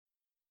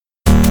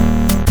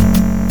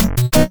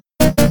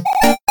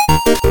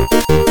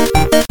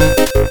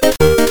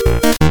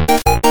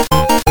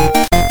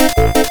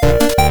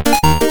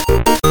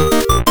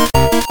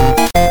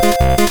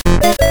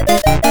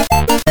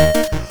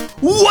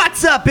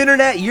up,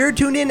 Internet? You're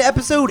tuned in to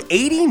episode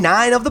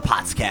 89 of the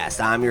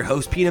Potscast. I'm your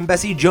host, Pete and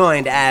Bessie,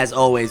 joined, as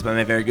always, by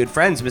my very good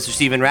friends, Mr.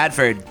 Stephen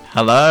Radford.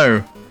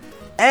 Hello.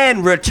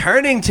 And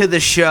returning to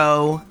the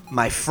show,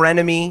 my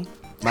frenemy,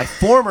 my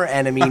former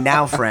enemy,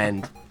 now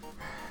friend,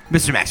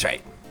 Mr. Max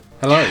Wright.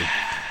 Hello.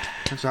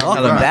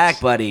 Welcome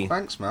back, buddy.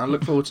 Thanks, man. I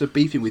look forward to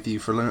beefing with you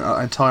for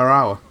an entire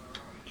hour.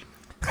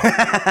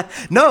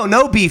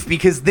 No beef,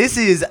 because this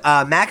is,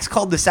 Max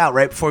called this out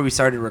right before we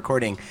started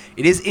recording.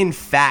 It is, in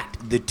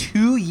fact, the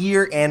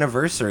 2-year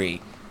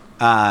anniversary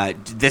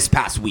this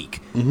past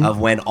week of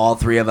when all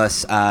three of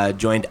us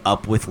joined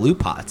up with Loot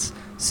Pots.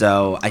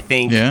 So I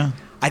think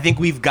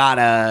we've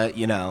gotta,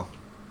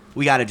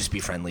 we gotta just be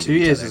friendly. 2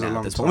 years is a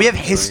long time. We have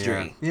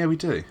history. Yeah, we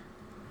do.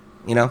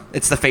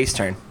 It's the face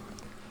turn.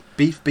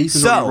 Beef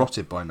is already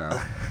rotted by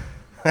now.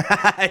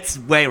 It's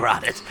way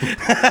rotted.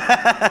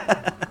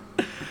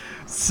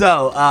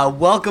 So,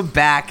 welcome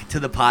back to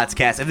the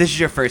Potscast. If this is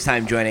your first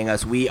time joining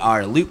us, we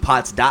are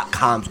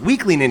LootPots.com's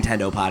weekly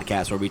Nintendo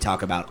podcast where we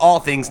talk about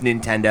all things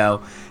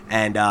Nintendo.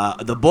 And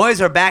the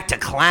boys are back to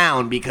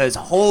clown because,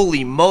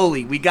 holy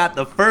moly, we got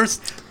the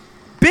first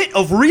bit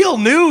of real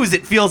news,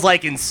 it feels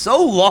like, in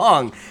so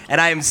long.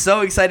 And I am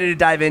so excited to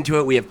dive into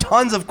it. We have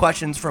tons of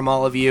questions from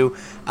all of you.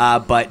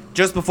 But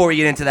just before we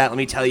get into that, let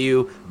me tell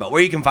you about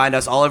where you can find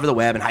us all over the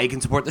web and how you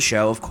can support the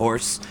show, of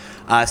course.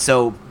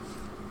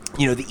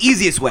 The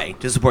easiest way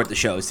to support the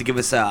show is to give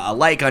us a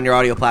like on your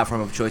audio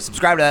platform of choice.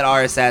 Subscribe to that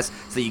RSS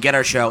so that you get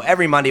our show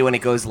every Monday when it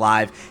goes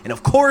live. And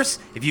of course,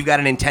 if you've got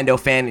a Nintendo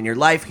fan in your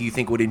life who you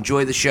think would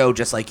enjoy the show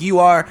just like you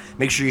are,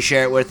 make sure you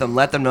share it with them.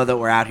 Let them know that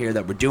we're out here,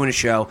 that we're doing a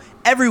show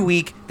every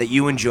week that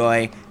you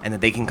enjoy, and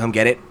that they can come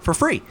get it for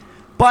free.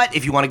 But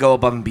if you want to go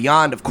above and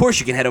beyond, of course,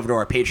 you can head over to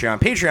our Patreon,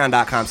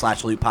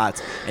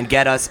 patreon.com/lootpots, and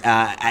get us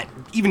at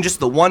even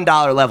just the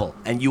 $1 level.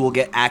 And you will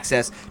get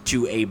access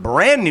to a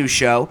brand new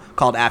show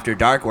called After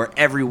Dark, where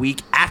every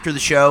week after the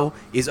show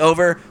is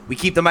over, we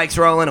keep the mics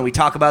rolling and we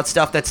talk about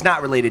stuff that's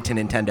not related to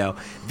Nintendo.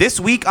 This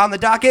week on the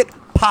docket,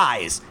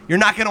 pies. You're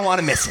not going to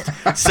want to miss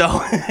it.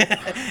 So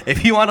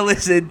if you want to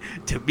listen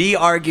to me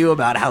argue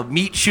about how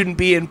meat shouldn't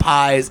be in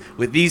pies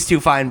with these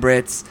two fine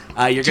Brits,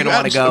 you're going to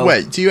want to go.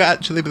 Wait, do you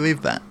actually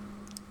believe that?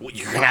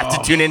 You're going to have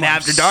to tune in to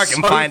After Dark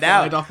and find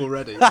out. Up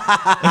already.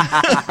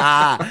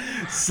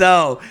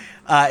 So,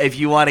 if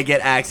you want to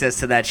get access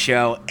to that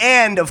show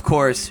and, of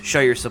course, show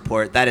your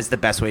support, that is the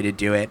best way to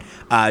do it.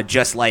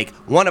 Just like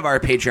one of our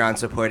Patreon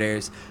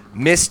supporters,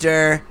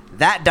 Mr.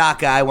 That Doc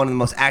Guy, one of the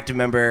most active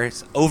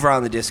members over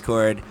on the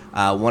Discord,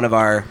 one of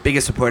our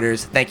biggest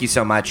supporters. Thank you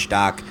so much,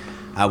 Doc.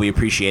 We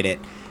appreciate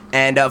it.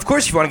 And, of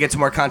course, if you want to get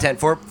some more content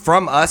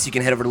from us, you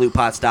can head over to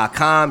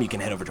lootpots.com. You can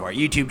head over to our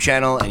YouTube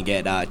channel and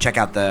check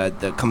out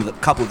the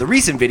couple of the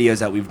recent videos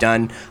that we've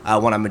done.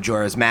 One on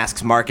Majora's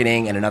Mask's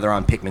marketing and another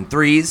on Pikmin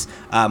 3's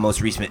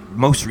most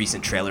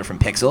recent trailer from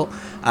Pixel.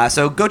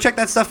 So go check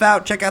that stuff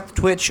out. Check out the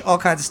Twitch, all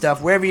kinds of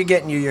stuff. Wherever you're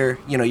getting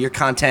your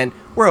content,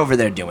 we're over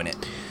there doing it.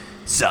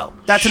 So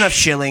that's enough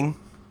shilling.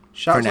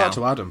 Shout out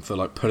to Adam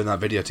for putting that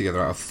video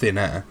together out of thin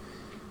air.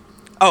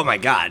 Oh my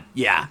god,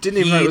 yeah. Didn't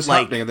even know it was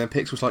happening, and then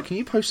Pix was like, "Can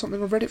you post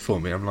something on Reddit for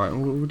me?" I'm like,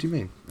 "What do you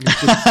mean?"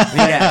 Just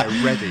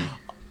ready.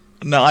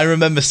 No, I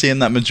remember seeing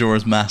that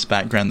Majora's Mask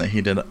background that he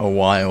did a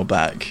while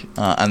back,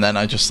 and then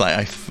I just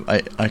I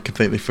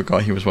completely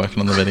forgot he was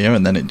working on the video,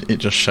 and then it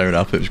just showed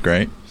up. It was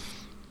great.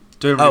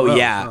 Doing really well.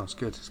 Yeah, it's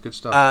good. It's good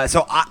stuff.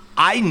 So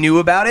I knew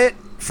about it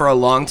for a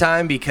long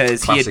time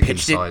because Classic he had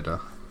pitched insider.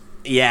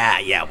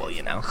 Yeah, well,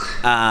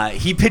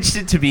 he pitched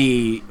it to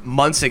me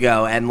months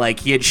ago, and,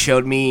 he had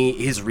showed me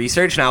his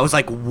research, and I was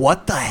like,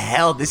 what the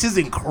hell? This is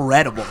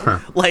incredible.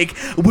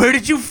 Where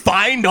did you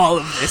find all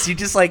of this? You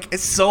just,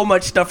 it's so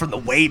much stuff from the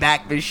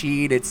Wayback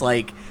Machine. It's,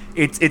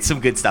 it's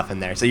some good stuff in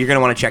there, so you're going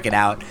to want to check it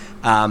out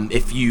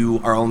if you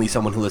are only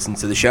someone who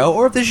listens to the show,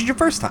 or if this is your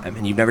first time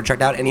and you've never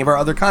checked out any of our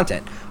other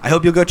content. I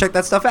hope you'll go check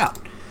that stuff out.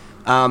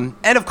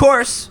 And of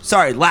course,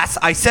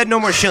 I said no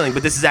more shilling,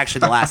 but this is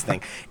actually the last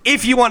thing.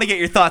 If you want to get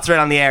your thoughts right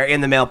on the air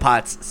in the mail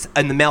pot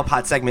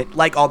segment,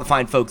 like all the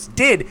fine folks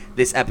did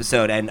this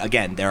episode, and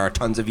again, there are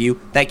tons of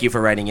you. Thank you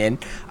for writing in.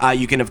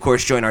 You can, of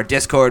course, join our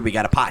Discord. We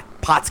got a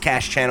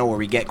Potscast channel where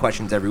we get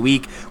questions every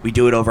week. We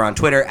do it over on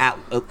Twitter at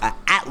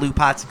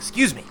LootPots.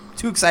 Excuse me.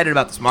 Too excited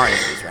about this Mario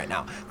news right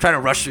now. I'm trying to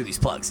rush through these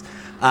plugs.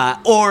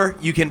 Or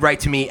you can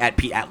write to me at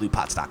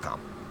pete@lootpots.com.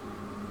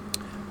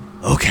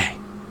 Okay.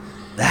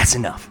 That's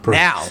enough.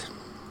 Now,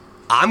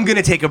 I'm going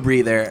to take a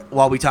breather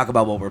while we talk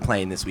about what we're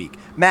playing this week.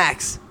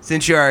 Max,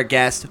 since you're our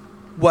guest,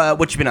 what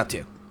you been up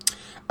to?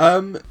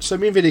 So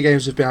me and video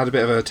games have had a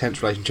bit of a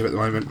tense relationship at the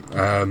moment.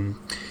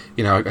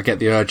 I get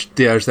the urge.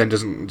 The urge then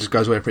just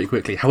goes away pretty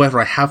quickly. However,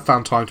 I have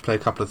found time to play a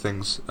couple of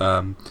things.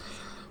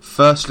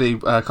 Firstly,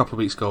 a couple of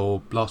weeks ago,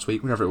 or last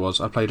week, whenever it was,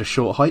 I played A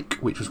Short Hike,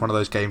 which was one of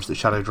those games that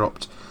Shadow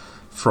dropped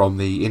from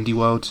the Indie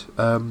World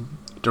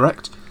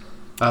Direct.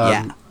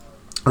 Yeah.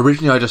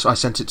 Originally, I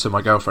sent it to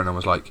my girlfriend and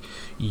was like,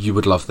 "You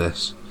would love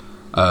this,"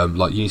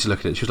 Like, you need to look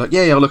at it. She was like,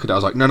 yeah, I'll look at it. I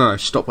was like, no,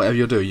 stop whatever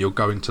you're doing. You're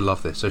going to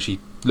love this. So she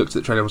looked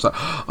at the trailer and was like,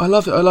 oh, I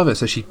love it.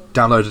 So she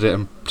downloaded it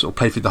and sort of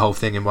played through the whole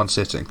thing in one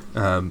sitting.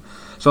 So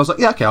I was like,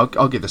 yeah, okay,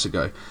 I'll give this a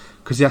go.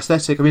 Because the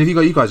aesthetic, I mean,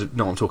 you guys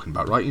know what I'm talking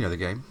about, right? You know the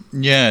game.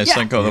 Yeah, it's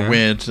like got the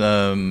weird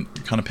kind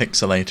of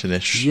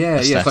pixelated-ish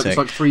aesthetic. It's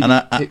like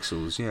 3D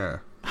pixels, yeah.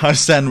 I was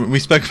saying, we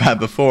spoke about it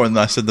before, and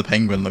I said the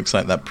penguin looks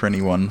like that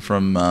pretty one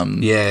from I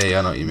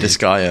know what you mean.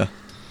 Disgaea.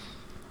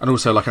 And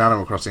also like an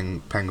Animal Crossing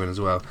penguin as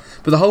well.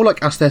 But the whole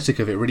like aesthetic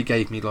of it really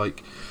gave me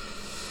like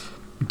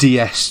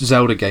DS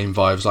Zelda game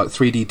vibes, like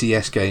 3D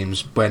DS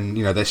games when,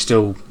 you know, there's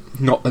still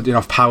not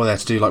enough power there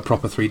to do like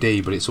proper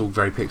 3D, but it's all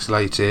very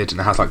pixelated and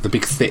it has like the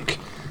big thick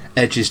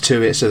edges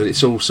to it, so that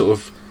it's all sort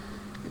of,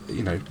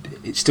 you know,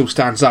 it still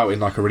stands out in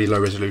like a really low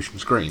resolution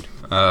screen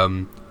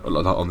on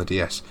the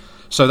DS.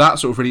 So that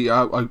sort of really,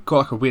 I got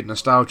like a weird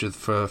nostalgia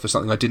for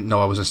something I didn't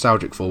know I was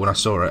nostalgic for when I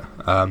saw it.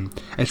 And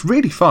it's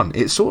really fun.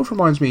 It sort of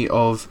reminds me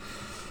of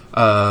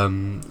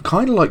kind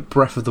of like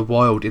Breath of the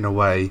Wild in a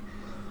way,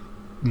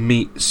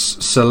 meets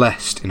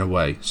Celeste in a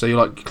way. So you're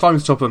like climbing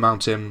to the top of a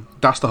mountain.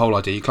 That's the whole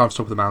idea. You climb to the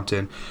top of the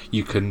mountain.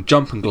 You can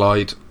jump and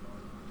glide.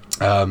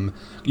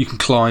 You can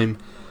climb.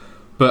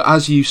 But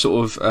as you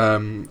sort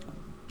of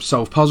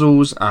solve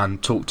puzzles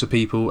and talk to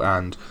people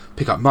and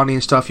pick up money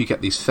and stuff, you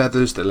get these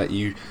feathers that let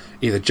you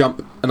either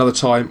jump another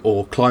time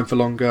or climb for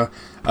longer.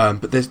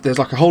 But there's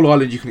like a whole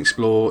island you can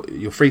explore.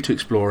 You're free to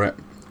explore it.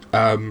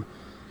 And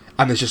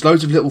there's just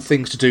loads of little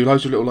things to do,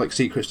 loads of little like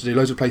secrets to do,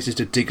 loads of places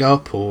to dig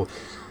up or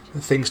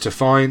things to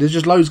find. There's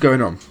just loads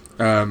going on.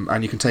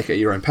 And you can take it at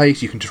your own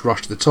pace. You can just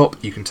rush to the top.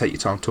 You can take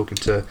your time talking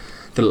to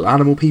the little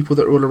animal people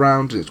that are all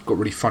around. It's got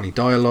really funny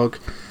dialogue.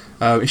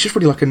 It's just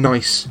really like a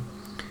nice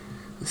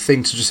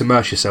thing to just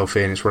immerse yourself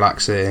in. It's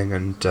relaxing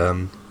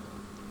and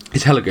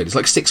it's hella good. It's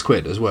like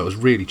 £6 as well. It was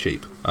really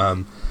cheap.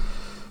 So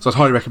I'd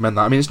highly recommend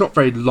that. I mean, it's not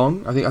very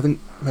long. I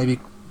think maybe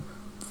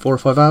 4 or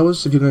 5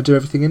 hours if you're going to do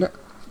everything in it.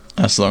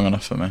 That's long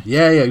enough for me.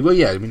 Yeah. Well,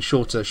 yeah. I mean,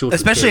 shorter.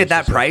 Especially at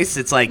that price,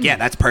 it's like, yeah,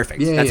 that's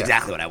perfect. That's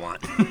exactly what I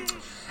want.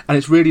 And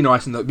it's really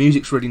nice, and the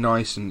music's really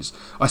nice. And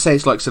I say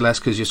it's like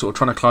Celeste because you're sort of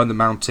trying to climb the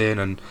mountain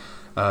and.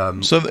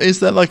 So is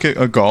there like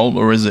a goal,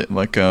 or is it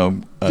like a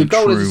the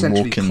goal true is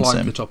essentially walk-in climb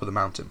sim? to the top of the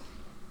mountain.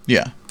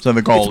 Yeah. So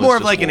the goal it's more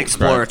is of like an walk,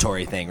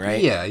 exploratory thing,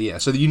 right? Yeah.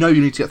 So you know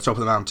you need to get to the top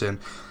of the mountain.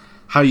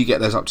 How you get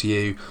there's up to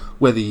you.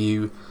 Whether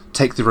you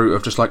take the route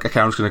of just like, okay,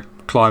 I'm just going to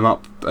climb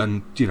up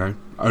and, you know,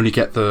 only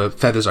get the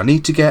feathers I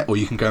need to get, or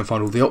you can go and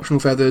find all the optional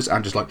feathers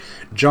and just like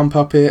jump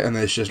up it, and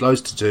there's just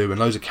loads to do and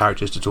loads of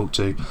characters to talk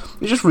to.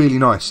 It's just really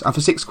nice. And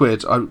for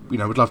 £6,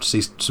 I would love to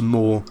see some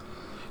more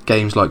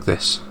games like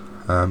this.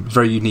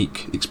 Very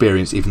unique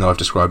experience, even though I've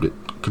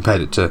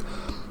compared it to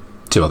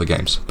 2 other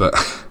games, but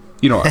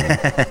you know what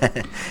I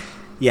mean.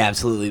 Yeah,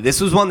 absolutely.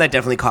 This was one that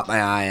definitely caught my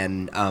eye,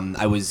 and I'm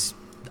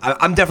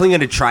definitely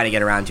going to try to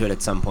get around to it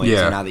at some point.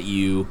 Yeah. So now that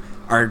you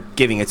are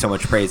giving it so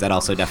much praise, that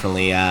also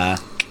definitely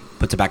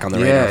puts it back on the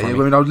radar for me. I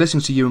mean, I was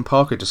listening to you and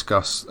Parker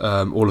discuss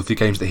all of the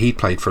games that he'd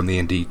played from the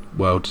indie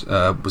world.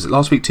 Was it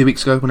last week, 2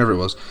 weeks ago, whenever it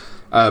was?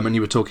 And you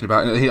were talking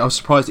about it. I was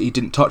surprised that he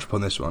didn't touch upon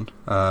this one.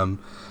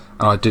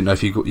 And I didn't know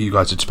if you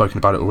guys had spoken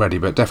about it already,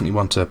 but definitely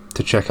one to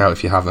check out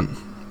if you haven't.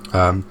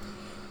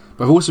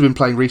 But I've also been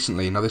playing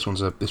recently. Now this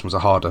one's a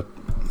harder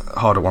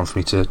one for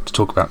me to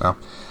talk about now.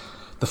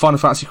 The Final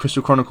Fantasy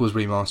Crystal Chronicles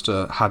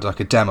remaster had like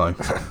a demo,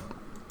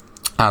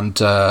 and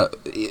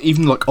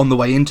even like on the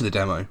way into the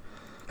demo,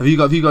 have you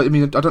guys? I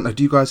mean, I don't know.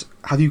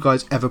 Have you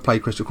guys ever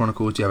played Crystal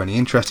Chronicles? Do you have any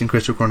interest in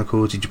Crystal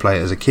Chronicles? Did you play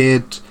it as a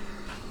kid?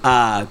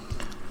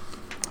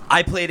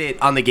 I played it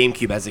on the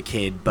GameCube as a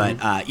kid,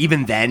 but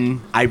even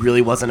then, I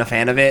really wasn't a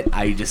fan of it.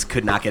 I just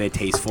could not get a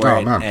taste for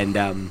it. Man.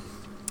 And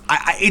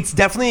it's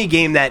definitely a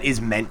game that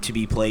is meant to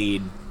be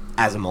played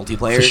as a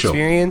multiplayer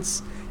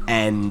experience.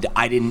 And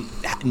I didn't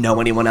know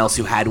anyone else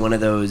who had one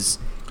of those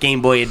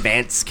Game Boy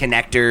Advance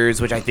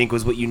connectors, which I think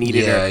was what you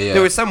needed. Yeah.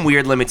 There was some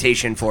weird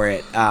limitation for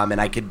it,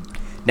 and I could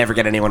never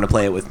get anyone to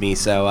play it with me.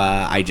 So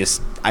I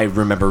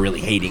remember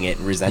really hating it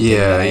and resenting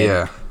that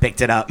I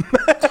picked it up.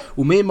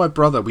 Well, me and my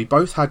brother, we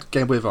both had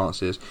Game Boy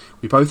Advances.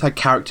 We both had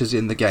characters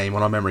in the game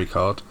on our memory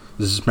card.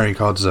 This is memory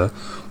cards.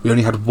 We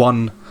only had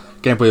one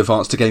Game Boy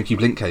Advance to GameCube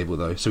link cable,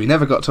 though, so we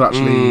never got to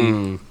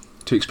actually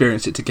to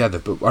experience it together.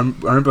 But I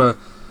remember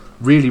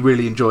really,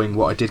 really enjoying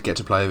what I did get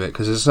to play with it,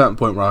 because there's a certain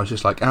point where I was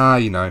just like,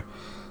 you know,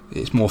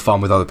 it's more fun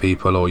with other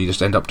people, or you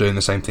just end up doing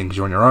the same thing because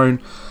you're on your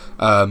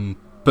own.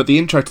 But the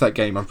intro to that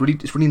game,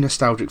 it's really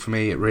nostalgic for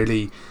me. It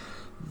really,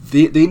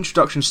 the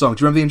introduction song.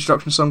 Do you remember the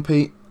introduction song,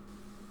 Pete?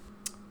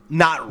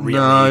 Not really.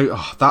 No,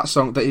 that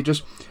song that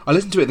I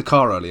listened to it in the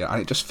car earlier,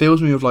 and it just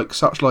fills me with like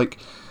such like,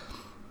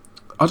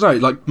 I don't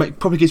know, like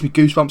probably gives me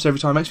goosebumps every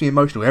time. It makes me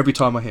emotional every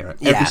time I hear it,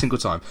 every single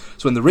time.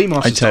 So when the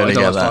remaster started,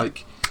 I was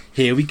like,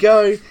 here we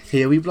go,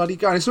 here we bloody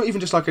go. And it's not even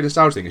just like a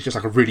nostalgia thing; it's just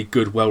like a really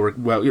good, well,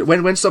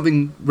 when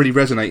something really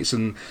resonates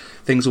and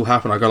things all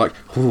happen, I go like,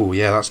 oh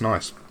yeah, that's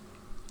nice.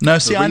 No,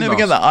 see, I never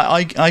get that.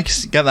 I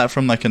get that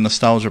from like a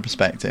nostalgia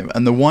perspective,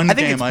 and the one I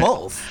think game it's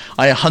both.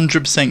 I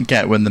 100%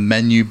 get when the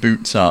menu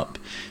boots up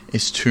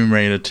is Tomb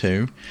Raider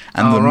 2,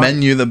 and the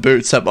menu that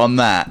boots up on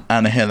that,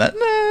 and I hear that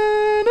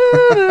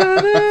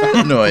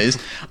noise,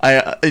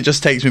 it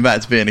just takes me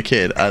back to being a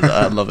kid.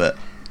 I love it.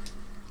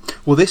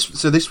 Well, I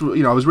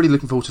was really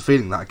looking forward to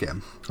feeling that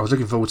again. I was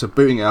looking forward to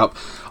booting it up.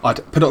 I'd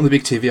put it on the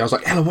big TV. I was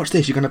like, Ella, watch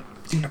this. You're gonna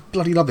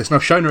bloody love this. And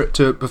I've shown her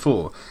it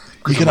before.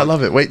 You're gonna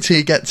love it. Wait till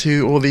you get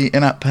to all the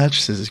in-app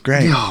purchases. It's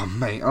great. Oh,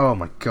 mate. Oh,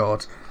 my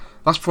God.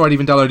 That's before I'd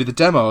even downloaded the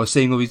demo. I was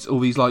seeing all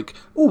these like,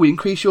 we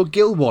increase your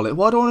guild wallet.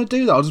 Why do I want to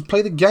do that? I'll just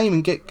play the game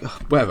and get...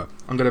 whatever.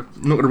 I'm not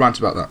going to rant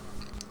about that.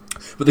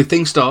 But the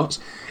thing starts,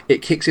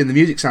 it kicks in, the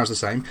music sounds the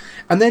same,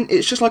 and then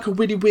it's just like a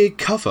really weird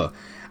cover.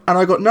 And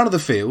I got none of the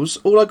feels.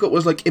 All I got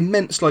was like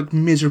immense, like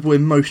miserable,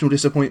 emotional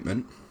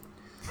disappointment.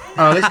 And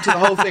I listened to the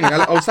whole thing, and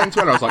I was saying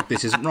to her, I was like,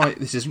 this isn't right,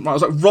 this isn't right. I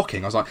was like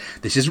rocking. I was like,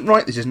 this isn't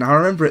right, this isn't how I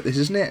remember it, this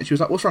isn't it. And she was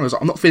like, what's wrong? I was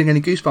like, I'm not feeling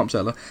any goosebumps,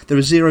 Ella. There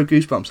are 0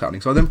 goosebumps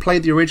happening. So I then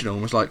played the original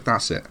and was like,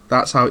 that's it.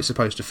 That's how it's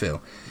supposed to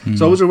feel.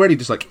 So I was already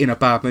just like in a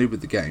bad mood with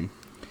the game.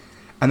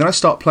 And then I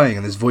start playing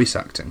and there's voice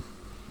acting.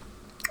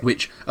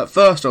 Which, at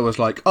first I was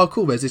like, oh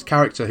cool, there's this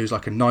character who's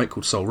like a knight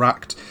called Soul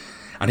Racked.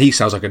 And he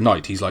sounds like a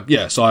knight. He's like,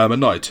 yes, I am a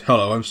knight.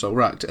 Hello, I'm Soul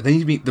Racked. And then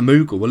you meet the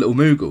Moogle, a little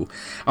Moogle.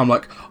 I'm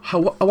like,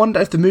 I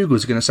wonder if the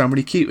Moogles are going to sound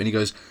really cute. And he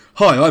goes,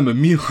 hi, I'm a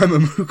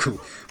Moogle.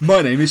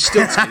 My name is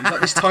Stiltskin. He's like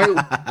this tiny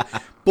little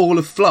ball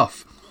of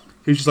fluff.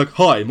 Who's just like,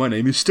 hi, my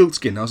name is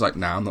Stiltskin. I was like,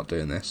 nah, I'm not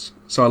doing this.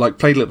 So I like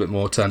played a little bit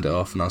more, turned it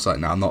off, and I was like,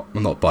 nah, I'm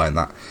not buying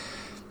that.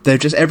 They're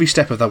just, every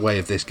step of that way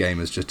of this game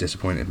has just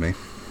disappointed me.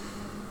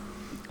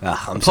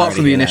 Apart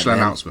from the initial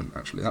announcement,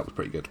 actually, that was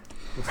pretty good.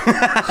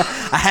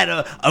 I had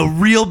a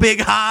real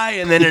big high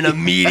and then an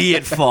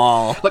immediate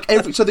fall. Like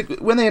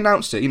when they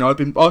announced it, I've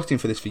been asking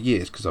for this for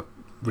years because I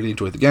really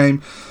enjoyed the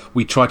game.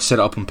 We tried to set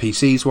it up on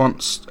PCs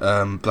once,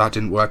 but that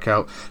didn't work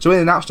out. So when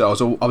they announced it, I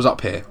was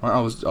up here. Right?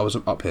 I was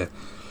up here.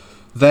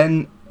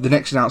 Then the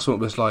next announcement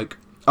was like,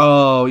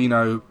 oh,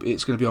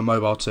 it's going to be on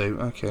mobile too.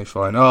 Okay,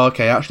 fine. Oh,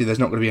 okay. Actually, there's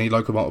not going to be any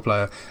local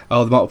multiplayer.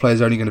 Oh, the multiplayer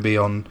is only going to be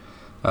on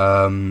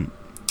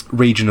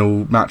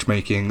regional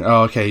matchmaking.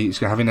 Oh, okay, it's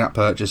going to have in-app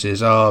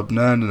purchases. Oh,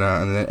 no. And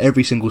then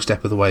every single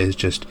step of the way has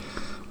just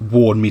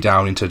worn me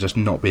down into just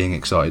not being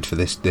excited for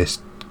this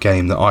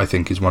game that I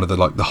think is one of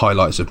the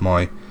highlights of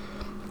my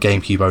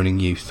GameCube owning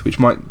youth, which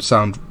might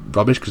sound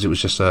rubbish because it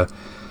was just a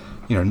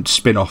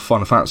spin-off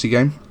Final Fantasy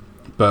game,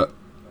 but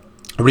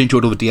I really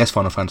enjoyed all the DS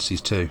Final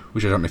Fantasies too,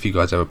 which I don't know if you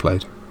guys ever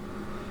played.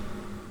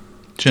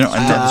 Do you know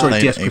I never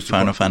played a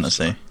Final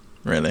Fantasy,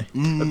 really?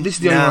 This is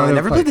the only one I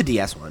never played the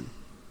DS one.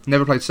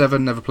 Never played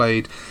 7, never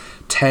played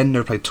 10,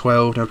 never played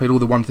 12, never played all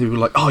the ones that people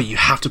were like, oh, you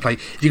have to play,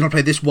 if you're going to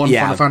play this one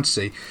Final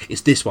Fantasy,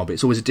 it's this one, but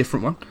it's always a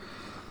different one.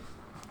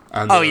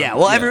 And, well,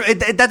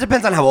 that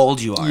depends on how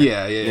old you are.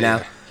 Yeah.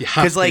 You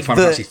have to play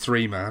Final Fantasy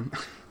 3, man.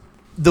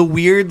 The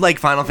weird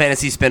Final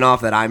Fantasy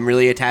spin-off that I'm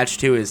really attached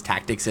to is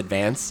Tactics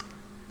Advance.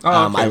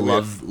 Oh, okay, I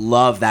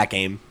love that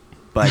game,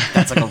 but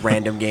that's like a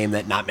random game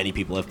that not many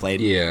people have played.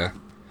 Yeah.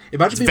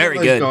 Imagine being one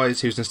of those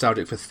guys who's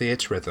nostalgic for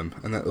theatre rhythm,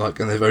 and that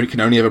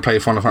can only ever play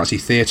Final Fantasy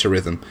theatre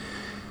rhythm,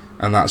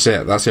 and that's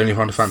it. That's the only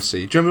Final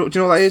Fantasy. Do you know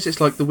what that is? It's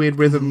like the weird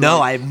rhythm.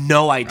 No, I have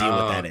no idea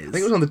what that is. I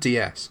think it was on the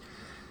DS.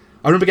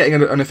 I remember getting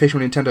an official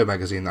Nintendo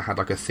magazine that had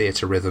like a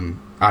theatre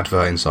rhythm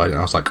advert inside it, and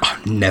I was like,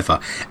 I'm never,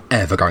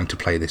 ever going to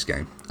play this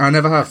game. And I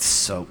never have.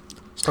 So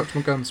stuck to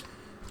my guns.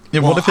 Yeah,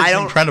 what if it's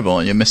incredible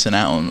and you're missing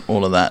out on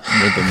all of that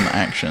rhythm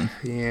action?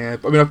 Yeah,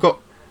 but I mean, I've got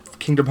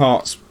Kingdom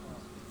Hearts,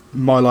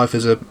 My Life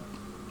as a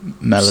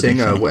Melody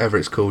Singer, song. Whatever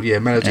it's called. Yeah,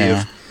 Melody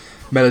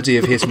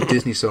of Here's Some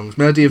Disney Songs.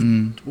 Melody of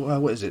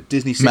what is it?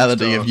 Disney Sing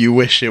Melody Star. of You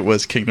Wish It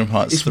Was Kingdom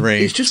Hearts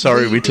 3.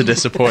 Sorry we to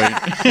disappoint.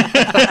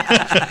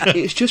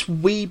 It's just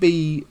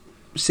Weeby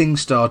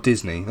SingStar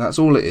Disney. That's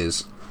all it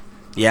is.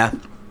 Yeah,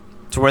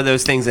 it's where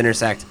those things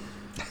intersect.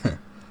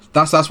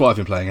 That's what I've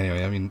been playing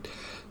anyway. I mean,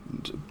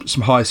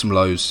 some highs, some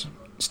lows.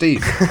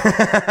 Steve.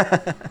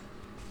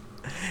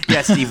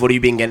 Yeah, Steve, what have you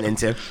been getting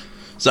into?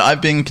 So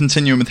I've been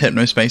continuing with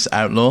Hypnospace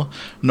Outlaw.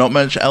 Not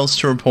much else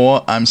to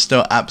report. I'm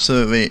still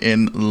absolutely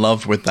in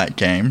love with that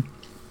game.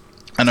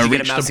 And I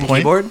reached a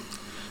point. Keyboard?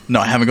 No,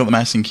 I haven't got the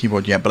mouse and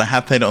keyboard yet, but I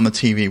have played it on the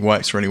TV.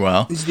 Works really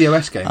well. This is the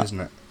OS game, isn't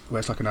it? Where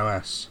it's like an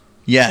OS.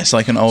 Yeah, it's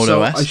like an old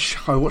OS.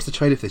 I watched the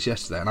trailer for this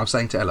yesterday, and I was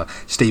saying to Ella,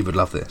 Steve would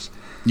love this.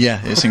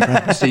 Yeah, it's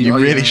incredible. Steve, you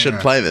really should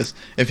play this.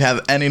 If you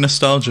have any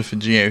nostalgia for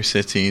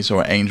GeoCities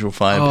or Angel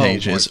Fire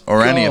Pages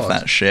or any of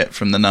that shit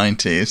from the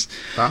 90s,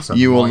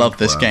 you will love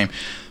this game.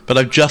 But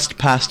I've just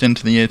passed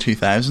into the year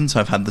 2000, so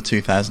I've had the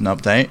 2000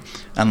 update,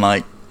 and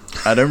I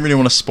don't really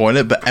want to spoil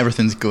it, but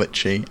everything's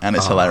glitchy and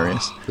it's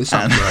hilarious. This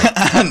sounds great.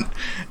 And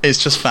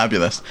it's just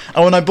fabulous.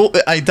 And when I bought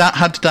it, I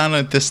had to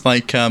download this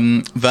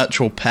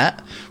virtual pet,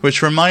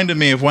 which reminded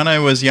me of when I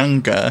was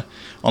younger.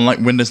 On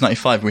Windows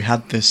 95, we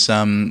had this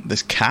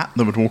cat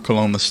that would walk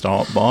along the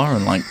start bar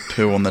and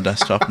poo on the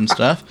desktop and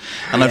stuff.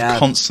 And I've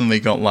constantly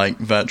got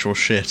virtual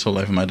shit all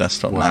over my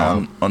desktop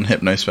now on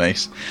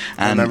Hypnospace.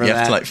 And you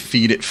have to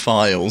feed it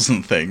files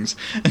and things,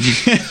 and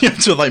you have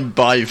to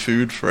buy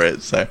food for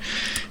it. So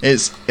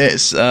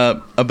it's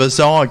a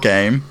bizarre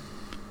game,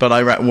 But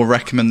I will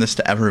recommend this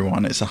to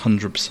everyone. It's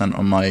 100%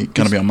 going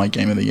to be on my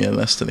Game of the Year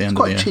list at the end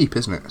of the year. It's quite cheap,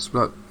 isn't it? It's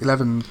about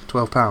 £11,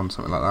 £12,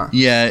 something like that.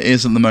 Yeah, it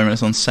is at the moment.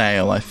 It's on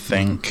sale, I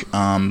think.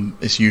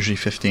 It's usually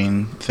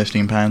 £15, I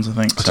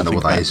think. I don't know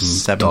what that is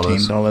in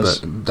 $17.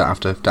 But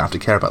don't have to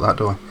care about that,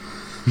 do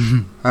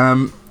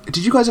I?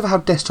 Did you guys ever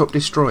have Desktop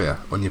Destroyer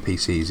on your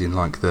PCs in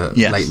like the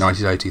late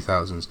 90s, early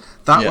 2000s?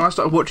 When I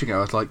started watching it, I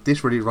was like,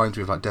 this really reminds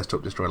me of like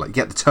Desktop Destroyer. Like, you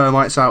get the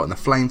termites out and the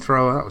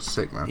flamethrower. That was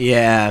sick, man.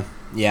 Yeah,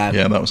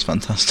 that was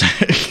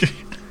fantastic.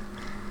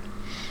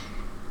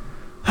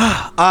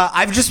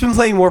 I've just been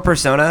playing more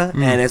Persona,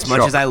 and as much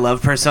as I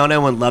love Persona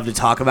and would love to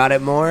talk about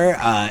it more,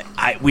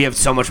 we have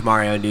so much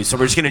Mario news, so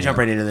we're just going to jump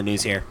right into the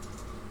news here.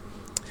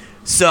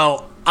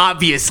 So,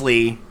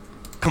 obviously,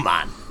 come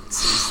on.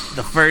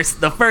 The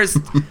first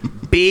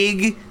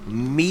big,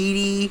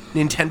 meaty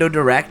Nintendo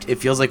Direct it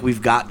feels like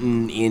we've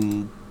gotten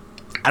in,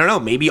 I don't know,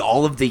 maybe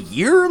all of the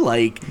year?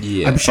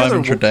 I'm sure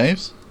 500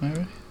 days,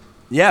 maybe?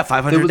 Yeah,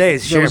 500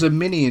 days, There was a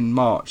mini in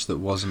March that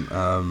wasn't,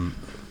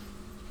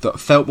 that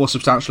felt more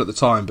substantial at the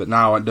time, but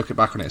now I look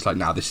back on it, it's like,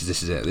 this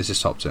is it. This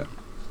has topped it.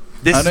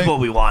 This is what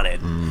we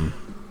wanted.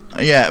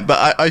 Yeah,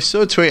 but I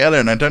saw a tweet earlier,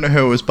 and I don't know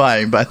who it was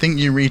by, but I think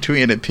you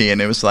retweeted it, P,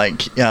 and it was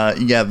like,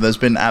 there's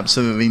been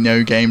absolutely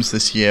no games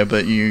this year,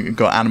 but you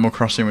got Animal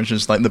Crossing, which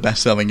is like the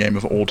best-selling game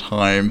of all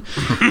time,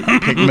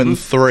 Pikmin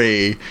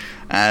 3,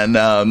 and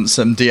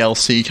some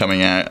DLC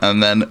coming out,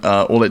 and then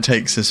all it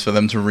takes is for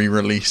them to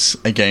re-release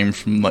a game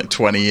from like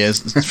 20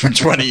 years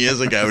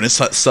ago, and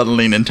it's like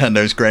suddenly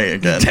Nintendo's great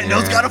again.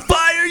 Nintendo's got a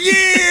fire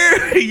year!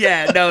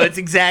 Yeah, no, it's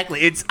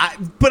exactly.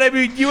 But I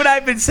mean, you and I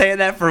have been saying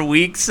that for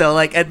weeks, so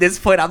like at this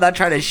point, I'm not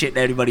trying to shit in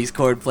anybody's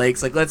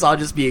cornflakes. Like, let's all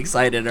just be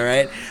excited, all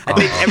right? I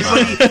think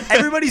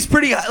everybody's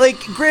pretty, like,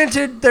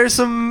 granted, there's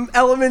some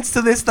elements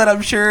to this that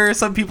I'm sure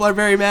some people are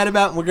very mad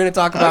about, and we're going to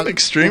talk about. I'm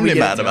extremely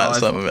mad about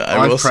some of it,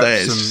 I will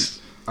say.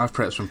 I've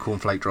prepped some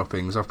cornflake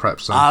droppings. I've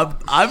prepped some.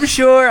 I'm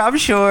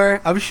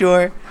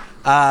sure.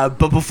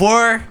 But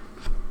before,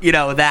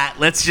 that,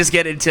 let's just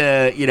get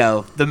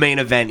into, the main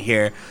event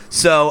here.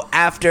 So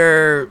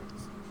after,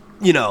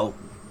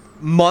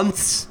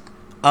 months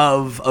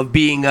of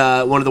being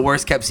one of the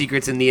worst kept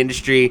secrets in the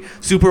industry,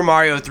 Super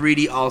Mario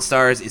 3D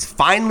All-Stars is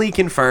finally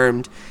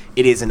confirmed.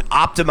 It is an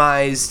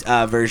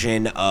optimized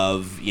version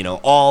of,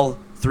 all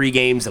three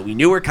games that we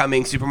knew were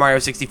coming: Super Mario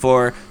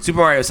 64, Super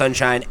Mario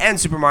Sunshine, and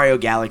Super Mario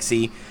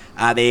Galaxy.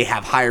 They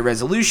have higher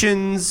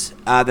resolutions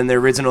than their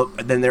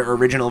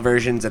original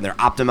versions, and they're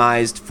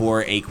optimized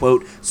for a,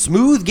 quote,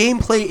 smooth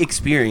gameplay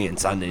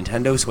experience on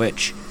Nintendo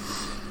Switch.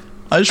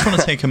 I just want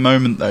to take a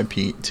moment, though,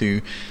 Pete,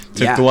 to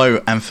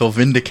gloat and feel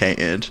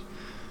vindicated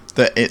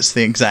that it's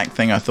the exact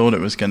thing I thought it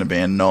was going to be,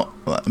 and not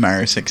like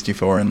Mario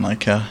 64 and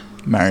like a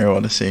Mario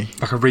Odyssey.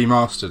 Like a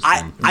remastered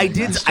thing.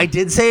 I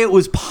did say it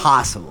was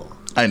possible.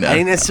 I know. I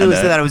didn't necessarily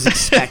say that I was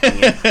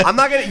expecting it. I'm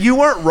not gonna. You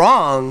weren't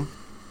wrong,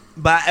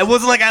 but it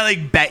wasn't like I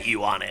bet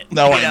you on it.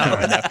 No, I know.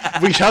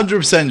 We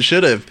 100%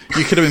 should have.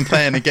 You could have been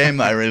playing a game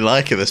that I really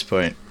like at this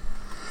point.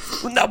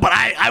 No, but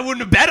I wouldn't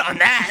have bet on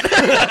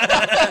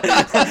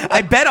that.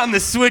 I bet on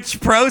the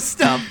Switch Pro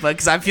stuff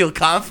because I feel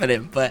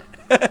confident. But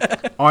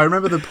I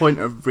remember the point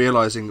of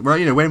realizing,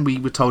 when we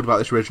were told about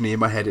this originally, in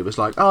my head it was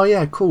like, oh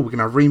yeah, cool, we're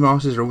gonna have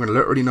remasters, they're all gonna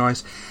look really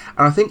nice.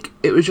 And I think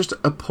it was just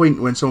a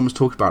point when someone was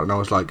talking about it, and I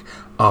was like,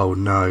 oh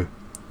no,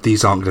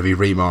 these aren't going to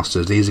be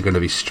remasters, these are going to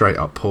be straight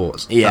up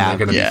ports. Yeah, and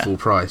they're going to be full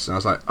price. And I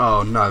was like,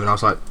 oh no. And I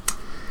was like,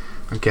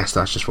 I guess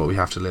that's just what we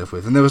have to live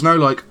with. And there was no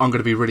like, I'm going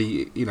to be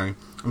really, I'm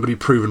going to be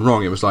proven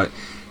wrong. It was like,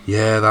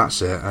 yeah,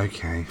 that's it.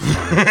 Okay,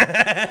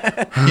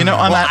 fine.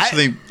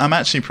 I'm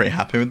actually pretty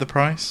happy with the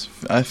price.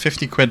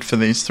 50 quid for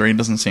these three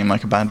doesn't seem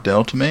like a bad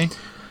deal to me.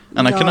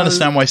 And I can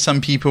understand why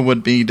some people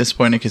would be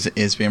disappointed because it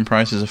is being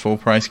priced as a full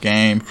price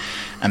game,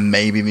 and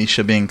maybe these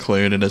should be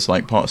included as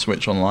like part of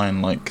Switch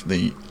Online, like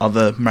the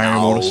other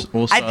Mario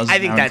All-Stars. I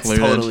think that's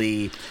included.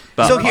 Totally.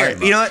 So here,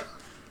 you know what?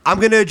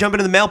 I'm gonna jump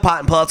into the mail pot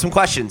and pull out some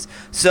questions.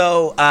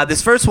 So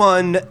this first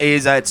one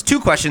is it's two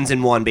questions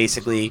in one,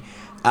 basically.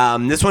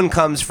 This one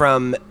comes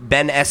from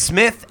Ben S.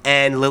 Smith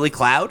and Lily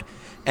Cloud.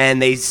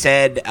 And they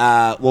said,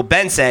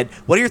 Ben said,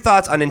 what are your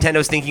thoughts on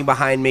Nintendo's thinking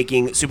behind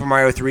making Super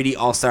Mario 3D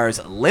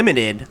All-Stars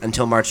limited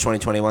until March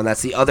 2021?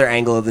 That's the other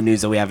angle of the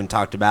news that we haven't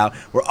talked about.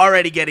 We're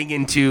already getting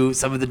into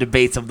some of the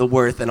debates of the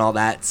worth and all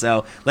that,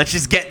 so let's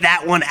just get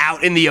that one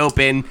out in the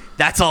open.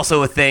 That's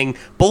also a thing.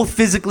 Both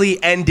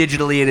physically and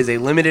digitally, it is a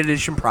limited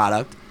edition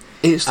product.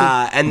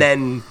 And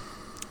then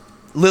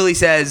Lily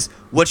says,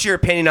 what's your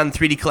opinion on the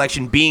 3D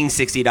collection being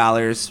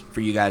 $60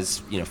 for you guys,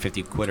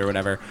 50 quid or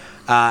whatever,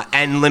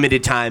 and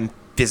limited time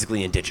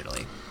physically and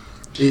digitally?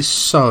 It's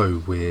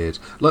so weird.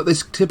 Like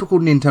this typical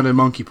Nintendo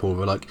monkey paw.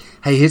 We're like,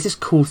 hey, here's this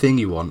cool thing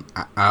you want,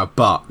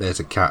 but there's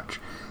a catch.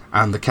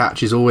 And the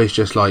catch is always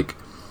just like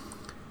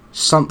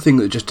something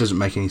that just doesn't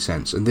make any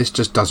sense. And this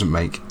just doesn't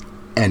make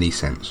any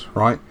sense,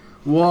 right?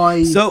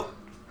 Why? So,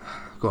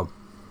 go on.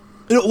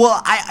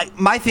 Well,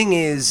 my thing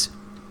is,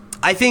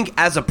 I think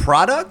as a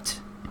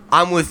product,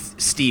 I'm with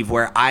Steve,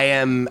 where I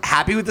am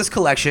happy with this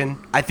collection.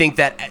 I think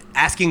that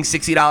asking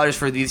 $60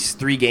 for these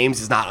 3 games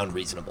is not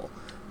unreasonable,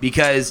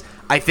 because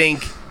I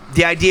think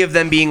the idea of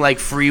them being like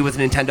free with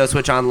Nintendo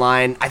Switch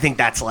Online, I think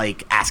that's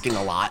like asking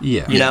a lot.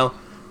 Yeah. You know,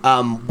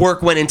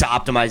 work went into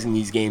optimizing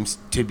these games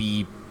to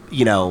be,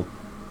 you know,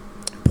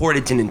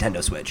 ported to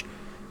Nintendo Switch,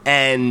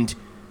 and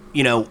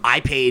you know,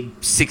 I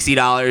paid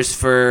 $60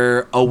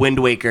 for a Wind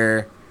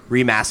Waker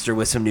remaster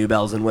with some new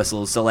bells and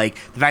whistles. So like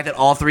the fact that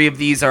all 3 of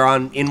these are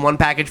in one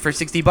package for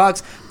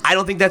 $60, I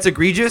don't think that's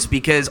egregious,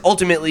 because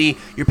ultimately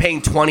you're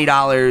paying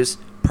 $20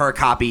 per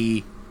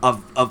copy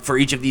of for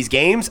each of these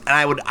games, and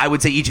I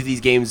would say each of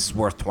these games is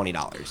worth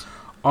 $20.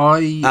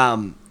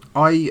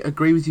 I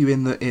agree with you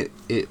in that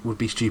it would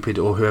be stupid,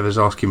 or whoever's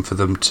asking for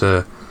them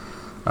to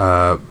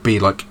be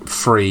like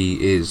free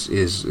is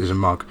a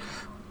mug.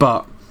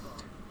 But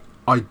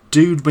I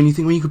do, when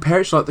you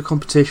compare it to like the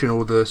competition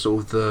or the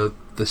sort of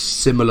the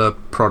similar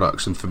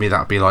products, and for me that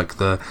would be like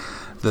the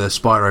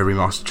Spyro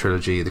Remastered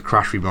Trilogy, the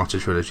Crash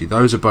Remastered Trilogy.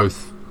 Those are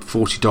both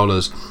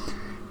 $40.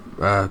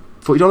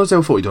 $40, they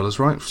were $40,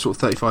 right?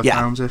 Sort of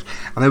 £35-ish,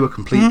 and they were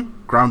complete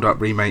ground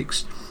up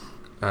remakes.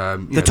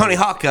 The Tony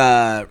Hawk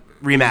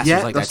remasters,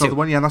 yeah, like that's that too. the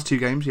one. Yeah, that's 2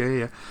 games.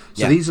 Yeah.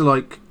 So Yeah. these are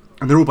like,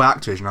 and they're all by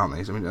Activision, aren't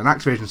they? I mean, and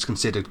Activision's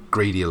considered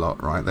greedy a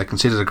lot, right? They're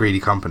considered a greedy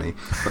company,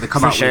 but they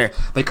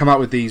come out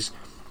with these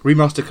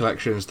remaster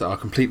collections that are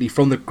completely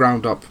from the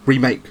ground up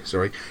remade,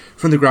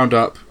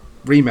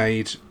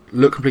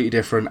 look completely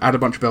different, add a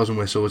bunch of bells and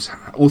whistles.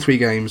 All 3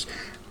 games,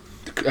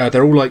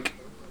 they're all like,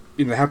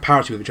 you know, they have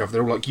parity with each other.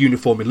 They're all like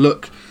uniform in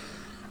look,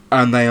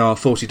 and they are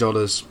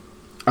 $40,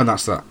 and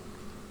that's that.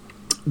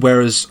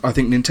 Whereas I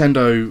think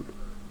Nintendo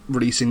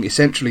releasing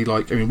essentially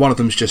like, I mean, one of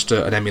them's just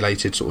an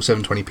emulated sort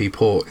of 720p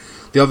port.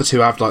 The other 2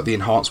 have like the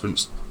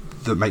enhancements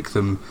that make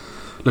them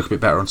look a bit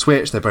better on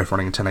Switch. They're both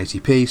running in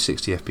 1080p,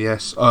 60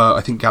 FPS.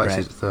 I think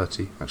Galaxy's at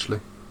 30, actually.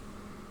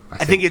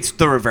 I think it's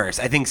the reverse.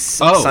 I think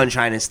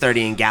Sunshine is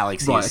 30 and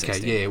Galaxy is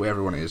 60. Yeah,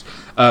 whatever one it is.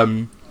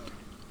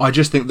 I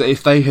just think that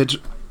if they had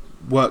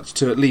worked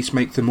to at least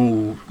make them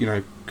all, you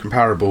know,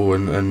 comparable,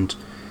 and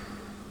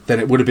then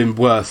it would have been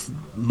worth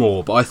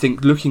more. But I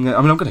think looking at,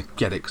 I mean, I'm going to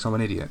get it because I'm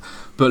an idiot,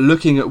 but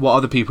looking at what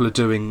other people are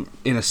doing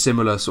in a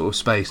similar sort of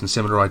space and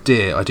similar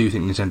idea, I do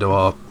think Nintendo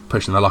are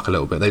pushing their luck a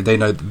little bit. They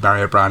know the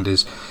Mario brand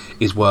is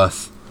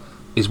worth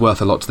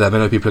a lot to them. They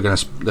know people are going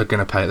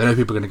to pay it. They know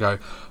people are going to go,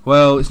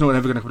 well, it's not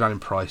ever going to come down in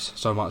price,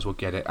 so I might as well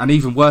get it. And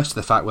even worse to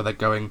the fact where they're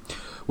going,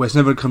 well, it's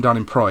never going to come down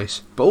in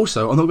price, but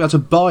also I'm not going to be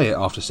able to buy it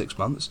after 6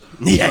 months.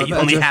 Yeah, so you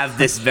only have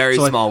this very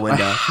small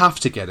window. I have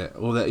to get it,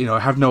 or that, you know, I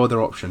have no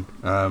other option.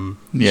 Yeah,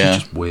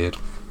 it's just weird.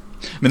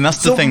 I mean,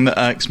 that's the thing that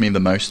irks me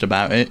the most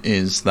about it,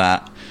 is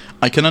that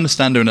I can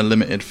understand doing a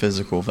limited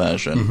physical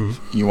version.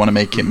 Mm-hmm. You want to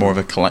make it more of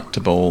a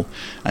collectible,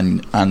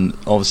 and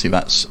obviously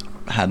that's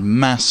had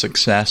mass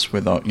success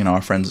with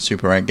our friends at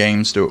Super Rare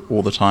Games do it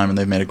all the time, and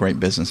they've made a great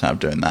business out of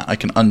doing that. I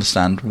can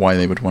understand why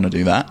they would want to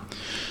do that.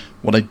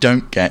 What I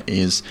don't get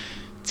is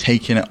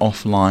taking it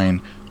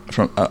offline,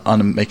 from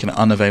making it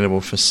unavailable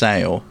for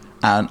sale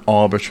at an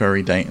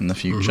arbitrary date in the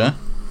future.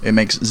 Mm-hmm. It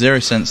makes zero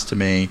sense to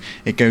me.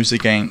 It goes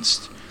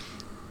against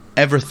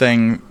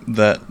everything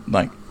that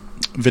like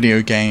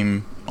video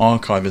game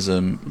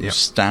archivism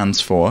stands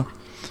for,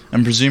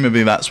 and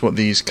presumably that's what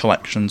these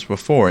collections were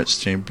for.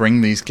 It's to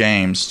bring these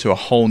games to a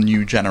whole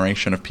new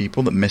generation of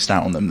people that missed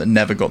out on them, that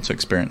never got to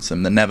experience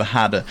them, that never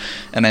had an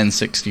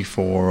N64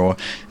 or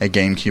a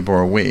GameCube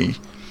or a Wii.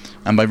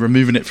 And by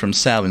removing it from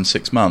sale in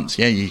 6 months,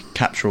 you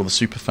capture all the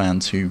super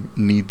fans who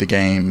need the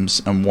games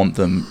and want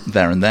them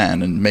there and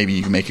then, and maybe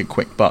you can make a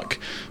quick buck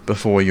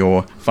before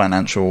your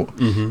financial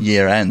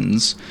year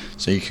ends,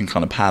 so you can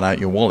kind of pad out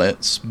your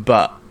wallets.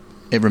 But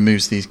it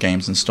removes these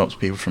games and stops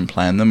people from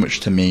playing them, which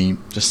to me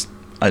just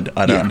I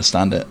don't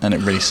understand it, and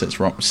it really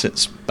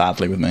sits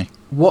badly with me.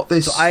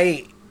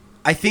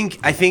 I think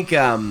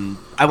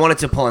I wanted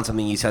to pull on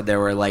something you said there,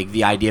 where like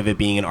the idea of it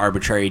being an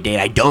arbitrary date.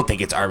 I don't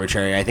think it's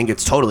arbitrary. I think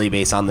it's totally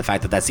based on the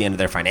fact that that's the end of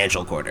their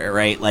financial quarter,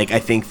 right? Like I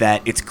think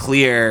that it's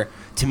clear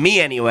to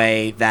me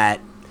anyway that,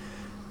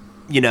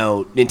 you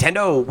know,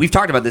 Nintendo, we've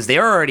talked about this,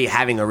 they're already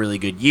having a really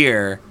good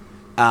year.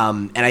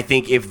 And I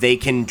think if they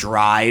can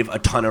drive a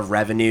ton of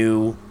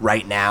revenue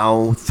right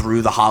now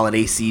through the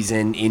holiday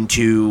season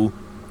into,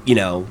 you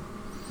know,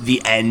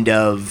 the end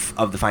of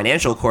the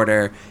financial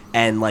quarter,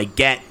 and like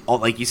get all,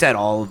 like you said,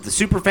 all of the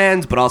super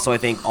fans, but also I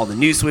think all the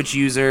new Switch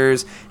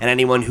users and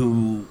anyone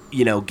who,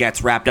 you know,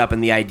 gets wrapped up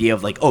in the idea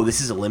of like, oh, this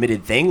is a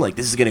limited thing, like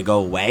this is going to go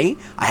away,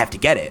 I have to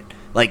get it.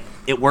 Like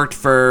it worked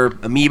for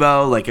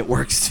Amiibo, like it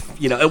works,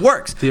 you know, it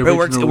works. It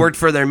worked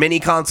for their mini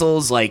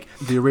consoles, like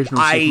the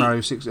original Super Mario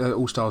 6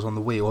 All Stars on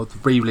the Wii, or the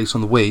re-release on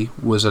the Wii,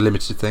 was a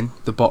limited thing,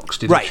 the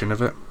boxed edition of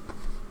it.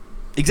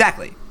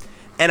 Exactly.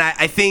 And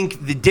I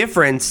think the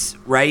difference,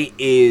 right,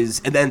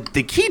 is, and then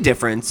the key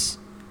difference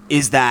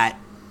is that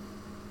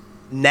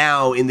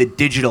now in the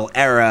digital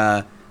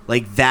era,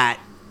 like that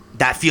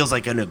feels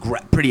like a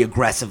pretty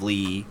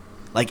aggressively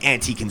like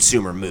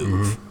anti-consumer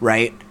move,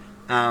 right?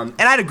 And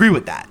I'd agree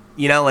with that.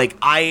 You know, like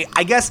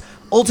I guess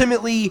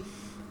ultimately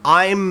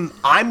I'm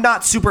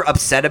not super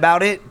upset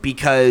about it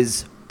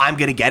because I'm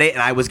gonna get it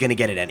and I was gonna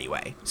get it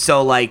anyway.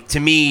 So like to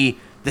me,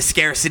 the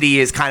scarcity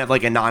is kind of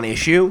like a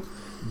non-issue,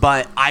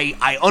 but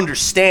I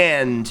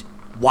understand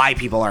why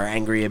people are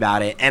angry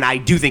about it, and I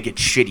do think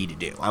it's shitty to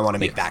do. I want to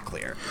make that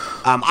clear.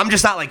 I'm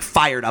just not like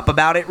fired up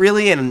about it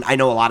really, and I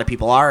know a lot of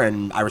people are,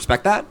 and I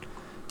respect that.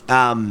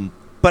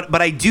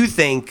 But I do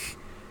think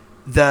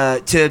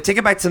to take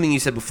it back to something you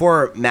said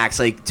before, Max,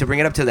 like to bring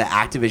it up to the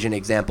Activision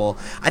example,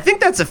 I think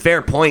that's a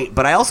fair point,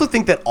 but I also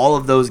think that all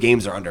of those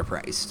games are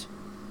underpriced.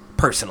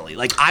 Personally,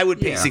 like I would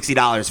pay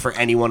 $60 for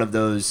any one of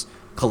those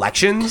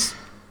collections.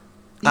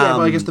 Yeah,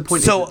 but I guess the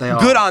point is that they are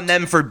good on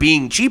them for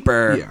being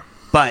cheaper. Yeah.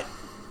 But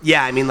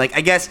yeah, I mean, like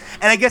I guess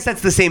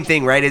that's the same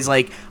thing, right? Is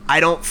like I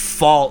don't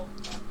fault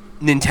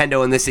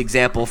Nintendo in this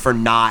example for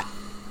not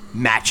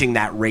matching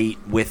that rate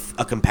with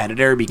a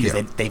competitor because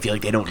they feel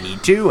like they don't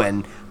need to,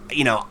 and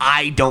you know,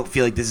 I don't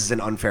feel like this is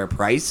an unfair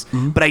price,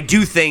 but I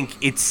do think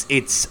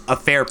it's a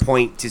fair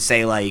point to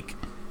say like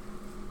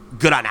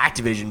good on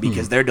Activision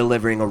because they're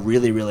delivering a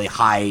really, really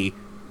high,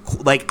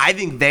 like I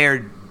think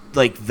they're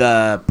like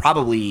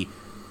probably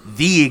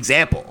the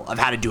example of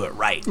how to do it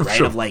right?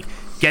 Sure. Of like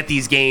get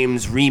these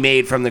games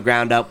remade from the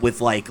ground up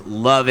with like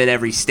love at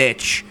every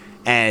stitch,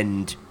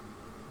 and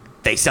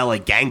they sell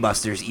like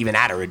gangbusters even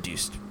at a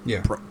reduced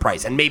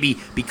price, and maybe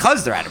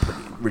because they're at a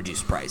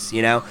reduced price,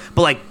 you know.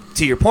 But like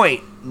to your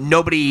point,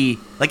 nobody,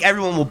 like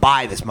everyone will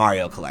buy this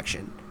Mario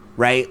collection,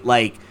 right?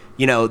 Like,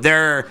 you know,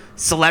 there are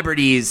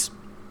celebrities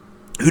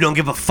who don't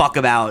give a fuck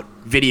about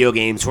video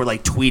games who are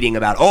like tweeting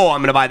about, oh,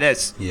 I'm gonna buy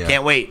this,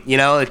 can't wait, you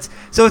know. It's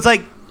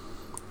like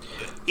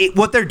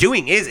what they're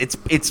doing is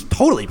it's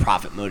totally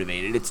profit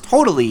motivated. It's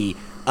totally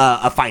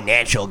a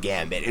financial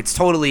gambit. It's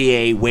totally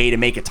a way to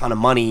make a ton of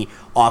money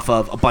off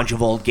of a bunch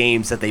of old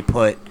games that they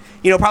put,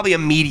 you know, probably a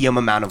medium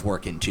amount of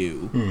work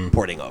into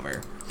porting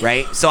over,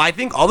 right? So I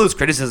think all those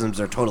criticisms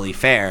are totally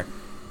fair,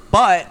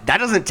 but that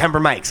doesn't temper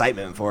my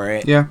excitement for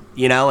it. Yeah.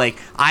 You know, like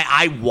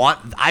I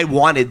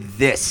wanted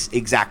this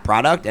exact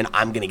product and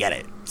I'm gonna get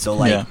it. So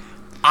like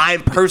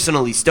I'm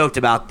personally stoked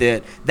about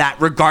that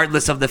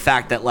regardless of the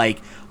fact that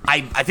like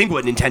I think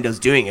what Nintendo's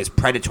doing is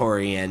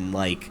predatory and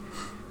like,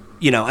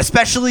 you know,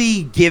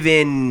 especially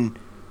given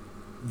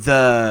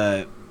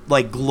the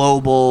like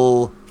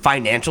global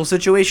financial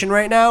situation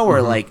right now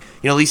where like,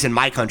 you know, at least in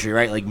my country,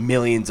 right, like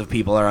millions of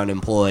people are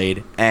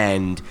unemployed,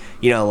 and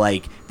you know,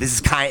 like this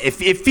is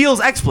it feels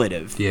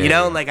exploitive, you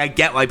know, and like I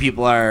get why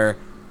people are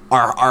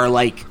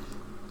like,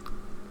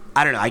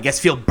 I don't know, I guess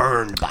feel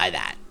burned by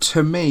that.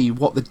 To me,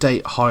 what the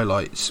date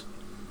highlights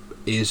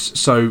is,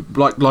 so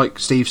like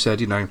Steve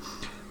said, you know,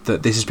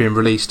 that this has been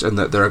released and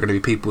that there are going to be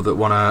people that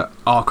want to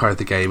archive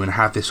the game and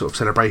have this sort of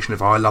celebration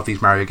of, oh, I love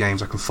these Mario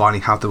games, I can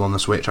finally have them on the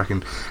Switch, I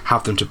can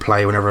have them to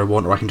play whenever I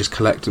want, or I can just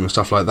collect them and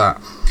stuff like that.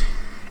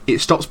 It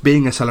stops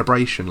being a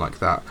celebration like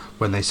that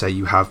when they say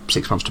you have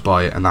 6 months to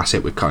buy it and that's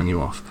it, we're cutting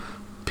you off.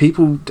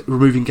 People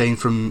removing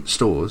games from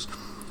stores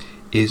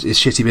is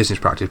shitty business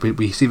practice.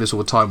 We see this all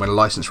the time when a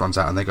license runs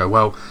out and they go,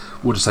 well,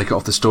 we'll just take it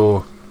off the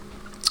store.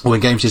 Or when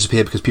games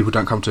disappear because people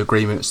don't come to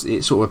agreements,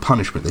 it's sort of a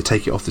punishment. They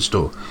take it off the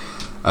store.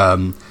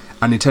 And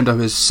Nintendo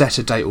has set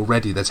a date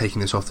already. They're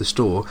taking this off the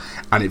store,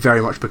 and it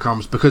very much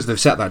becomes, because they've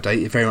set that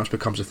date, it very much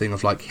becomes a thing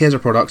of like, here's a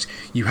product,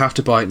 you have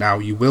to buy it now,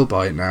 you will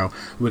buy it now,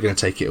 we're going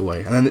to take it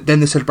away. And then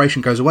the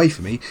celebration goes away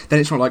for me. Then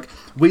it's not like,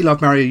 we love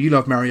Mario, you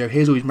love Mario,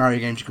 here's all these Mario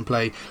games you can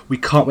play, we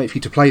can't wait for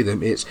you to play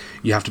them. It's,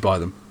 you have to buy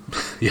them.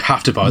 You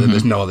have to buy them,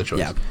 there's no other choice.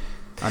 Yeah.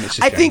 And it's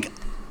just I think,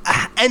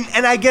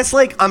 and I guess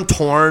like I'm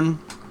torn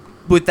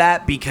with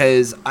that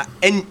because,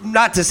 and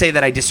not to say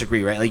that I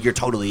disagree, right? Like you're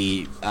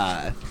totally,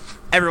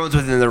 everyone's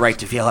within the right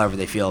to feel however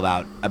they feel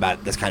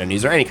about this kind of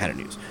news or any kind of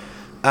news.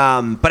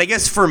 But I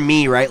guess for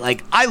me, right,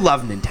 like I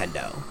love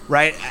Nintendo,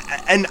 right?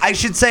 And I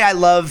should say I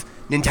love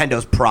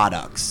Nintendo's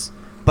products,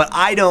 but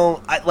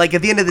like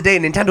at the end of the day,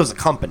 Nintendo's a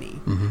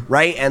company,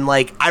 right? And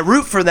like I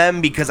root for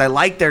them because I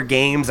like their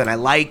games and I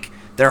like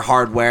their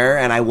hardware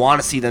and I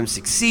want to see them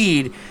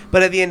succeed.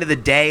 But at the end of the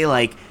day,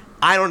 like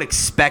I don't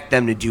expect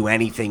them to do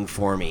anything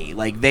for me.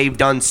 Like they've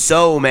done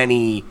so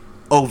many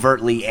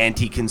overtly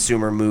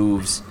anti-consumer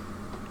moves,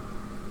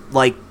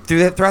 like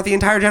throughout the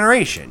entire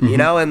generation, you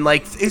know, and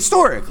like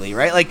historically,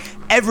 right? Like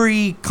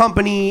every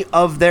company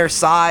of their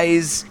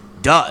size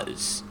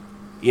does,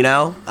 you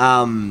know,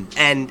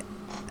 and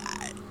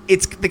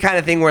it's the kind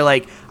of thing where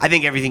like I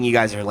think everything you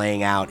guys are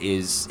laying out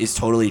is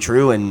totally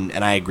true, and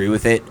I agree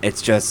with it.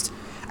 It's just,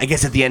 I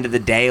guess at the end of the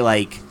day,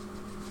 like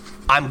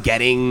I'm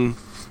getting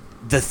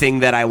the thing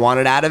that I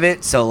wanted out of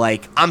it, so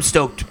like I'm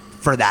stoked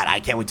for that. I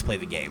can't wait to play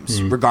the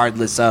games,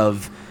 regardless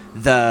of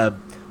the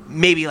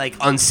maybe like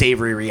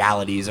unsavory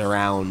realities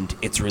around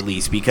its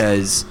release,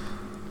 because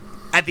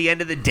at the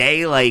end of the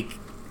day, like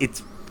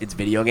it's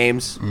video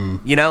games,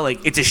 you know,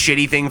 like it's a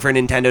shitty thing for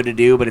Nintendo to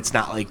do, but it's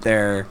not like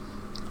they're,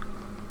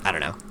 I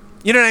don't know,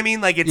 you know what I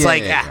mean? Like it's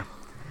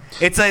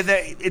it's like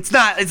it's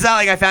not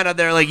like I found out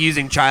they're like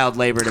using child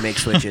labor to make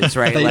Switches,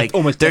 right? Like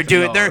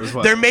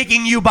they're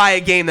making you buy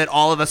a game that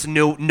all of us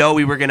know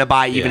we were gonna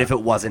buy, even if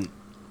it wasn't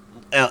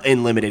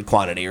in limited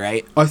quantity,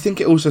 right? I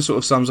think it also sort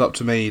of sums up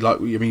to me, like,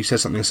 I mean, you said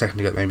something a second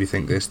ago that made me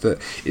think this,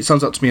 that it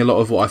sums up to me a lot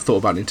of what I've thought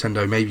about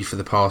Nintendo maybe for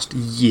the past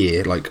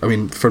year. Like, I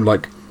mean, from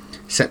like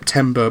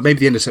September, maybe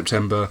the end of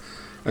September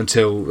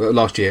until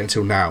last year,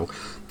 until now,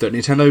 that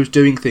Nintendo's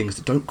doing things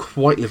that don't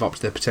quite live up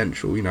to their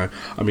potential. You know,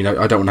 I mean,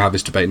 I don't want to have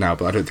this debate now,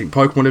 but I don't think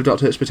Pokemon lived up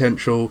to its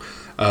potential.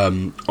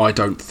 I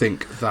don't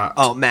think that...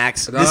 Oh,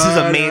 Max, this is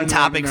a main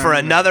topic for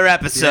another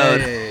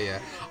episode. Yeah.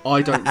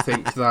 I don't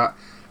think that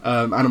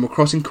Animal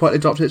Crossing quite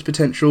lived up to its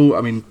potential.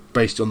 I mean,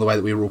 based on the way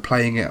that we were all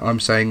playing it, I'm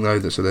saying, though,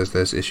 that so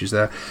there's issues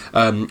there.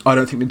 I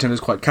don't think Nintendo's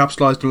quite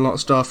capitalised on a lot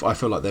of stuff. I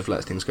feel like they've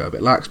let things go a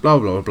bit lax, blah,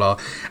 blah, blah,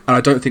 blah. And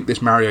I don't think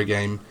this Mario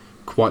game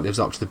quite lives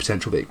up to the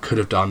potential that it could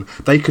have done.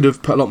 They could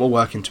have put a lot more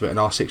work into it and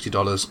asked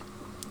 $60,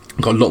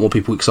 got a lot more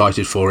people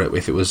excited for it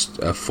if it was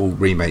a full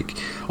remake.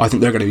 I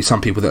think there are going to be some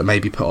people that may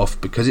be put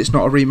off because it's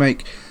not a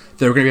remake.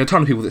 There are going to be a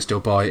ton of people that still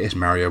buy it. It's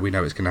Mario, we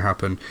know it's going to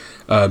happen.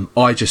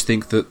 I just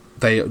think that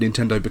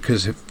Nintendo,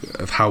 because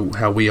of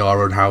how we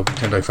are and how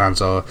Nintendo fans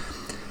are,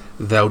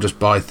 they'll just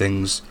buy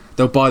things.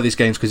 They'll buy these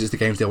games because it's the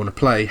games they want to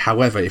play.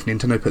 However, if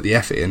Nintendo put the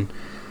effort in,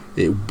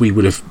 we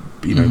would have,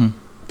 you know,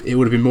 it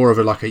would have been more of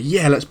a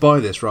let's buy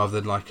this rather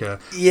than like a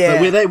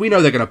we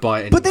know they're going to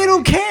buy it anyway. But they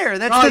don't care.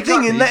 That's the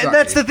thing, and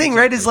that's the thing,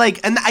 right? Is like,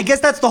 and I guess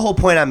that's the whole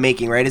point I'm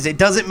making, right? Is it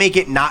doesn't make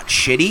it not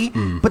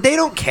shitty, but they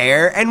don't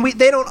care, and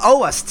they don't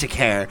owe us to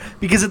care,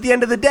 because at the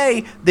end of the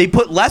day, they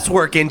put less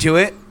work into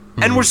it,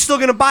 and we're still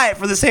going to buy it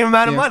for the same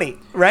amount of money,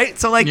 right?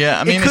 So like,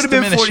 I mean, it could have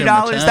been $40.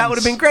 That would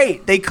have been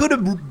great. They could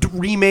have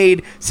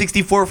remade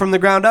 64 from the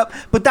ground up,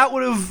 but that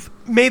would have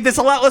made this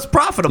a lot less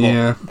profitable.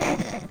 Yeah.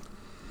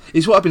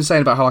 It's what I've been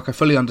saying about how, like, I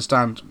fully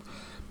understand.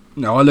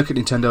 You know, I look at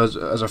Nintendo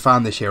as a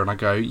fan this year and I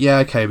go, yeah,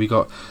 okay, we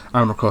got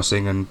Animal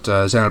Crossing and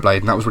Xenoblade,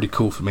 and that was really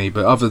cool for me,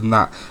 but other than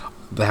that,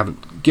 they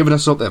haven't given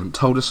us a lot, they haven't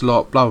told us a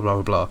lot, blah, blah,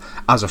 blah, blah,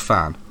 as a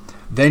fan.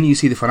 Then you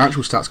see the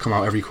financial stats come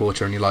out every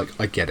quarter and you're like,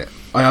 I get it.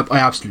 I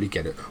absolutely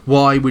get it.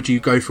 Why would you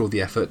go through all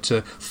the effort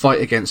to fight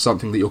against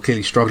something that you're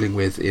clearly struggling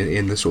with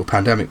in the sort of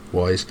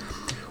pandemic-wise,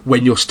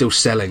 when you're still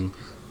selling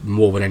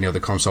more than any other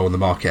console in the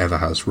market ever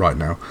has right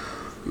now?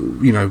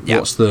 You know,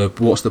 what's the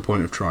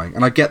point of trying?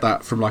 And I get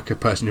that from like a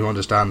person who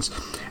understands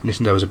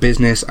Nintendo as a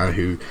business and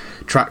who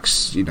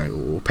tracks, you know,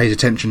 or pays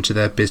attention to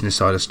their business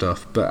side of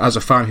stuff. But as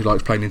a fan who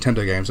likes playing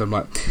Nintendo games, I'm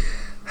like,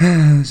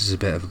 this is a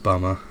bit of a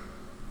bummer.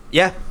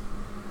 Yeah,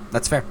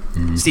 that's fair.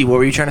 Steve, what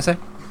were you trying to say?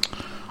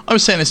 I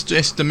was saying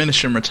it's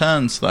diminishing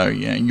returns, though.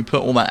 You know, you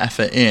put all that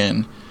effort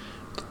in,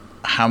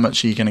 how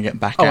much are you going to get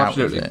back out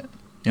absolutely. of it?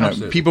 You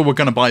know, people were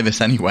going to buy this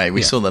anyway.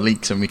 We saw the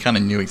leaks and we kind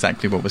of knew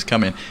exactly what was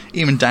coming.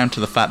 Even down to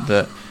the fact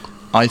that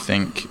I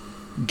think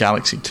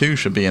Galaxy 2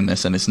 should be in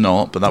this, and it's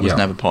not, but that was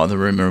never part of the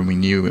rumor, and we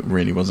knew it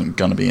really wasn't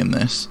going to be in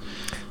this.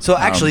 So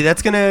actually,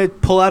 that's going to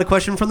pull out a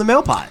question from the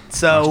mail pot.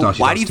 So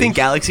why do you think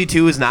Galaxy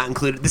 2 is not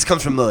included? This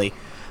comes from Lily.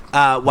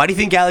 Why do you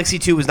think Galaxy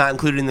 2 was not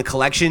included in the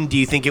collection? Do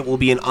you think it will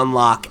be an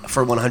unlock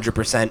for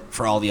 100%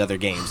 for all the other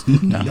games?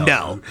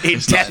 No,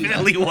 it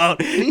definitely won't.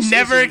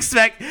 Never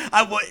expect...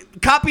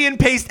 copy and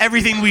paste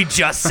everything we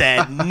just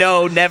said.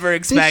 No, never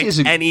expect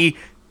any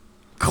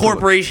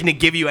corporation to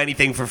give you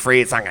anything for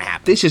free. It's not going to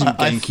happen. This isn't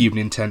GameCube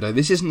Nintendo.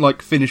 This isn't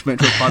like finish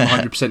Metroid Prime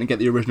 100% and get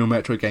the original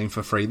Metroid game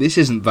for free. This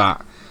isn't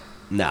that.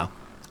 No.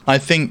 I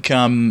think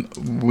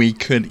we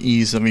could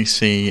easily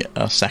see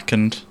a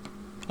second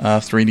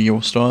 3D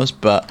All-Stars,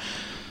 but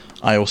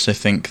I also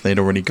think they'd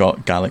already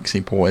got Galaxy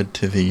ported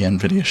to the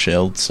Nvidia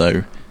Shield,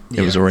 so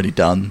it was already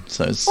done.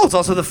 So it's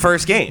also the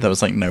first game. There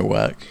was like no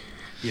work.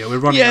 Yeah, we're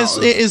running out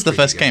of it is the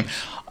first game.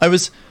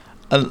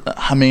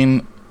 I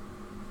mean,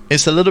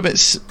 it's a little bit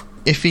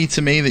iffy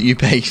to me that you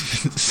pay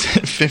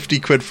 50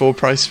 quid full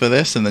price for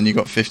this, and then you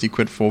got 50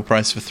 quid full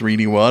price for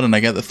 3D World, and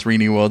I get the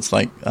 3D World's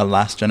like a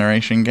last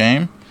generation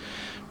game.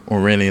 Or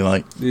really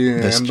like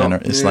this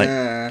generation. It's like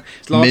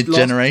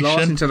mid-generation.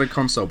 Last Nintendo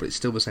console, but it's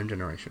still the same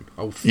generation.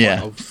 I'll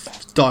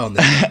die on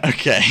this.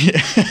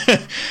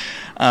 Okay.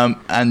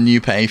 And you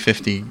pay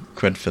 50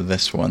 quid for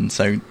this one.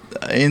 So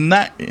in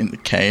the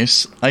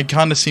case, I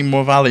kind of see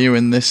more value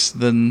in this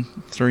than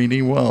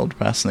 3D World,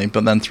 personally.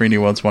 But then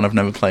 3D World's one I've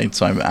never played,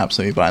 so I'm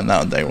absolutely buying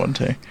that on day one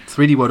too.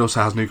 3D World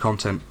also has new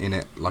content in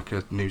it, like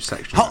a new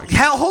section.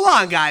 Hold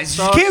on, guys.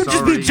 You can't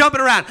just be jumping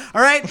around,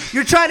 all right?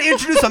 You're trying to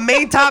introduce a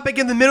main topic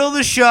in the middle of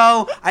the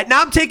show.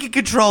 Now I'm taking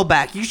control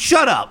back. You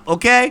shut up,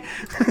 okay?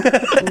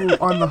 Ooh,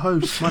 I'm the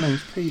host. My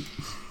name's Pete.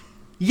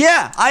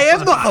 Yeah, I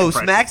am the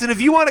host, Max, and if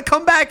you want to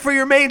come back for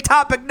your main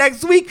topic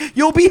next week,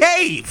 you'll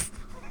behave.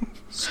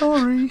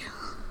 Sorry.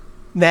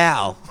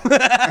 Now.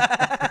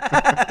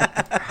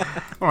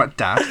 All right,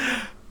 Dad.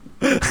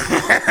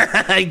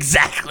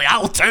 Exactly.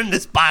 I'll turn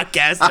this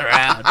podcast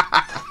around.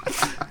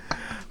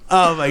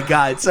 Oh, my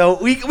God. So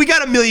we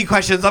got a million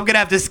questions. I'm going to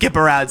have to skip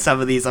around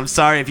some of these. I'm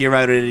sorry if you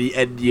wrote it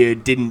and you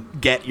didn't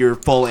get your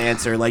full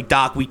answer. Like,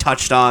 Doc, we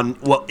touched on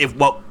what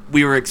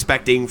we were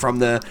expecting from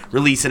the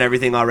release and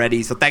everything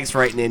already, so thanks for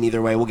writing in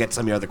either way. We'll get to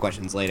some of your other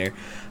questions later.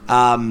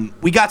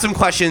 We got some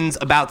questions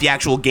about the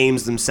actual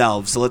games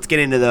themselves, so let's get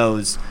into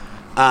those.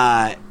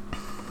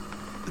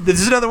 this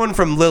is another one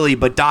from Lily,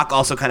 but Doc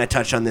also kind of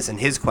touched on this in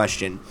his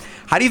question.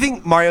 How do you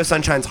think Mario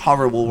Sunshine's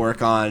hover will work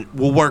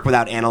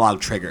without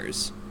analog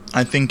triggers?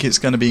 I think it's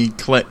going to be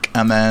click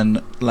and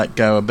then let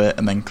go a bit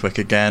and then click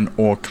again,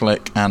 or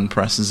click and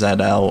press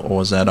ZL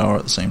or ZR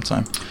at the same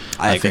time.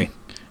 I agree. think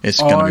it's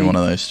going to be one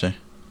of those two.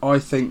 I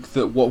think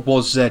that what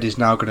was Z is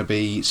now going to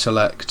be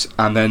select,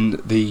 and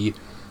then the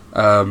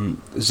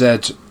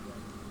Z.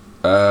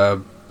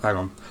 Hang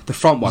on, the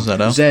front one.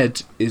 ZL?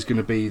 Z is going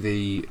to be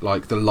the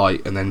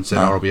light, and then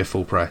ZR will be a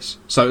full press.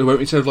 So it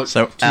won't, instead of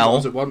So two L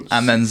buttons at once,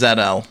 and then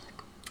ZL.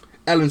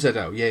 L and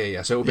ZL.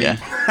 Yeah. So it'll be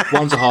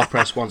one's a half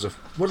press, one's a.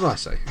 What did I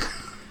say?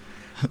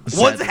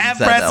 One's a half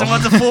press and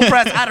one's a full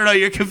press. I don't know.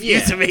 You're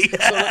confusing me. So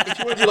if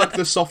you want to do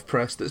the soft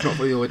press that's not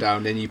fully all the way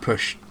down, then you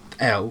push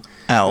L.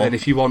 L. And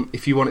if you want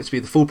it to be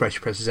the full press,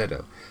 you press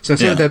ZL. So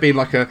instead of there being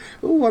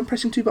I'm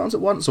pressing two buttons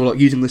at once, or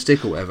using the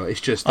stick or whatever, it's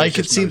just. I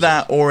could see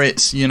that, or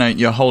it's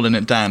you're holding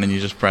it down and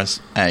you just press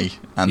A,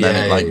 and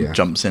then it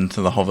jumps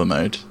into the hover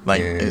mode.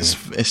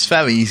 It's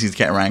fairly easy to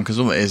get around because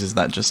all it is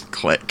that just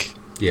click.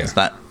 Yeah. It's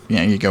that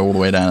you go all the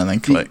way down and then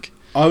click.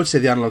 I would say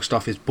the analog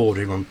stuff is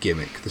bordering on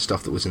gimmick. The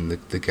stuff that was in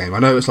the game. I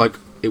know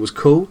it was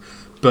cool,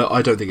 but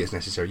I don't think it's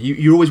necessary.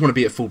 You always want to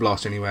be at full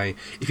blast anyway.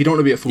 If you don't want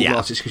to be at full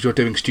blast, it's because you're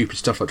doing stupid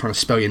stuff like trying to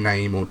spell your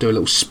name or do a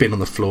little spin on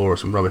the floor or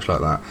some rubbish like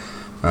that.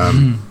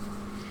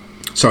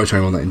 Sorry to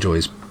anyone that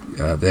enjoys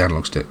the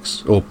analog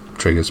sticks or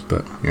triggers,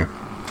 but yeah.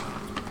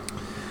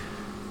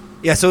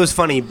 Yeah, so it was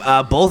funny.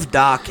 Both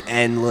Doc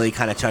and Lily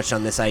kind of touched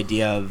on this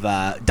idea of...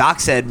 Doc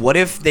said, what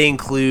if they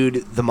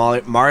include the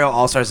Mario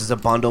All-Stars as a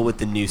bundle with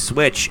the new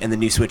Switch, and the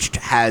new Switch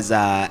has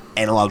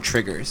analog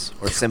triggers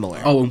or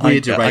similar? Oh, and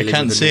weird I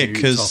can't see it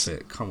because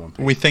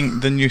we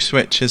think the new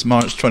Switch is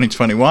March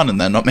 2021, and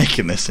they're not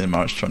making this in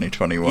March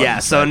 2021. Yeah,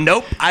 so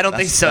nope, I don't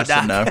think so,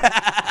 Doc. No.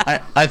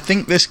 I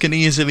think this could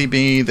easily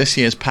be this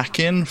year's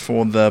pack-in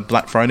for the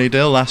Black Friday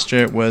deal. Last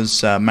year it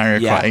was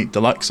Mario Kart 8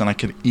 Deluxe, and I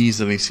could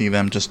easily see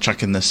them just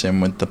chucking this in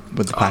with the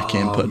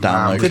pack-in, put a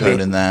download code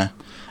in there,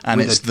 and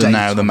with it's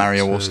the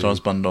Mario All-Stars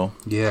bundle.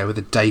 Yeah, with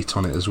a date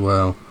on it as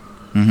well.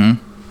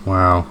 Mm-hmm.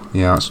 Wow.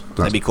 Yeah,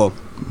 that'd be cool.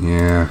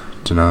 Yeah,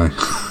 don't know.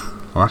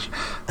 I'm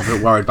a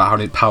bit worried about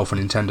how powerful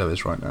Nintendo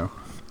is right now.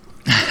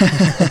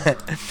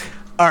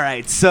 All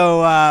right,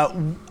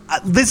 so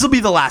this will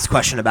be the last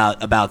question about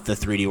the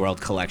 3D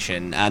World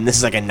collection. This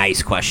is a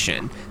nice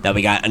question that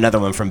we got. Another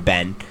one from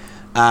Ben,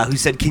 who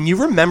said, "Can you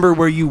remember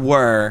where you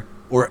were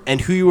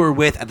and who you were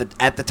with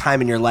at the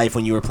time in your life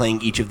when you were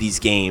playing each of these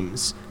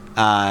games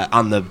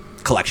on the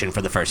collection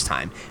for the first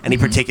time? Any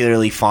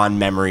particularly fond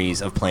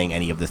memories of playing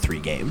any of the three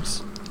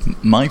games?"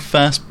 My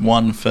first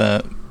one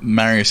for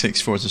Mario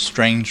 64 is A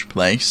Strange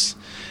Place.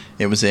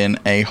 It was in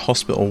a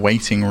hospital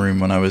waiting room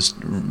when I was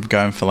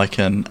going for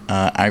an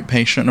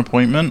outpatient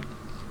appointment.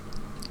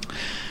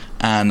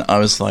 And I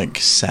was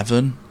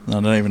 7. I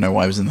don't even know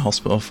why I was in the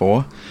hospital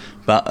for.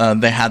 But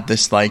they had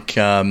this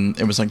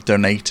it was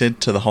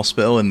donated to the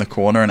hospital in the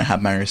corner, and it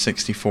had Mario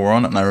 64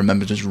 on it. And I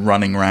remember just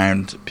running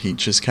around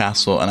Peach's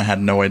castle, and I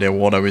had no idea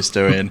what I was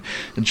doing.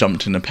 I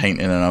jumped into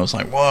painting, and I was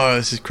like, "Whoa,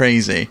 this is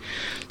crazy!"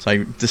 So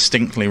I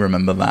distinctly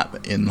remember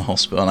that in the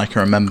hospital, and I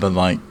can remember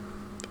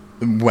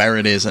where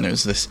it is, and it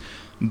was this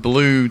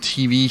blue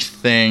TV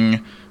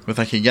thing with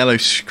a yellow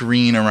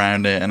screen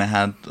around it, and it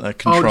had a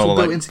controller. Oh, it's all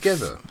built in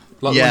together.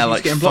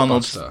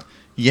 Funneled.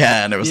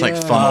 Yeah, and it was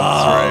funneled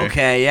through.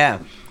 Okay, yeah.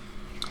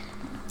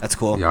 That's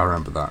cool. Yeah, I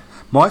remember that.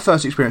 My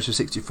first experience with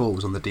 64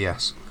 was on the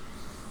DS.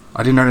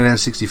 I didn't own an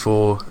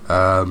N64.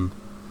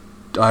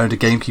 I owned a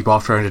GameCube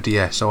after I owned a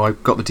DS, so I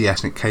got the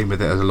DS and it came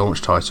with it as a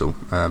launch title.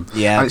 And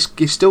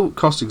it still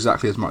costs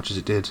exactly as much as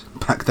it did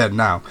back then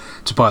now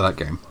to buy that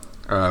game.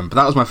 But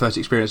that was my first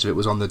experience of it,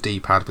 was on the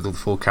D-pad with all the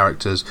 4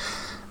 characters.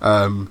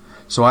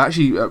 So I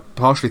actually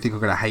partially think I'm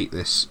going to hate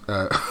this,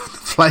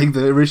 playing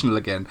the original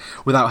again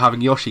without having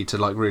Yoshi to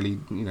really,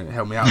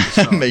 help me out.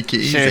 Make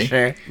it easy.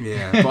 Sure.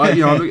 Yeah,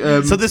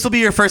 but so this will be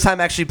your first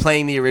time actually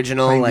playing the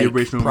original,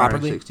 properly. Mario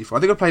 64.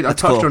 I think I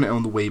touched on it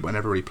on the Wii, but I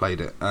never really played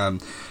it.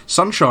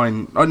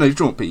 Sunshine. Oh no,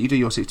 but you do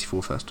your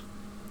 64 first.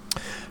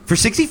 For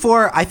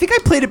 64, I think I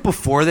played it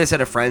before this at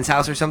a friend's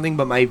house or something,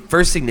 but my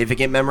first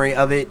significant memory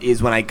of it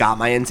is when I got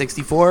my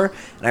N64,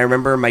 and I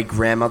remember my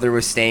grandmother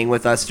was staying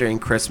with us during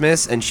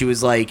Christmas, and she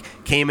was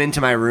came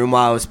into my room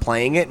while I was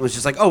playing it, and was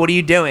just "Oh, what are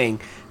you doing?"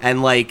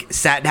 and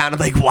sat down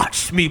and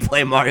watched me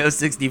play Mario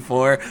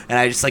 64, and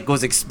I just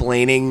was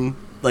explaining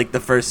the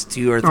first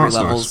 2 or 3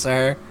 levels to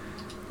her.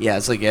 Yeah,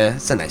 it's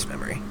it's a nice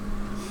memory.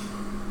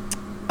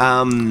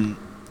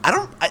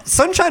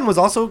 Sunshine was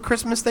also a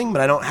Christmas thing,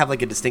 but I don't have a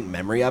distinct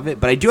memory of it.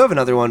 But I do have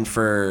another one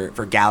for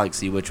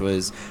Galaxy, which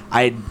was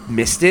I had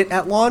missed it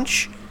at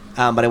launch,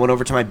 but I went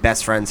over to my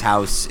best friend's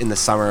house in the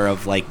summer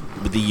of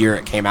the year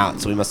it came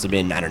out. So we must have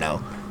been, I don't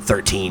know,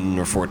 13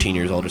 or 14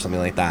 years old or something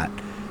like that.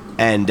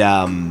 And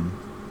I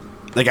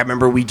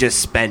remember we just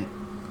spent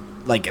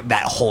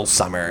that whole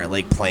summer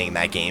playing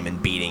that game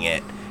and beating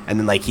it. And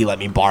then he let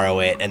me borrow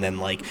it, and then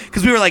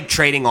because we were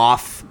trading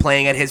off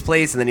playing at his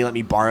place, and then he let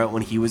me borrow it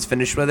when he was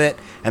finished with it,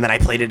 and then I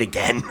played it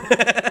again.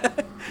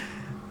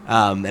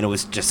 and it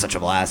was just such a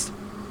blast.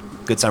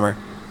 Good summer.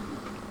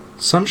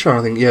 Sunshine,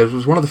 I think, yeah, it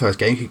was one of the first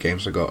GameCube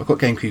games I got. I got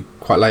GameCube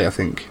quite late, I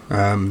think.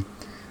 And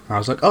I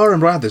was like, oh, I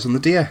remember I had this on the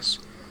DS.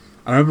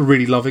 And I remember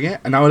really loving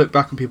it. And now I look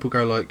back and people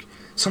go like,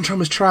 Sunshine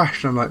was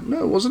trash. And I'm like,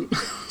 no, it wasn't.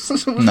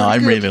 Sunshine was I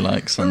good. really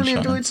like Sunshine. I really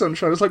enjoyed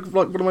Sunshine. It's like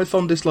one of my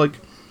fondest, like,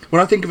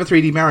 when I think of a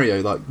 3D Mario,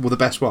 like, well, the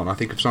best one, I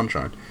think of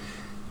Sunshine.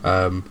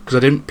 Because I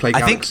didn't play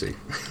Galaxy.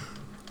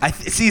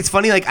 See, it's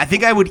funny. Like, I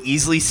think I would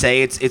easily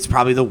say it's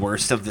probably the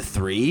worst of the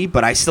three,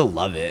 but I still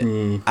love it.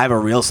 I have a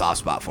real soft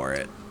spot for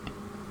it.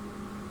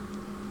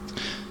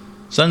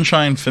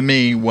 Sunshine for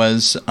me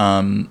was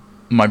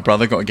my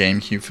brother got a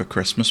GameCube for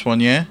Christmas one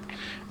year,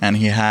 and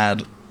he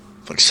had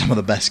like some of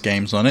the best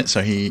games on it.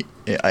 So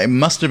it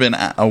must have been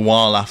a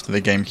while after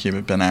the GameCube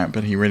had been out,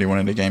 but he really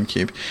wanted a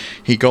GameCube.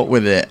 He got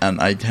with it,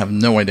 and I have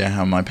no idea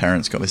how my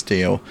parents got this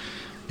deal: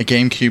 a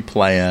GameCube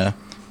player,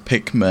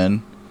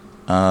 Pikmin,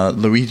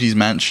 Luigi's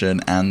Mansion,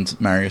 and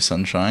Mario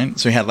Sunshine.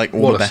 So he had like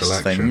all the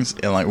best things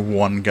in like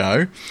one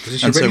go.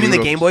 You mean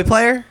the Game Boy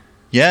player?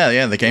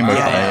 Yeah, the Game Boy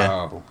player.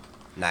 Wow.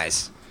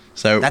 Nice.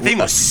 So that thing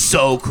was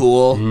so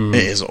cool.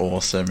 It is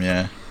awesome,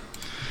 yeah.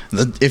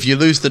 If you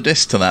lose the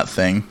disc to that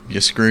thing, you're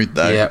screwed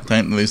though. Yep.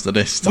 Don't lose the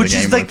disc to the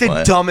Game Boy player. Which is like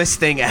the dumbest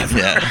thing ever.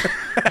 Yeah.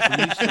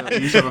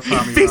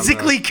 It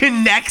physically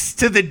connects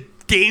to the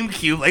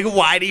GameCube. Like,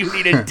 why do you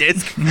need a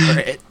disc for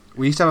it?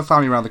 We used to have a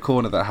family around the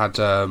corner that had,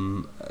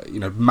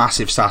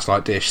 massive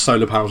satellite dish,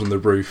 solar panels on the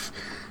roof.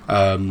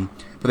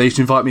 But they used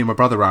to invite me and my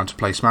brother around to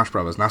play Smash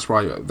Brothers, and that's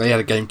why they had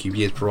a GameCube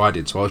years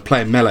provided. So I was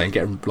playing Melee and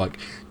getting like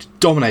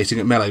dominating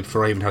at Melee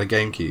before I even had a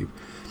GameCube.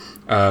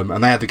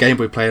 And they had the Game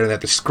Boy player, and they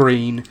had the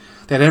screen,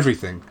 they had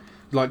everything.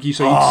 Like you,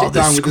 so you'd sit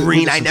down with the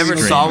screen. I never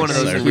saw one of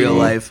those in real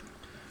life.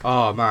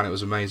 Oh man, it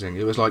was amazing.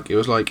 It was like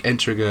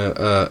entering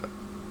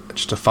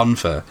just a fun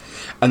fair.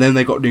 And then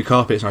they got new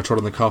carpets, and I trod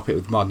on the carpet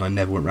with mud, and I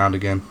never went round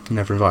again. They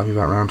never invited me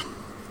back round.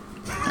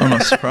 I'm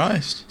not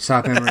surprised.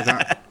 Sad memory of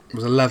that. I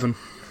was 11.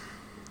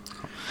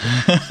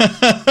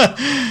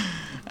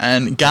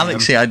 And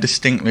Galaxy, I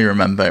distinctly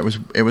remember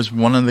it was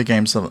one of the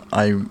games that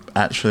I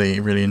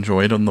actually really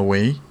enjoyed on the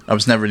Wii. I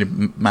was never really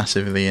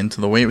massively into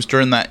the Wii. It was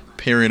during that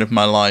period of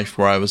my life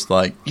where I was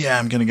like, yeah,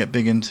 I'm gonna get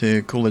big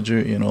into Call of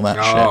Duty and all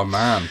that shit. Oh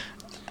man,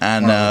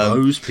 and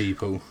those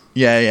people.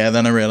 Yeah.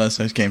 Then I realised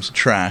those games are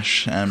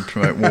trash and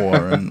promote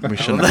war, and we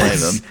shouldn't play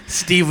them.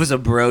 Steve was a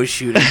bro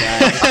shooter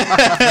guy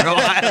for a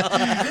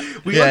while.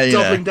 Were you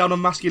doubling down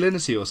on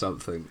masculinity or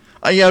something?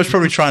 I was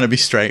probably trying to be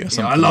straight or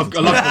something. I love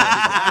Call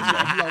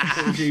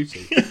of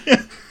Duty.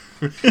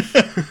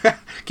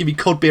 Give me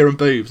cod, beer, and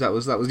boobs. That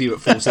was you at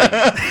 14.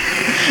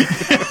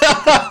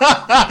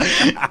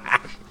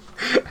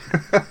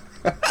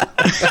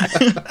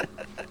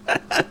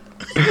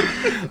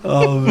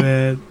 Oh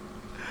man.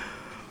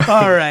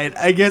 All right,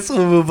 I guess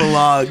we'll move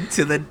along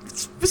to the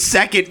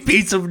second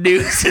piece of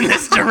news in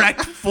this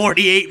direct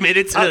 48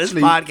 minutes into this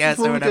podcast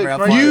or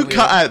whatever. You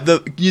cut out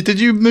did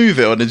you move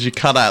it, or did you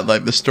cut out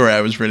like the story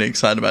I was really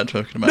excited about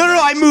talking about? No,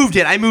 I moved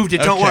it.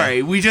 Don't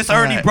worry. We just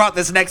already brought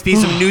this next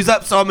piece of news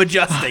up, so I'm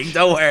adjusting.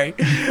 Don't worry.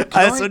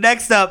 So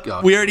next up,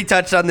 we already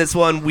touched on this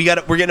one. We're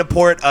getting a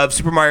port of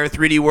Super Mario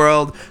 3D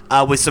World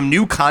with some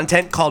new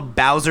content called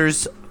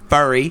Bowser's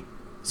Fury.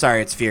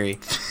 Sorry, it's Fury,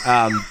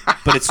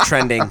 but it's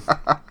trending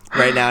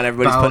right now, and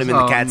everybody's putting him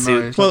in the cat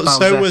suit. Well,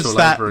 so was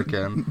that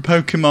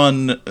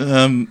Pokemon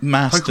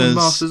Masters.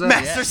 Pokemon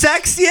Master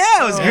Sex?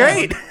 Yeah, it was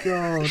great.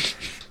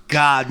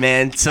 God,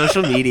 man,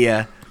 social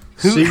media.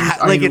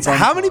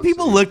 How many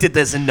people looked at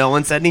this and no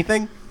one said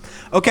anything?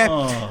 Okay,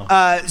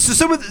 so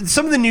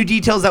some of the new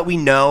details that we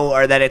know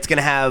are that it's going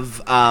to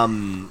have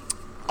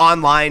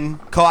online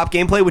co-op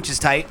gameplay, which is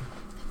tight,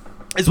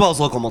 as well as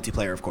local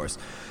multiplayer, of course.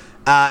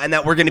 And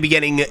that we're going to be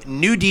getting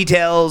new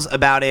details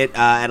about it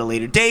at a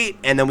later date.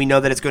 And then we know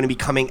that it's going to be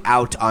coming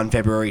out on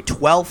February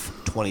 12th,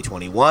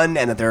 2021.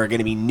 And that there are going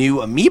to be new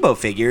amiibo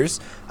figures,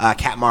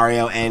 Cat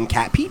Mario and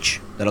Cat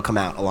Peach, that'll come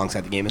out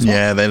alongside the game as well.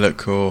 Yeah, they look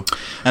cool.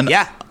 And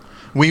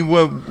we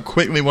were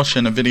quickly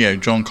watching a video,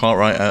 John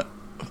Cartwright,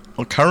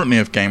 currently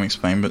of Game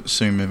Explain, but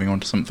soon moving on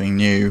to something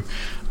new,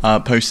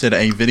 posted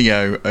a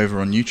video over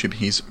on YouTube.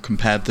 He's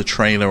compared the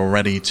trailer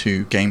already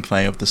to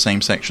gameplay of the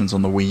same sections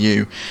on the Wii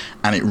U,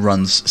 and it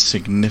runs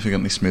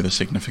significantly smoother,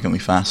 significantly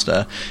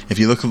faster. If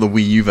you look at the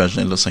Wii U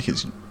version, it looks like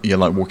you're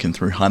like walking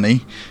through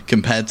honey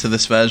compared to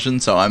this version.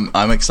 So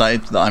I'm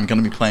excited that I'm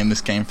going to be playing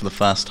this game for the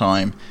first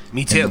time.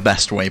 Me too. In the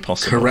best way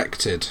possible.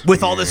 Corrected.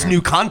 With all this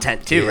new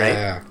content too,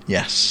 right?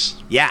 Yes.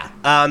 Yeah.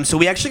 So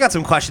we actually got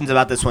some questions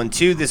about this one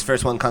too. This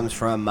first one comes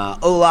from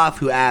Olaf,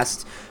 who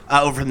asked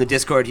over from the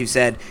Discord, who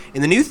said,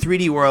 in the new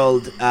 3D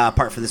World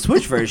part for the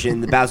Switch version,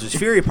 the Bowser's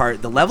Fury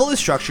part, the level is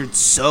structured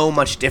so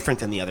much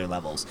different than the other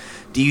levels.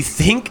 Do you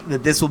think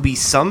that this will be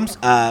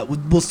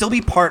will still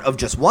be part of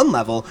just one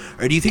level,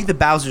 or do you think the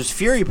Bowser's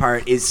Fury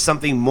part is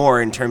something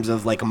more in terms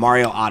of like a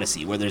Mario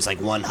Odyssey, where there's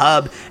like one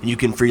hub and you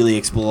can freely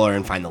explore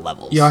and find the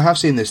levels? Yeah, I have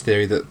seen this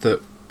theory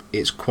that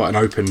it's quite an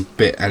open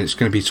bit, and it's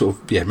going to be sort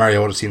of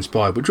Mario Odyssey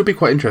inspired, which would be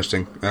quite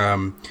interesting.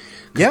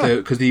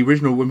 Because the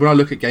original, when I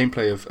look at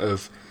gameplay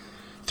of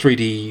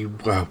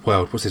 3D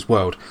world. What's this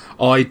world?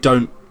 I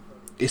don't.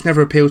 It's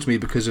never appealed to me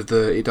because of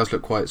it does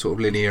look quite sort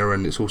of linear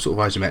and it's all sort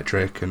of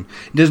isometric, and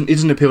it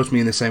doesn't appeal to me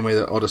in the same way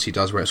that Odyssey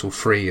does, where it's all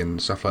free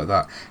and stuff like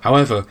that.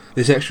 However,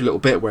 this extra little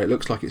bit where it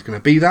looks like it's going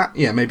to be that,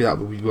 yeah, maybe that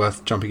would be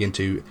worth jumping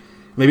into.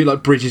 Maybe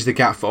like bridges the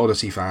gap for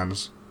Odyssey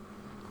fans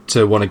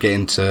to want to get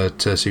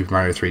into Super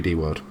Mario 3D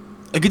World.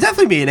 It could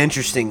definitely be an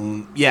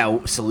interesting,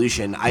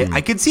 solution.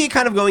 I could see it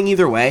kind of going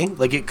either way.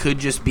 Like, it could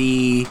just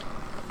be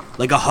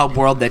like a hub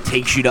world that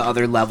takes you to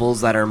other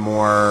levels that are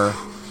more,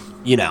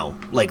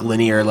 like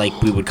linear,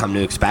 like we would come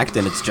to expect,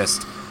 and it's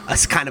just a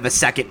kind of a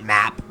second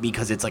map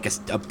because it's like a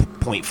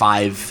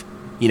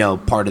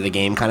 0.5, part of the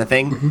game kind of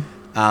thing.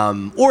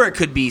 Mm-hmm. Or it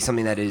could be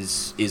something that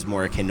is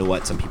more akin to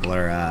what some people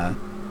are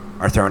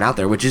throwing out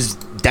there, which is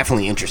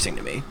definitely interesting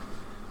to me.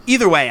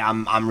 Either way,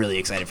 I'm really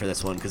excited for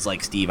this one because,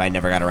 like Steve, I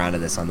never got around to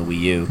this on the Wii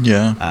U.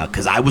 Yeah.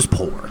 Because I was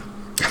poor.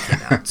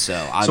 So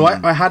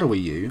I had a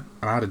Wii U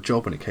and I had a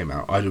job when it came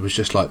out. I was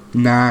just like,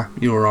 nah,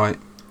 you're all right.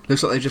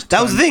 Looks like they just.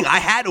 That was the thing. I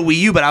had a Wii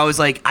U, but I was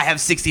like, I have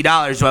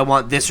 $60. Do I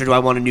want this or do I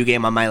want a new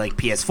game on my like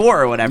PS4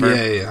 or whatever?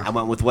 Yeah. I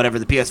went with whatever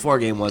the PS4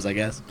 game was, I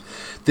guess.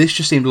 This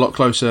just seemed a lot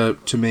closer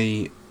to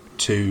me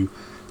to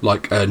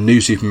like a new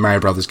Super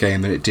Mario Brothers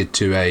game than it did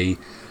to a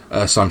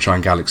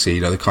Sunshine Galaxy,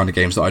 the kind of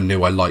games that I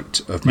knew I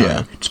liked of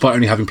Mario, despite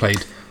only having played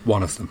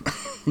one of them.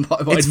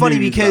 It's funny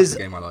because that's the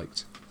game I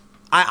liked.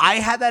 I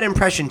had that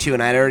impression too,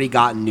 and I'd already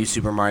gotten New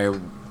Super Mario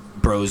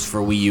Bros. For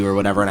Wii U or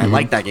whatever, and I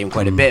liked that game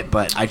quite a bit,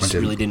 but I just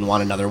really didn't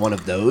want another one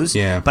of those.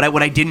 Yeah. But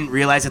what I didn't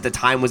realize at the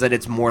time was that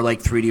it's more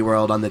like 3D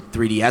World on the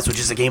 3DS, which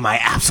is a game I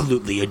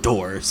absolutely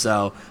adore.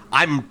 So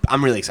I'm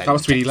really excited. That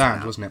was 3D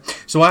Land, wasn't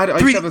it? So I used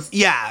to have a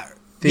theory.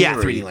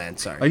 3D Land.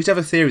 Sorry, I used to have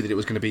a theory that it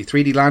was going to be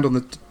 3D Land on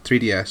the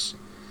 3DS,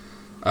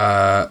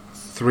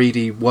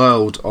 3D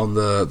World on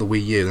the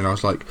Wii U. Then I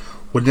was like,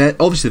 well,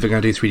 obviously they're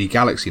going to do 3D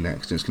Galaxy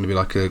next, and it's going to be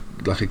like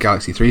a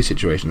Galaxy 3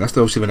 situation. That's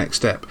obviously the next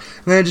step.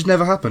 And then it just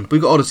never happened. We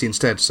got Odyssey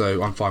instead,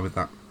 so I'm fine with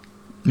that.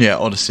 Yeah,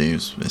 Odyssey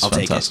is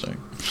fantastic.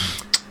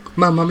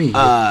 Mamma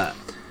mia.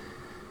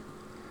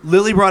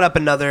 Lily brought up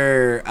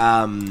another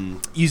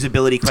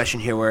usability question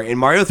here, where in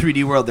Mario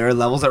 3D World there are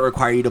levels that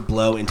require you to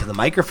blow into the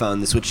microphone.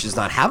 The Switch does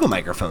not have a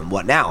microphone.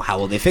 What now? How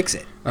will they fix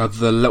it?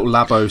 The little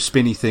Labo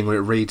spinny thing where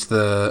it reads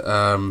the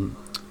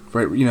the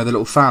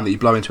little fan that you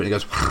blow into it and it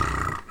goes.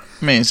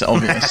 I mean, it's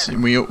obvious.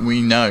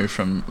 we know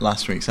from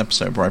last week's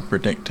episode where I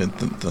predicted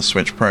that the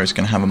Switch Pro is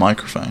going to have a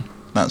microphone.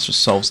 That just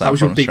solves that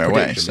problem straight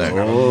away. So,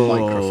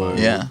 microphone.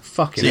 Yeah.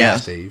 Fucking hell,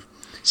 Steve.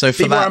 So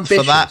for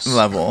that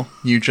level,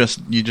 you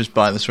just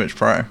buy the Switch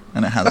Pro,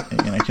 and it has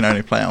you can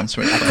only play it on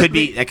Switch. That could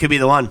be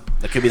the one.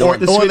 That could be the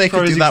one. Or they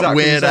could do that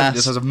weird ass. It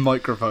just has a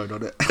microphone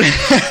on it.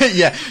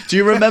 Yeah. Do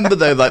you remember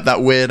though, like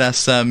that weird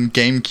ass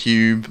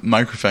GameCube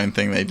microphone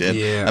thing they did?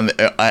 Yeah. And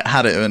I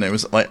had it, and it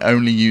was like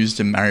only used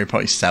in Mario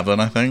Party 7,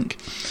 I think.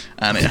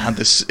 And it had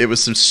this. It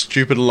was some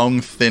stupid long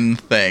thin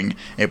thing.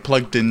 It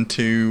plugged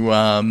into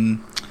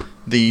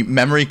the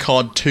memory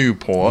card 2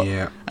 port,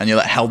 and you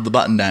held the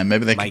button down.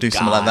 Maybe they could do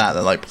something like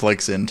that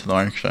plugs into the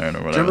microphone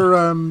or whatever. Do you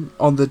remember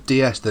on the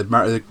DS,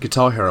 the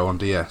Guitar Hero on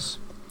DS?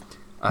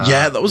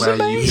 Yeah, that was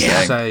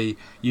amazing.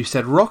 You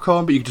said rock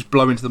on, but you could just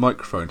blow into the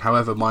microphone.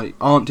 However, my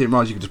aunt didn't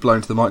realise you could just blow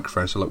into the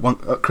microphone. So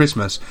at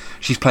Christmas,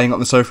 she's playing on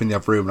the sofa in the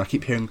other room, and I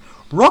keep hearing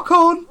rock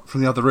on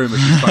from the other room as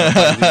she's trying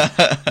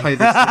to play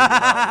this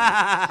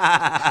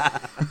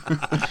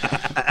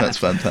That's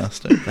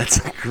fantastic.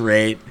 That's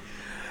great.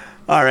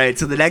 All right,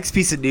 so the next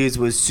piece of news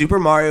was Super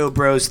Mario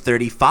Bros.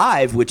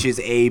 35, which is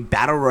a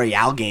battle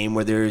royale game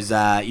where there's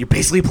you're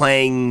basically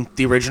playing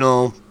the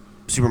original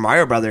Super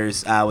Mario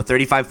Brothers with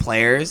 35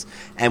 players,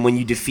 and when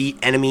you defeat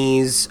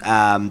enemies,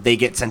 they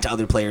get sent to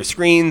other players'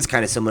 screens,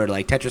 kind of similar to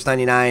like Tetris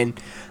 99.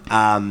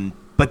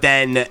 But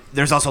then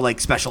there's also like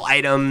special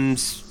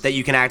items that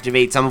you can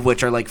activate, some of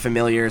which are like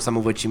familiar, some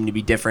of which seem to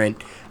be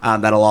different.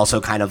 That'll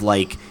also kind of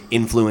like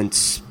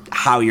influence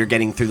how you're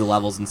getting through the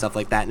levels and stuff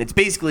like that. And it's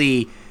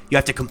basically you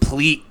have to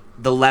complete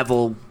the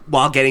level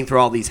while getting through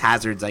all these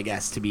hazards, I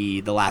guess, to be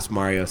the last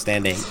Mario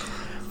standing.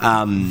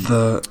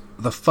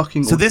 The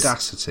fucking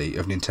audacity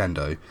of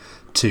Nintendo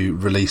to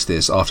release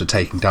this after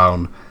taking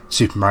down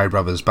Super Mario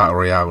Brothers Battle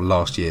Royale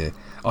last year,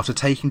 after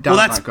taking down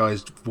that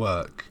guy's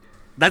work.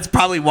 That's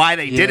probably why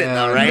they did it,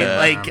 though, right? Yeah,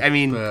 like, I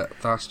mean, but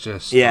that's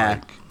just they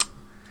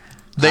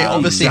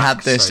obviously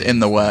had this in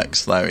the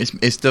works, though.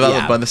 It's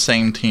developed by the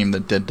same team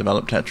that did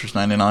develop Tetris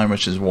 99,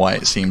 which is why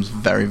it seems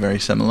very, very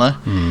similar.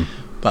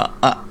 But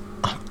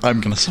I'm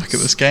going to suck at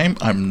this game.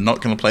 I'm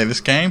not going to play this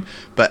game.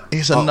 But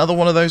it's another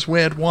one of those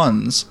weird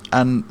ones,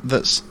 and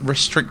that's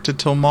restricted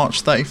till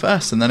March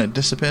 31st, and then it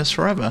disappears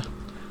forever.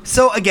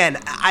 So again,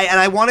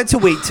 I wanted to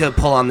wait to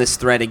pull on this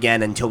thread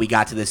again until we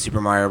got to this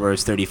Super Mario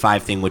Bros.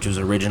 35 thing, which was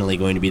originally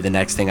going to be the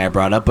next thing I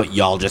brought up, but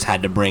y'all just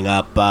had to bring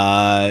up,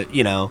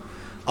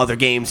 other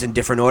games in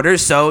different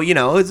orders. So,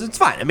 it's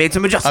fine. I made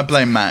some I adjustments.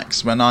 blame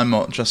Max. When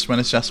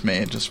it's just me,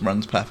 it just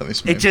runs perfectly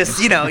smooth. It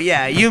just, you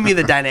and me,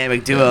 the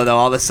dynamic duo, though,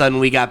 all of a sudden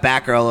we got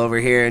Batgirl over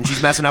here, and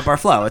she's messing up our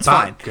flow. It's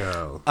fine.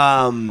 Batgirl.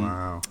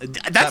 Wow.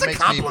 That's a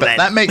compliment.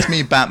 That makes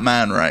me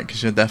Batman, right?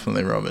 Because you're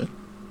definitely Robin.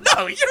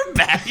 No,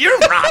 you're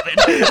Robin.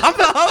 I'm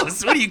the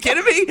host. What, are you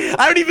kidding me?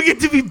 I don't even get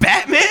to be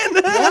Batman.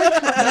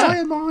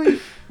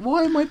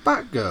 Why am I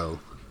Batgirl?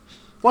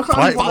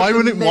 Why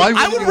wouldn't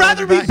I would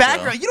rather be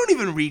Batgirl. You don't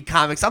even read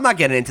comics. I'm not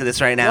getting into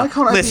this right now. Why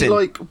can't I be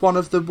like one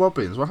of the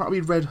Robins? Why can't I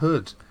be Red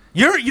Hood?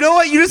 You know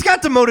what? You just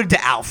got demoted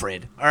to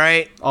Alfred. All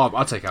right. Oh,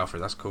 I'll take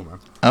Alfred. That's cool, man.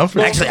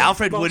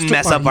 Alfred wouldn't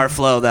mess up our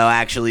flow, though.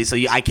 Actually, so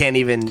I can't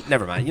even.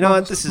 Never mind. You know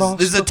what? This is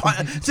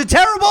it's a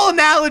terrible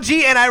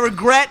analogy, and I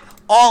regret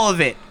all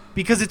of it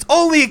because it's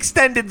only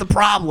extended the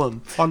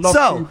problem. I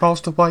love you,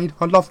 Master Wayne.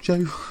 I love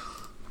you.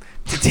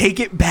 To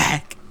take it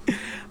back.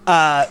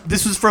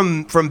 This was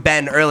from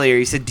Ben earlier.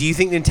 He said, do you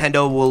think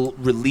Nintendo will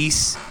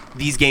release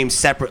these games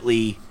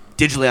separately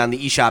digitally on the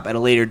eShop at a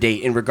later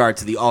date in regard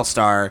to the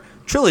All-Star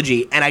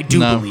trilogy? And I do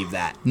believe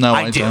that. No,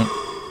 I don't.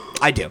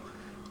 I do.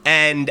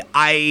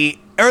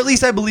 Or at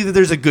least I believe that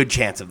there's a good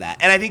chance of that.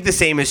 And I think the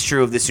same is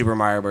true of the Super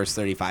Mario Bros.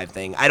 35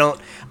 thing. I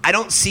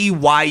don't see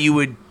why you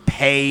would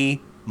pay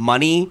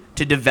money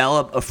to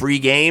develop a free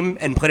game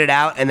and put it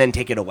out and then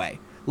take it away.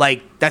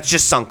 Like, that's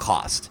just sunk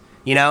cost.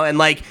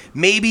 And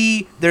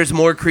maybe there's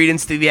more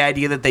credence to the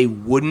idea that they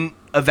wouldn't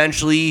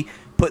eventually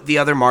put the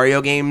other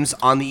Mario games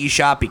on the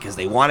eShop because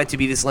they want it to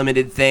be this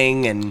limited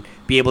thing and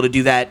be able to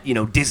do that,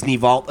 Disney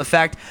Vault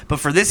effect. But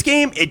for this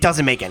game, it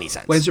doesn't make any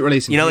sense. When's it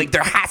releasing?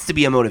 There has to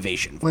be a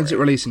motivation for When's it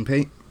releasing,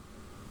 Pete?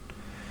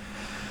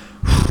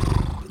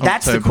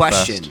 That's October the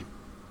question. 1st.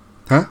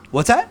 Huh?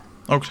 What's that?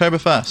 October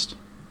 1st.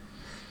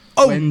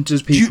 Oh, when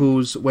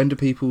do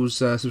people's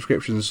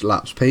subscriptions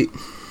lapse, Pete?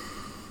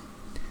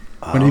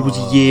 When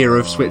people's year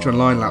of Switch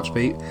Online lapse,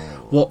 Pete?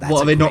 What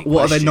are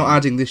they not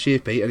adding this year,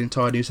 Pete? An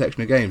entire new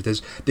section of games.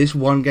 There's this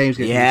one game's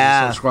getting you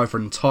to subscribe for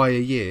an entire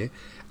year,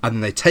 and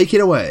then they take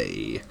it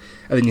away,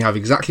 and then you have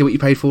exactly what you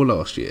paid for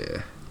last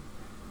year.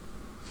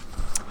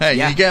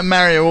 Hey, you get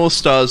Mario All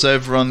Stars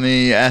over on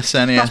the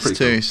SNES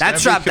too. Cool. That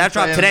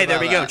dropped today.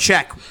 There we go.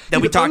 Check.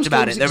 We talked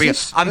about it. There we go.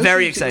 I'm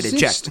very excited.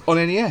 Check. On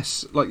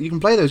NES, you can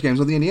play those games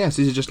on the NES.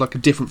 These are just like a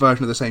different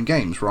version of the same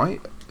games, right?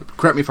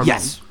 Correct me if I'm wrong.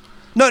 Yes.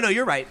 No,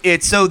 you're right.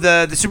 It's so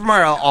the Super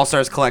Mario All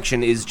Stars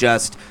collection is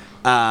just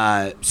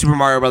Super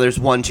Mario Brothers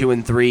 1, 2,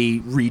 and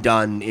 3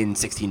 redone in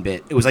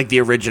 16-bit. It was like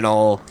the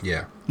original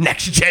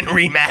next-gen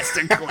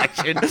remastered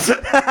collection.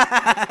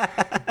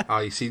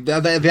 You see,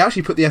 they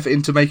actually put the effort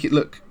in to make it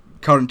look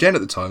current gen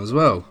at the time as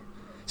well.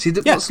 See,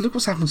 look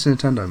what's happened to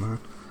Nintendo, man.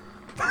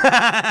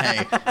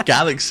 Hey,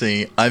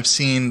 Galaxy, I've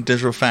seen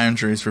Digital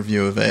Foundry's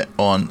review of it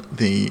on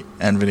the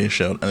NVIDIA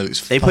Shield, and it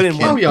looks they put in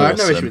awesome. I have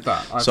no issue with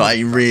that. I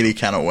really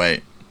cannot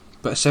wait.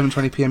 But a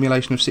 720p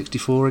emulation of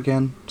 64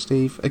 again,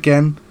 Steve?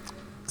 Again?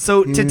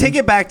 So, to take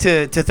it back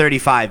to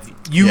 35,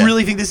 you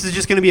really think this is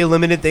just going to be a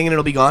limited thing and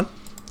it'll be gone?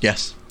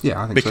 Yes.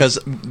 Yeah, I think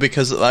so.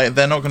 Because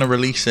they're not going to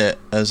release it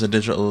as a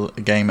digital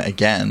game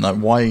again.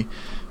 Why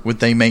would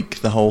they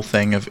make the whole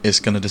thing of it's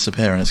going to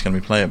disappear and it's going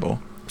to be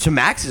playable? To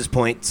Max's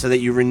point, so that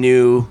you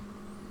renew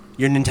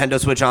your Nintendo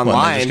Switch Online.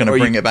 Well, they're just going to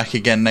bring it back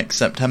again next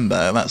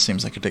September. That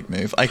seems like a dick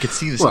move. I could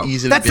see this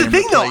easily. That's being the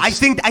thing,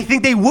 replaced. though. I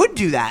think they would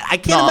do that. I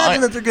can't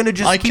imagine that they're going to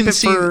just keep it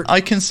for.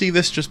 I can see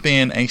this just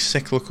being a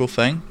cyclical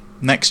thing.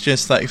 Next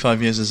year's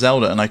 35 years of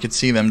Zelda, and I could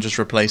see them just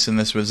replacing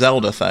this with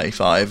Zelda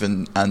 35,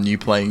 and you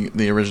play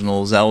the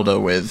original Zelda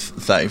with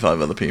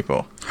 35 other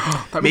people.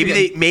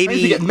 maybe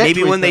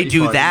when they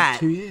do that,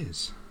 2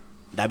 years.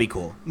 That'd be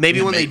cool.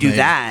 Maybe when they do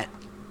that,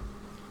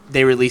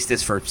 they release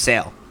this for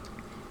sale.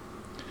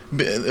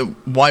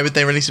 Why would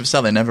they release it for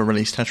sale? They never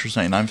released Tetris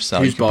 99 for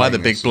sale. You could buy the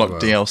big block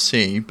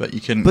DLC, but you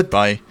couldn't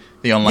buy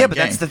the online game. Yeah, but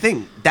that's the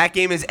thing. That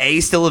game is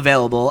still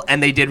available,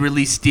 and they did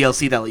release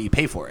DLC that let you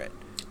pay for it.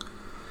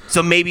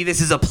 So maybe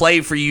this is a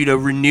play for you to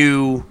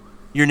renew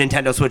your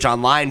Nintendo Switch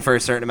Online for a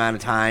certain amount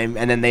of time,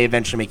 and then they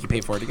eventually make you pay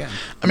for it again.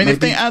 I mean,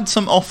 if they add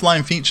some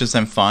offline features,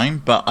 then fine,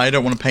 but I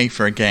don't want to pay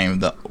for a game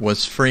that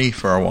was free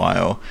for a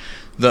while,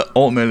 that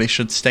ultimately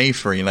should stay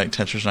free like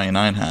Tetris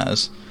 99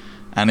 has,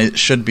 and it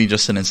should be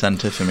just an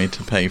incentive for me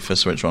to pay for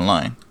Switch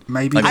Online.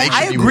 Maybe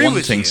I agree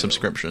with you.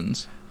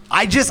 Subscriptions.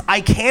 I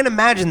can't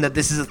imagine that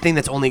this is a thing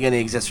that's only going to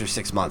exist for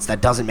 6 months.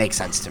 That doesn't make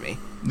sense to me.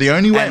 The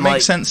only way it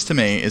makes sense to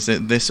me is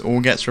that this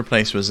all gets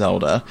replaced with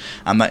Zelda,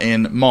 and that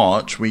in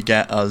March we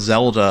get a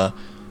Zelda,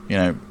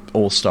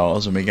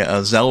 All-Stars, and we get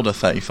a Zelda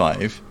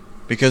 35,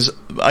 because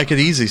I could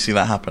easily see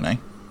that happening.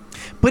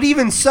 But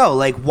even so,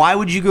 why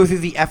would you go through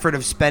the effort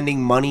of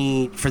spending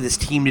money for this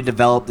team to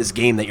develop this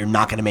game that you're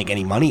not going to make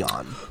any money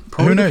on?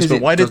 Who knows?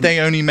 But why did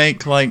they only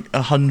make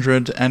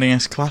 100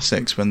 NES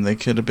classics when they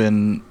could have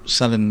been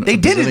selling? They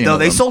didn't though.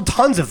 They sold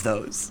tons of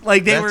those.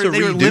 They were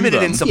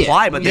limited in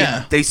supply, but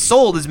they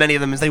sold as many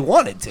of them as they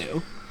wanted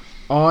to.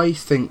 I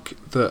think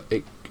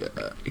that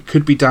it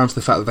could be down to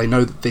the fact that they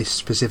know that this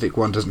specific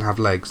one doesn't have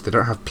legs. They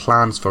don't have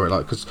plans for it.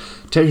 Like, because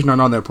Tetris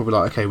 99, they're probably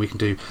like, okay, we can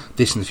do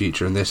this in the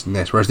future and this and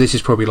this. Whereas this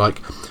is probably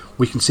like,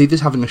 we can see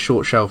this having a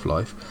short shelf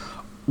life.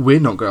 We're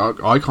not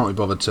going. I can't be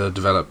bothered to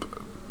develop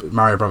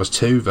Mario Brothers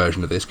 2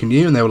 version of this. Can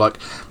you? And they were like,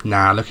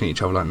 nah. Looking at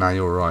each other like, nah,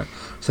 you're all right.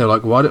 So they're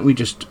like, why don't we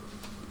just,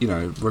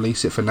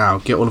 release it for now,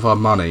 get all of our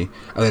money,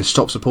 and then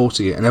stop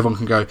supporting it, and everyone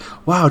can go,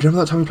 wow, do you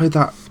remember that time we played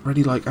that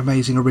really like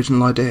amazing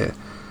original idea?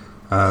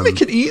 They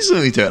could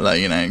easily do it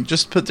like,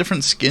 just put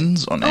different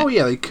skins on it. Oh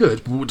yeah, they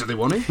could. Do they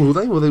want it? Will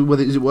they?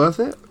 Is it worth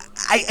it?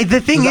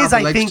 The thing is,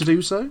 I think to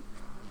do so.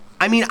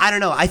 I mean, I don't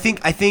know. I think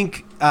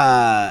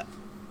a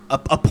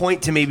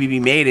point to maybe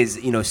be made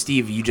is,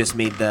 Steve, you just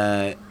made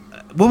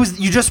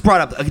you just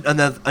brought up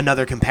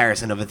another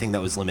comparison of a thing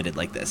that was limited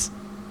like this.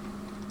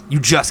 You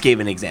just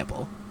gave an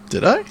example.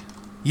 Did I?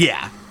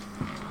 Yeah.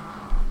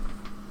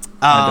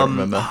 I don't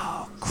remember.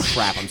 Oh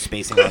crap! I'm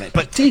spacing on it,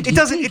 but it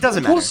doesn't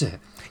matter. What was it?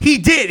 He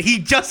did. He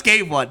just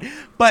gave one,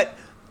 but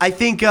I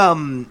think it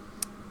was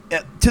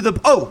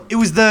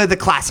the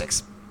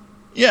classics.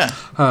 Yeah.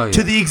 Oh, yeah.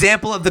 To the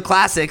example of the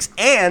classics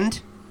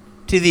and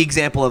to the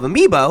example of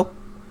Amiibo,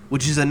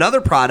 which is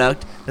another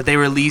product that they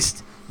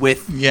released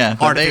with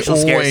artificial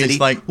scarcity.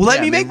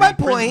 Let me make my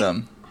point.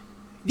 Them.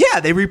 Yeah,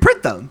 they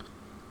reprint them.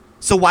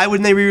 So why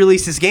wouldn't they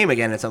re-release this game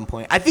again at some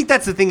point? I think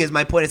that's the thing. Is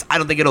my point is I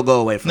don't think it'll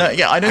go away forever. No,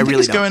 yeah, I don't think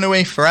it's going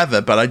away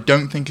forever, but I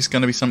don't think it's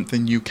going to be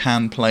something you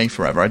can play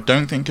forever. I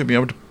don't think you'll be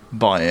able to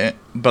buy it,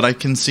 but I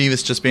can see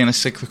this just being a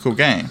cyclical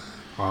game.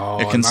 Oh,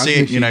 I can see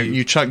it.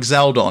 You chuck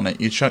Zelda on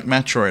it, you chuck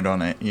Metroid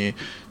on it,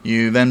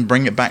 you then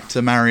bring it back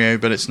to Mario,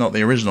 but it's not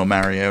the original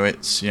Mario.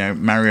 It's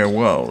Mario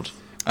World.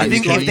 I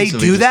think if they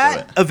do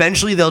that,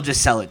 eventually they'll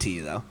just sell it to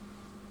you though,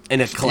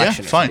 in a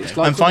collection. Yeah, fine.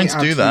 I'm fine to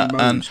do that,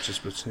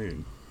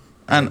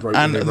 and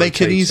they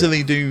could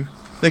easily do.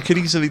 They could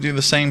easily do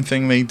the same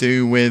thing they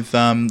do with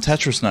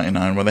Tetris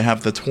 99, where they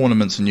have the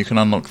tournaments and you can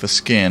unlock the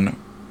skin,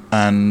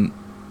 and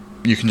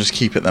you can just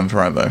keep it then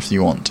forever if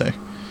you want to.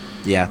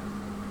 Yeah.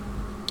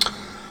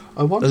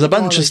 There's a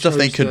bunch of stuff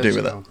they could do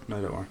with it.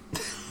 No, don't worry.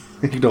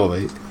 Ignore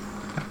me.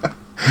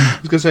 I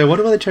was going to say, I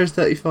wonder why they chose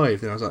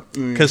 35. Then I was like,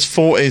 because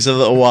 40 is a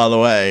little while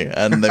away,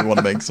 and they want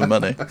to make some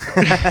money.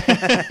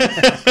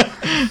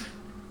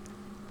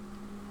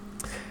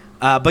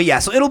 But yeah,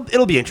 so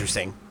it'll be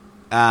interesting.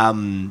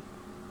 I'm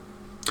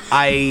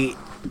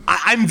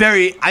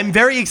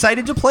very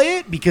excited to play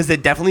it because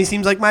it definitely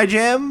seems like my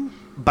jam.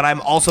 But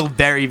I'm also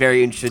very,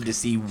 very interested to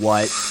see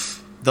what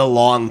the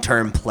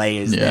long-term play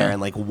is there and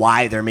like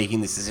why they're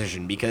making this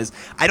decision, because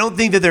I don't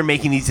think that they're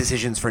making these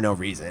decisions for no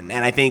reason.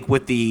 And I think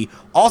with the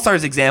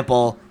All-Stars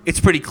example, it's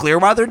pretty clear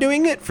why they're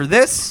doing it. For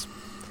this,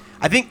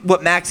 I think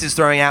what Max is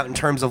throwing out in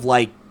terms of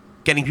like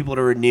getting people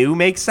to renew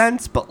makes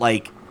sense, but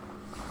like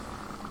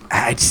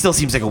it still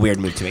seems like a weird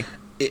move to me.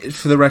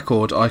 For the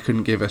record, I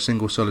couldn't give a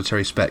single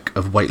solitary speck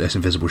of weightless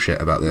invisible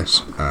shit about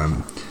this.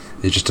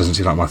 It just doesn't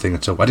seem like my thing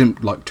at all. I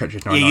didn't like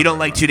Tetris 99. Yeah, you don't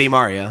like 2D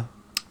Mario.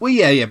 Well,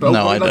 yeah, but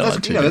no, I don't like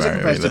 2D there's a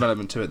Mario competitive either.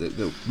 element to it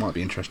that might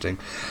be interesting.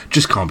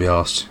 Just can't be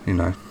asked,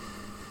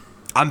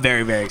 I'm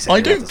very, very excited.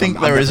 I don't think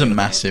there is a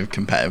massive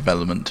competitive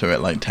element to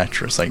it like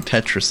Tetris. Like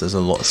Tetris, there's a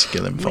lot of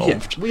skill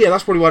involved. Well, yeah,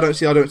 that's probably why I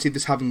don't see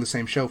this having the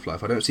same shelf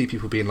life. I don't see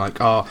people being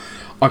like, I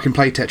can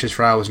play Tetris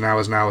for hours and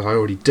hours and hours. I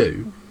already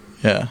do.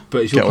 Yeah.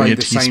 But if you're playing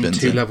the same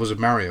two levels of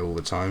Mario all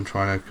the time,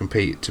 trying to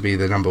compete to be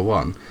the number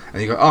one,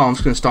 and you go, I'm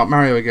just going to start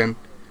Mario again.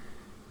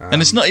 And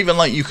it's not even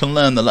like you can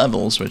learn the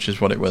levels, which is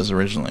what it was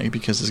originally,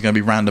 because there's going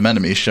to be random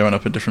enemies showing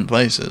up at different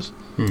places.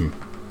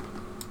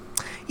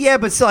 Yeah,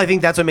 but still, I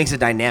think that's what makes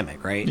it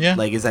dynamic, right? Yeah.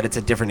 Like, is that it's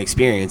a different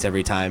experience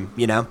every time,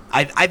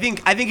 I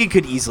think it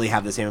could easily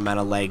have the same amount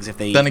of legs if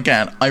they... Then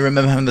again, I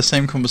remember having the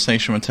same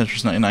conversation when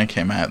Tetris 99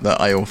 came out, that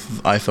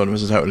I thought it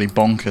was a totally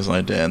bonkers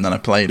idea, and then I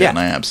played it and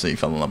I absolutely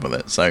fell in love with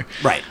it. So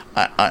right.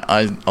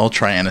 I'll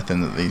try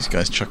anything that these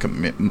guys chuck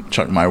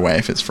my way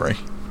if it's free.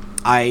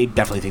 I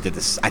definitely think that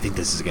this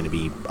is going to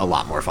be a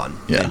lot more fun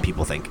than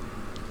people think.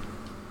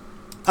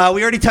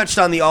 We already touched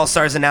on the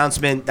All-Stars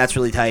announcement. That's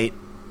really tight.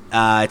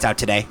 It's out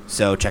today,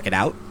 so check it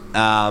out.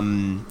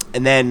 And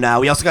then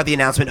we also got the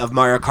announcement of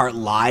Mario Kart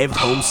Live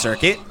Home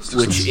Circuit,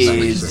 which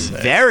is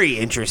very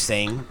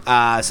interesting.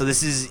 So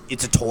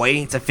it's a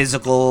toy. It's a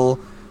physical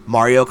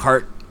Mario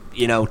Kart,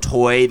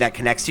 toy that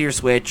connects to your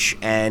Switch,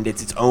 and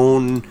it's its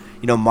own,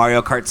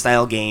 Mario Kart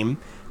style game.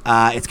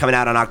 It's coming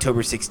out on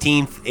October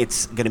 16th.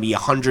 It's going to be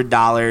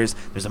 $100.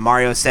 There's a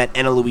Mario set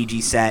and a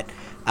Luigi set.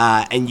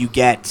 And you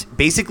get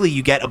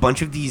a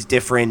bunch of these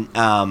different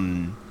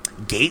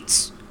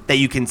gates that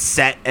you can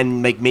set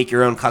and make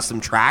your own custom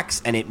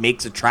tracks, and it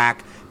makes a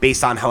track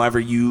based on however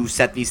you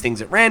set these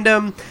things at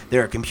random.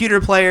 There are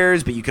computer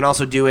players, but you can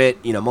also do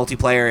it,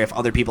 multiplayer if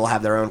other people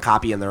have their own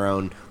copy and their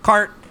own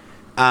cart.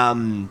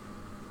 So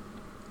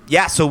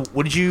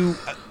what did you...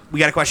 We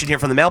got a question here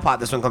from the mail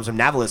pot. This one comes from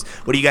Navalis.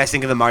 What do you guys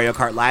think of the Mario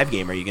Kart Live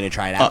game? Are you going to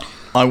try it out?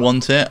 I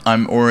want it.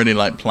 I'm already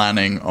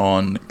planning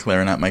on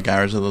clearing out my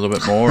garage a little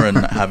bit more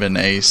and having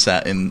a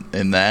set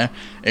in there.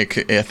 I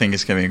think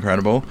it's going to be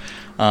incredible.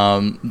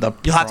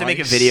 You'll have to make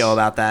a video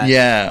about that.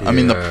 Yeah, I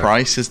mean, the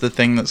price is the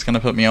thing that's going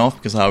to put me off,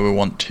 because I would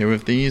want 2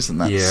 of these,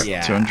 and that's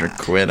 200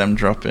 quid I'm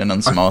dropping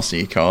on some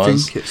RC cars. I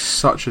think it's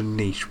such a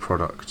niche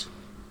product.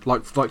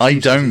 Like I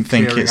don't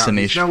think it's a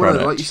niche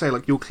product. Like you say,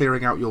 like you're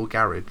clearing out your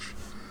garage.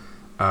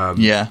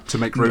 To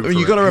make room for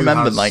you got to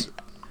remember, has... like,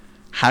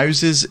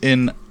 houses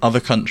in other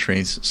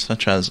countries,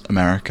 such as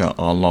America,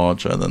 are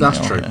larger than That's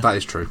they are true. here. That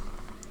is true.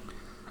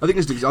 I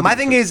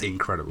think it's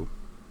incredible.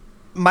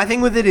 My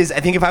thing with it is, I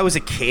think if I was a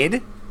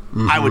kid,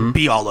 I would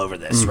be all over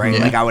this, right?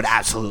 Yeah. Like, I would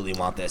absolutely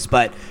want this.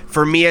 But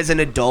for me as an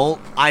adult,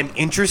 I'm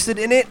interested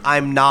in it.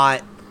 I'm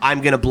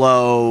going to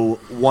blow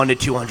 $100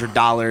 to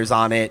 $200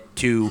 on it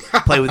to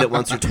play with it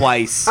once or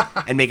twice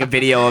and make a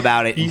video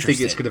about it. You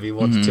think it's going to be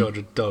 $100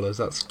 to $200?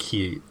 That's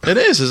cute. It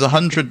is. It's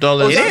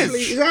 $100. It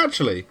is. It's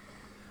actually.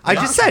 I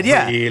just said,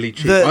 yeah. Really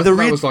cheap. I didn't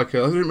realize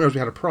we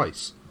had a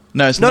price.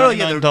 No, it's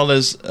 $99,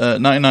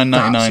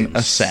 $99.99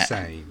 a set.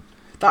 Insane.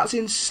 That's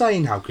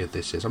insane how good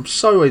this is. I'm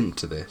so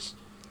into this.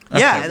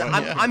 Yeah,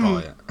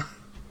 Okay,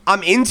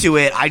 I'm into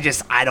it.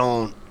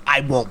 I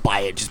won't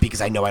buy it just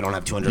because I know I don't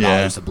have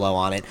 $200 to blow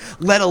on it.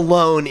 Let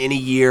alone in a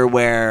year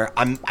where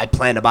I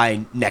plan to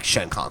buy next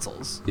gen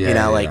consoles.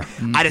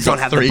 I just don't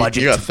have the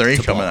budget. You got 3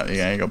 to coming blow. up.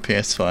 Yeah, you got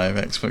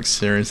PS5, Xbox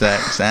Series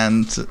X,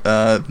 and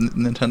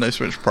Nintendo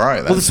Switch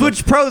Pro. Well, the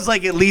Switch Pro is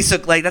like at least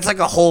that's like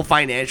a whole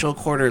financial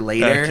quarter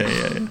later.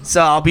 Okay, yeah.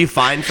 So I'll be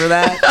fine for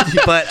that.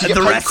 But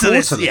the rest of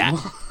this,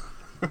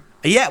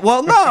 Yeah,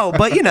 well, no,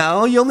 but you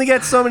only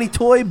get so many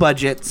toy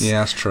budgets.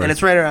 Yeah, that's true. And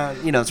it's right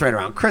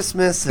around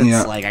Christmas.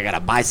 It's like I gotta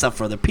buy stuff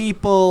for other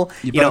people.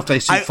 Your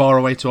birthday's too far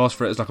away to ask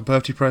for it as like a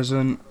birthday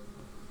present.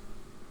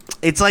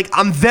 It's like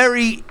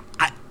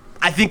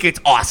I think it's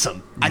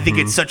awesome. I think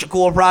it's such a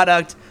cool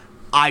product.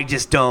 I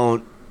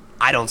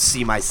don't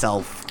see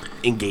myself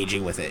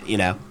engaging with it.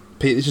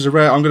 Pete, this is a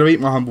rare. I'm going to eat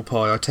my humble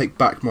pie. I take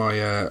back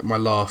my my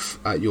laugh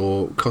at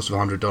your cost of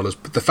 $100.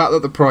 But the fact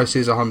that the price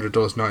is $100,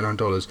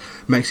 $99,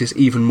 makes this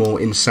even more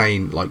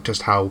insane. Like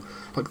just how,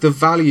 like the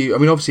value. I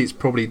mean, obviously it's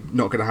probably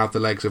not going to have the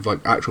legs of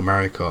like actual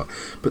Mario Kart,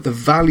 but the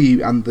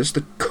value and just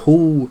the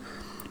cool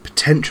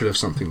potential of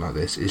something like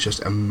this is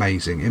just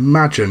amazing.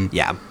 Imagine,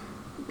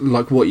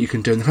 like what you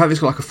can do, and the fact it's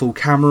got like a full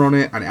camera on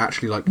it, and it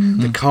actually like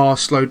the cars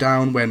slow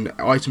down when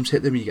items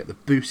hit them, and you get the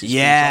boost.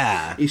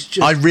 It's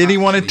just. I really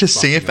wanted to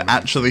see if it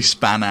actually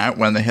span out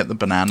when they hit the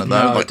banana,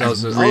 though. No, it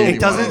doesn't. It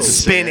doesn't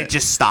spin; it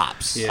just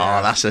stops. Yeah.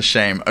 Oh, that's a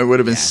shame. It would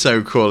have been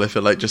so cool if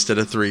it like just did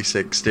a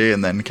 360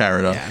 and then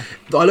carried on. Yeah.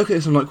 I look at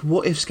this and I'm like,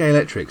 what if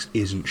Scalextrics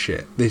isn't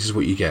shit? This is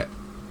what you get.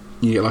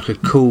 You get like a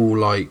cool,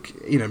 like,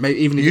 maybe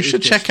even. You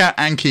should check out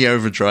Anki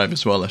Overdrive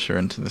as well if you're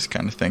into this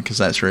kind of thing, because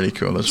that's really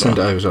cool as well. Send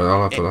it over, so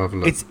I'll have a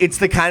look. It's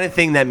the kind of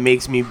thing that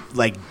makes me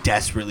like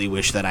desperately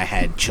wish that I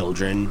had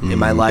children in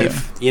my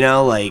life.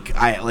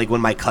 Like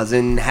when my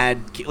cousin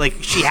had, like,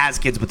 she has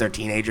kids, but they're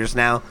teenagers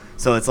now,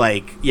 so it's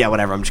like, yeah,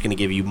 whatever. I'm just gonna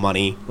give you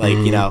money, like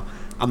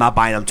I'm not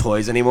buying them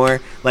toys anymore.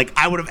 Like,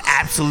 I would have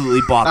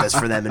absolutely bought this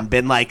for them and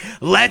been like,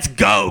 let's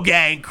go,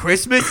 gang.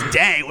 Christmas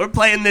Day. We're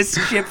playing this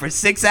shit for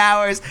 6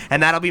 hours,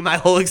 and that'll be my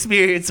whole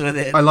experience with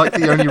it. I like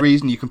the only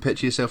reason you can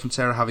picture yourself and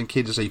Sarah having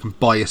kids is so you can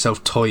buy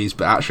yourself toys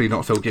but actually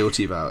not feel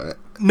guilty about it.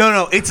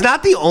 No, it's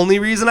not the only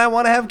reason I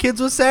want to have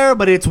kids with Sarah,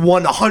 but it's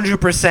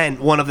 100%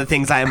 one of the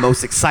things I am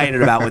most excited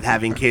about with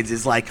having kids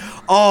is like,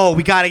 oh,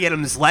 we got to get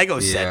him this Lego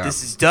set.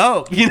 This is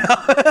dope,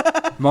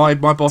 My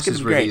boss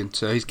is really great.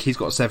 into. He's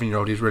got a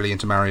 7-year-old. He's really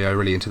into Mario,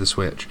 really into the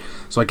Switch.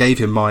 So I gave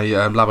him my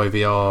Labo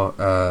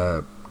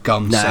VR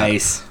gun set.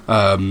 Nice.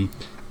 And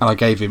I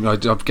gave him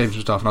some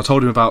stuff, and I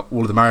told him about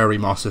all of the Mario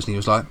remasters, and he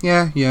was like,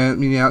 yeah,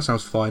 that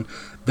sounds fine.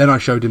 Then I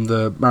showed him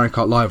the Mario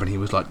Kart Live, and he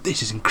was like,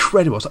 this is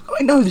incredible. I was like,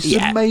 I know, this is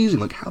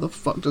amazing. Like, how the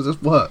fuck does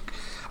this work?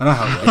 I know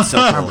how it works.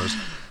 Cameras.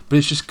 But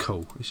it's just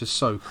cool. It's just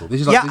so cool. This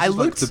is like,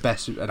 like the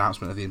best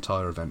announcement of the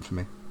entire event for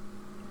me.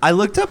 I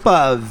looked up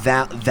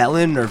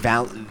Velen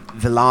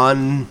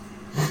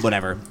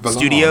whatever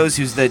Studios,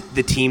 who's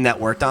the team that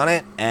worked on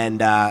it,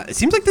 and it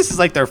seems like this is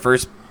like their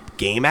first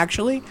game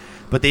actually,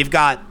 but they've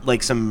gotten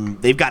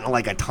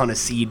like a ton of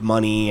seed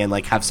money and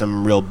like have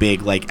some real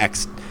big like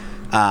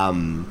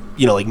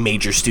like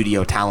major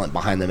studio talent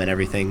behind them and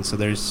everything. So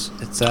it's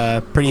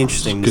pretty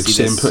interesting. Good to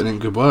see them putting in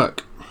good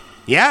work.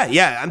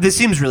 Yeah. This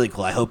seems really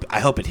cool. I hope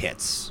it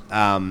hits.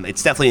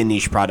 It's definitely a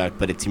niche product,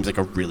 but it seems like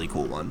a really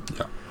cool one.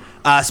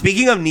 Yeah.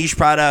 Speaking of niche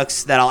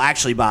products that I'll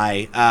actually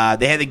buy,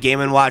 they had the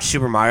Game & Watch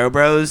Super Mario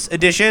Bros.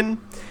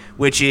 Edition,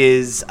 which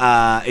is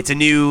it's a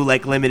new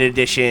like limited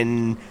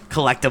edition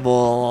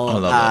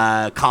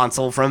collectible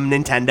console from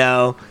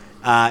Nintendo.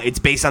 It's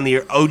based on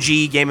the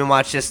OG Game &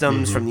 Watch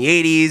systems from the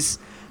 80s,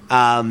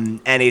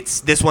 and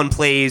this one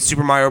plays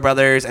Super Mario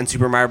Brothers and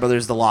Super Mario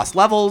Brothers: The Lost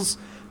Levels,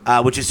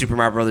 which is Super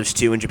Mario Brothers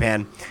 2 in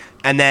Japan.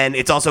 And then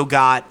it's also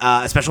got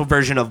a special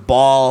version of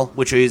Ball,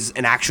 which is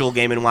an actual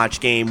Game & Watch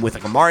game with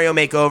like a Mario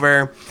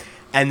makeover.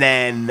 And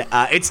then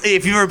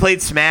if you've ever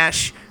played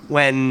Smash,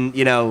 when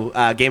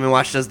Game &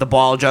 Watch does the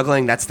ball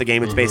juggling, that's the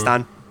game it's based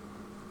on.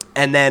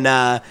 And then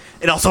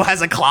it also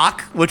has a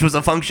clock, which was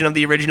a function of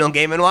the original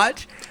Game &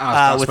 Watch.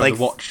 That's with where like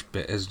the watch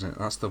bit, isn't it?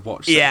 That's the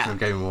watch Yeah. section of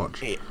Game &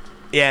 Watch.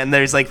 Yeah, and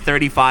there's like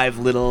 35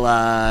 little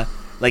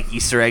like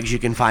Easter eggs you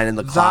can find in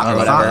the clock or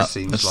whatever. That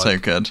seems That's like... so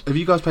good. Have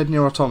you guys played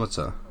Nier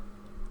Automata?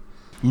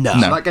 No. So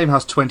that game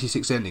has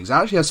 26 endings. It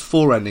actually has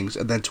 4 endings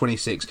and then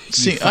 26.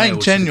 See, I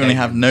genuinely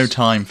have no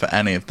time for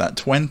any of that.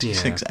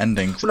 26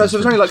 endings. Well, no, so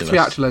there's only like 3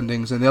 ridiculous. actual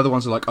endings, and the other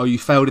ones are like, oh, you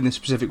failed in this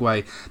specific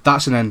way.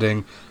 That's an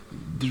ending.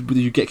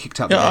 You get kicked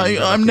out. Yeah, the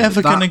game, I'm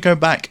never going to go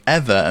back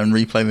ever and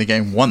replay the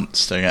game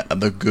once to get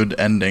the good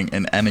ending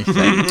in anything.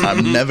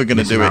 I'm never going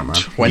to do out, it man.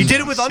 26 You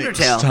did it with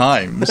Undertale.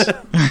 times.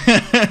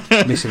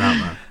 Missing out,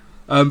 man.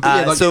 But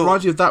yeah, like, so- it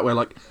reminds you of that where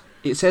like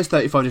it says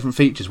 35 different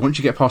features. Once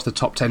you get past the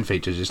top 10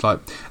 features, it's like,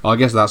 oh, I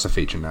guess that's a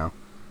feature now.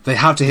 They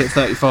have to hit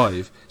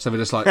 35, so we're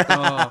just like,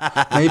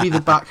 oh, maybe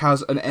the back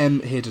has an M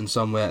hidden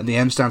somewhere, and the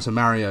M stands for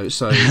Mario.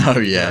 So Oh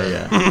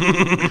yeah.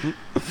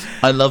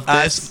 I love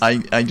this.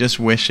 I just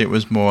wish it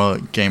was more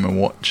Game and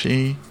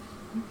Watchy.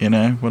 You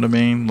know what I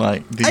mean?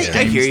 Like these I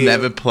hear games you.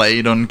 never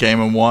played on Game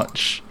and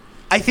Watch.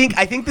 I think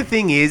the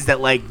thing is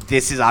that like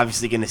this is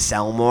obviously going to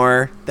sell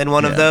more than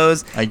one of Yeah,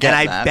 those. I get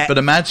and that, bet- but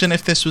imagine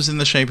if this was in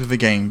the shape of a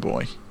Game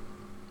Boy.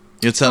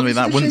 You're telling me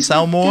that It's wouldn't the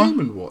sell shape of more?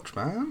 Game & Watch,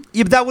 man.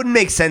 yeah, but that wouldn't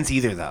make sense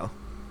either, though.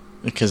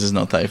 Because it's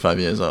not 35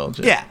 years old.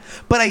 Yeah,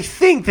 but I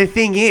think the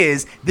thing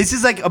is, this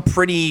is like a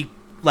pretty,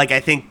 like I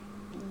think,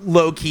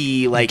 low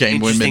key, like Game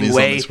Boy interesting Mini's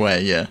way. on its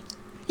way, yeah.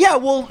 Yeah,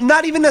 well,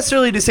 not even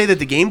necessarily to say that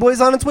the Game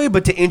Boy's on its way,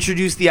 but to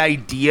introduce the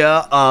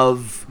idea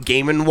of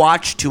Game &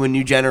 Watch to a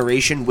new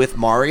generation with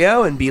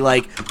Mario and be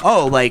like,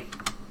 oh, like,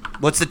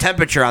 what's the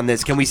temperature on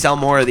this? Can we sell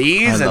more of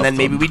these? I And love then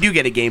maybe them. we do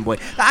get a Game Boy.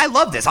 I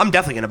love this. I'm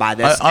definitely going to buy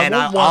this. I and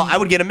want one- I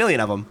would get 1,000,000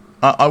 of them.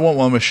 I want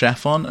one with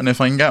Chef on, and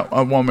if I can get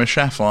one with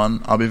Chef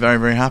on, I'll be very,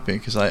 very happy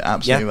because I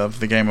absolutely love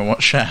the Game and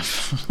Watch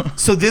Chef.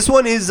 So this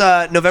one is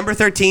November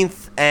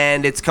 13th,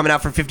 and it's coming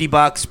out for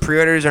 $50.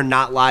 Pre-orders are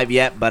not live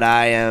yet, but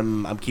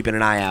I'm keeping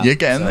an eye out. You're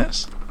getting So-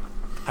 this?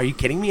 Are you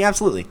kidding me?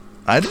 Absolutely.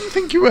 I didn't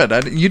think you would.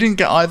 You didn't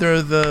get either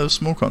of the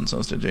small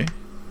consoles, did you?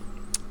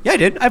 Yeah, I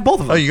did. I have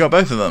both of them. Oh, you got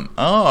both of them.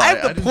 Oh, I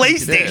have the didn't think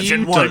you did. PlayStation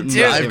You one don't too.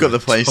 know. I've got the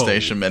at all.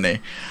 PlayStation Mini.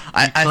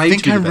 I Claim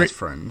think to be I'm the best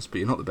friends, but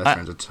you're not the best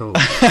friends at all.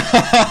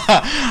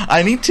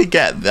 I need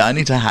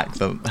to hack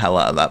the hell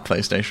out of that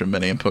PlayStation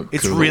Mini and put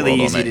It's Google really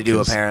World easy on to it, do,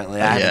 'cause-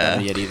 apparently. I haven't done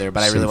it yet either,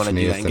 but I really want to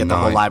Symphony do of that and the get the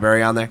whole Night.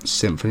 library on there.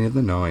 Symphony of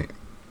the Night.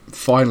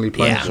 Finally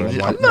playing Yeah. it on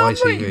I'm not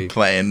YTV.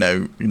 playing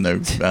no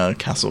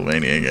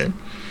Castlevania game.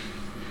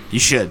 You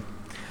should.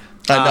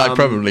 I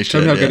probably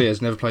Tell should. me how Yeah. good it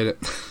is. Never played it.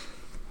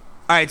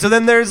 All right, so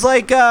then there's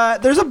like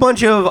there's a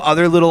bunch of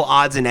other little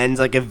odds and ends,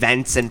 like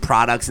events and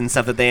products and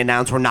stuff that they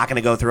announced. We're not going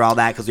to go through all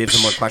that because we have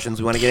some more questions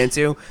we want to get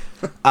into.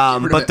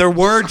 But it. there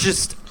were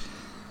just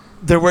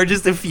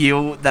a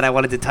few that I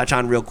wanted to touch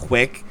on real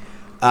quick.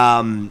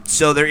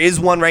 So there is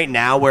one right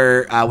now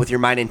where with your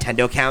My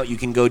Nintendo account, you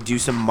can go do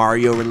some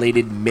Mario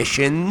related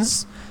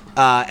missions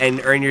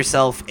and earn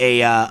yourself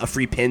a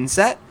free pin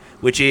set,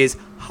 which is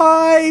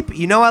hype.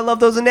 You know I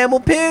love those enamel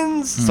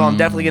pins, so I'm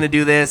definitely going to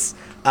do this.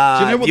 Do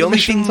you know what the only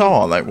missions thing-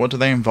 are? Like, what do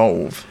they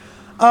involve?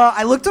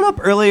 I looked them up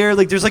earlier.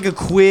 Like, there's like a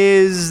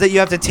quiz that you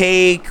have to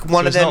take. One So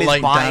of it's them not is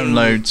like buying.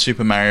 download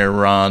Super Mario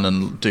Run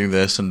and do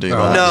this and do that.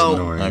 that's No,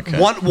 annoying. Okay.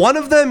 one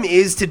of them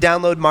is to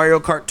download Mario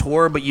Kart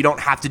Tour, but you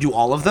don't have to do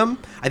all of them.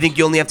 I think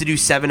you only have to do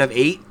 7 of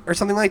 8 or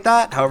something like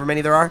that. However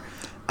many there are.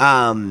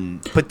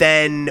 But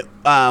then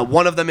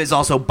one of them is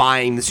also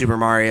buying the Super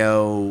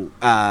Mario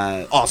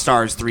All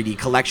Stars 3D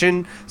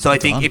collection. So I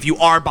think if you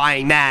are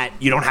buying that,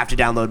 you don't have to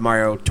download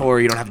Mario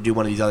Tour. You don't have to do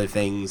one of these other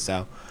things.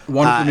 So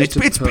One of them is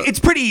it's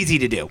pretty easy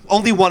to do.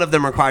 Only one of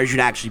them requires you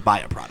to actually buy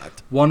a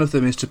product. One of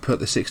them is to put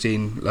the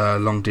 16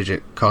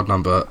 long-digit card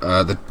number,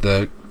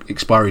 the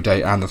expiry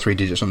date, and the 3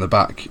 digits on the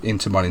back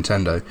into My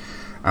Nintendo,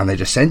 and they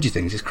just send you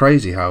things. It's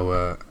crazy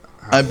how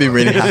I'd be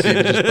really happy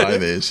to just buy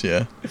these,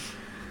 yeah.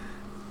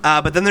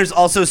 But then there's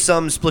also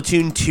some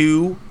Splatoon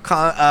 2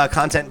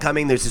 content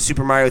coming. There's a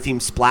Super Mario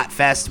themed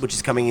Splatfest, which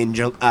is coming in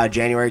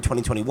January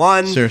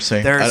 2021.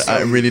 Seriously, There's I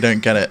some- really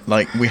don't get it.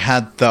 Like, we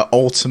had the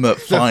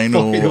ultimate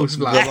final, final the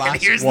Splat.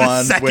 last Here's the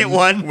one. second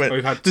one.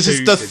 We've had This two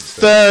is the since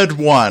then. third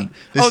one.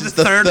 This Oh, is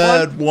the the third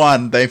third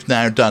one they've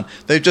now done.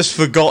 They've just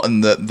forgotten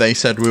that they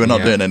said we were not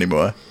Yeah. doing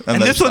anymore.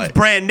 And this one's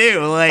brand new.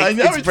 Like, I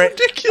know, it's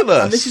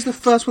ridiculous. And this is the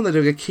first one they're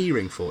doing a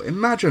keyring for.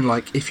 Imagine,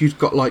 like, if you've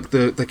got, like,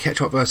 the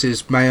ketchup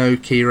versus mayo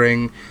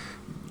keyring.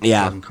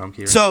 yeah. Hasn't come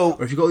keyring. So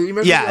or if you got, you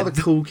remember yeah, the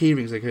other cool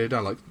keyrings they could have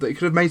done? Like, they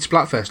could have made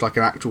Splatfest like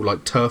an actual,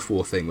 like, turf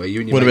war thing where you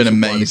and your Would have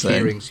mates been would buy the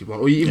amazing. keyrings you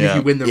want, or even Yeah. if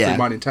you win them Yeah. through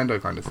My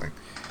Nintendo kind of thing.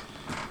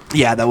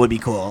 Yeah, that would be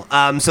cool.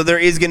 So there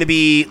is going to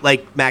be,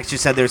 like Max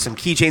just said, there's some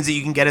keychains that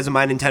you can get as a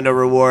My Nintendo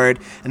reward,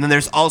 and then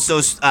there's also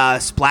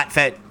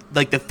Splatfest,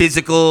 like a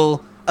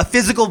physical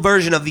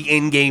version of the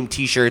in-game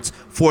T-shirts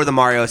for the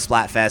Mario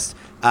Splatfest,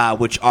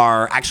 which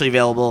are actually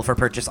available for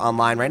purchase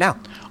online right now.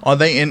 Are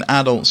they in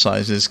adult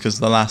sizes? Because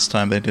the last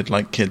time they did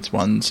like kids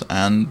ones,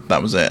 and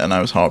that was it, and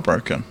I was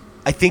heartbroken.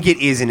 I think it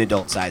is in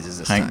adult sizes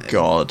this time. Thank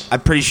God. I'm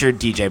pretty sure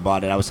DJ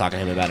bought it. I was talking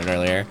to him about it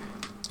earlier.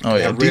 Oh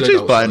yeah, real DJ's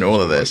adult buying stories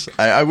all of this.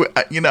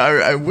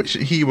 I wish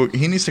he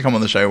needs to come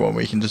on the show one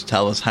week and just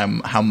tell us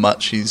how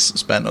much he's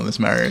spent on this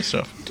Mario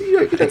stuff.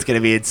 It's going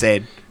to be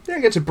insane. You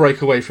don't get to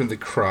break away from the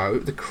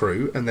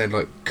crew, and then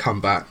like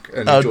come back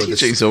and enjoy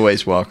this. DJ's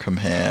always welcome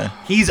here.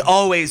 He's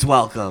always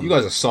welcome. You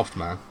guys are soft,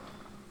 man.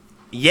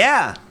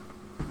 Yeah.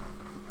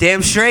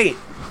 Damn straight.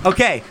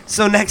 Okay,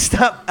 so next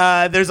up,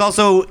 there's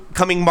also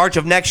coming March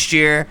of next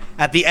year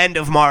at the end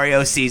of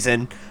Mario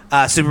season.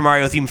 Super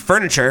Mario themed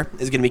furniture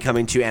is going to be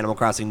coming to Animal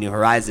Crossing New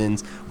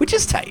Horizons, which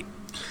is tight.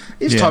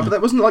 It's tight, but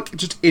that wasn't like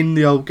just in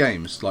the old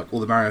games, like all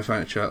the Mario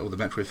furniture, all the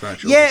Metroid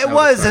furniture. Yeah, it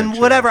was, and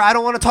whatever. I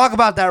don't want to talk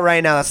about that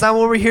right now. That's not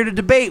what we're here to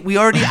debate.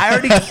 I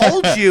already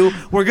told you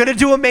we're going to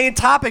do a main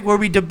topic where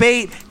we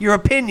debate your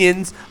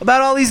opinions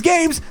about all these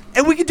games,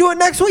 and we can do it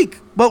next week.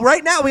 But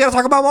right now, we got to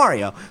talk about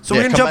Mario. So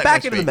we're going to jump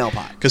back into the mail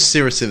pot. Because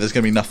seriously, there's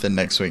going to be nothing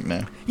next week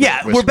now.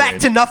 Yeah, we're back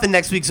to nothing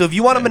next week. So if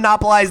you want to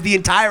monopolize the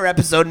entire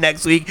episode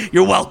next week,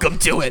 you're welcome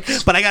to it.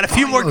 But I got a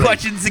few more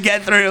questions to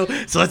get through,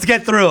 so let's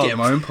get through them. Get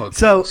my own podcast.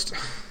 So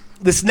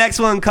this next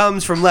one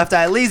comes from Left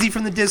Eye Lazy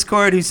from the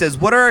Discord, who says,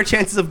 "What are our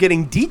chances of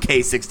getting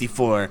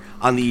DK64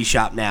 on the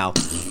eShop now?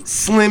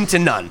 Slim to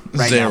none.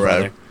 Right 0. now,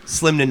 brother.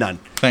 Slim to none.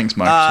 Thanks,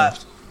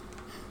 Microsoft.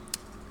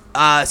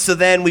 So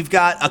then we've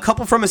got a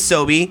couple from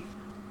Asobi.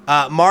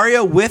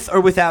 Mario with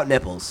or without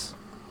nipples?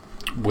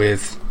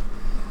 With.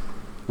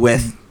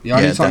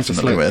 Yeah,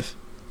 definitely with.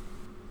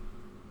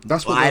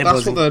 That's what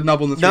the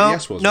nub on the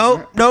 3DS was.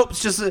 Nope.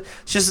 It's just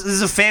this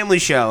is a family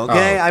show.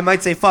 Okay, I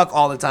might say fuck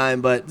all the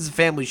time, but this is a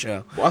family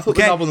show. Well, I thought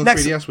the nub on the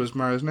 3DS was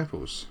Mario's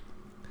nipples.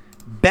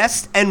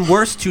 Best and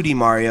worst 2D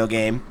Mario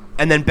game,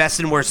 and then best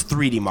and worst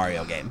 3D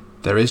Mario game.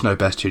 There is no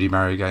best 2D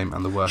Mario game,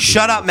 and the worst.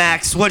 Shut up,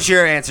 Max. What's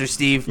your answer,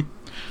 Steve?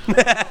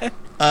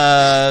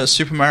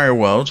 Super Mario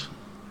World.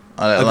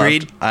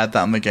 Agreed. I had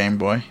that on the Game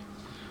Boy.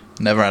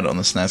 Never had it on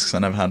the SNES because I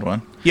never had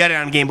one. You had it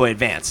on Game Boy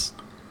Advance.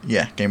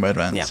 Yeah, Game Boy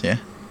Advance. Yeah.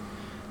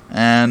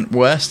 And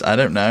worst, I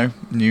don't know.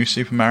 New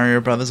Super Mario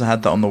Brothers. I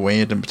had that on the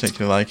Wii. I didn't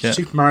particularly like it.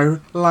 Super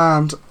Mario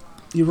Land.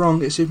 You're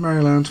wrong. It's Super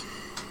Mario Land.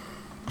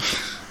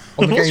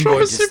 On the Game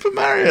Boy. Super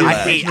Mario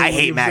Land? I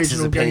hate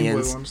Max's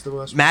opinions.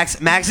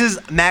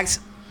 Max.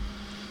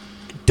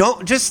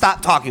 Don't just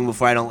stop talking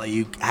before I don't let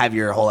you have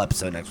your whole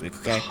episode next week,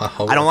 okay?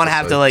 I don't want to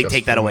have to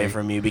take that away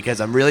from you because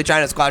I'm really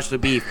trying to squash the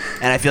beef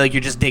and I feel like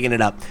you're just digging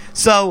it up.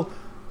 So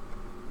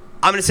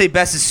I'm going to say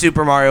best is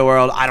Super Mario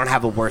World. I don't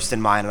have a worst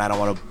in mind and I don't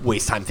want to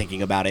waste time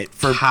thinking about it.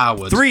 For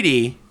Howard.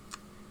 3D...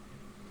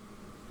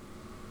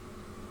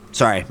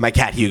 Sorry, my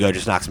cat Hugo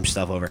just knocked some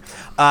stuff over.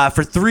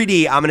 For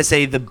 3D, I'm going to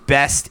say the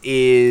best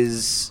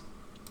is...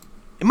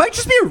 It might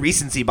just be a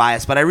recency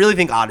bias, but I really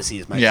think Odyssey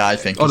is my favorite. Yeah, I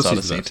think it's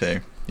Odyssey too.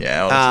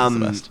 Yeah, Odyssey's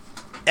the best.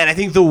 And I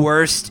think the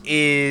worst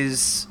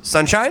is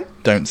Sunshine.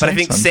 Don't say But I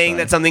think Sunshine. saying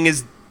that something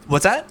is...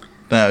 What's that?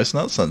 No, it's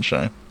not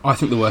Sunshine. I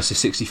think the worst is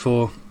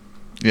 64.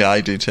 Yeah,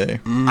 I do too.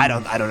 I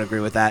don't agree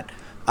with that.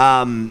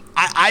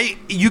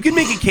 You can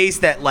make a case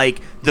that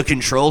the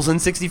controls in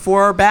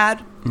 64 are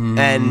bad,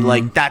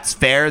 and that's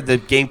fair. The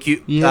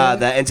GameCube,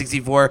 the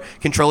N64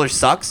 controller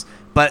sucks,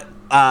 but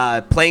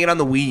playing it on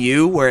the Wii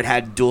U where it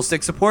had dual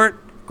stick support,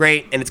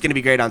 great, and it's going to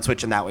be great on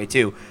Switch in that way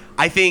too.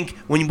 I think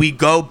when we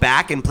go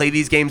back and play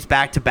these games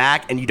back to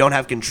back, and you don't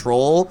have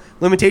control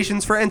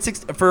limitations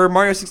for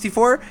Mario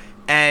 64,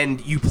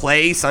 and you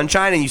play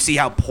Sunshine and you see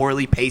how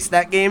poorly paced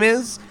that game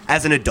is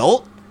as an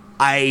adult,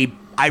 I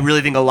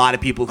really think a lot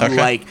of people who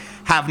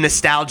have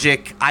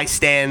nostalgic I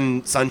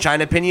stand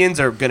Sunshine opinions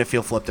are gonna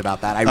feel flipped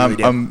about that. I really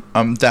do.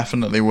 I'm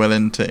definitely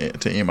willing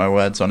to eat my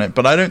words on it,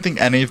 but I don't think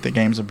any of the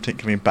games are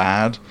particularly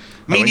bad.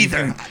 Me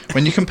neither.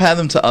 When you compare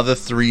them to other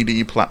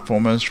 3D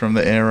platformers from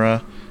the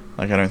era,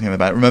 I don't think they're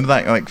bad. Remember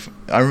that?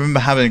 I remember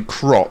having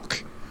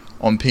Croc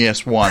on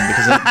PS1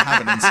 because I didn't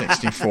have it in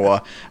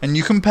 64, and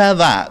you compare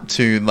that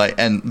to the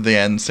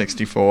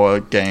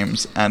N64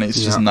 games, and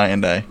it's just night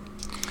and day.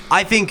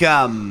 I think,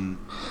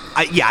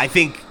 I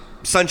think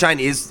Sunshine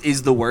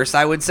is the worst,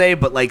 I would say,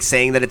 but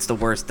saying that it's the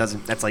worst that's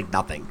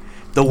nothing.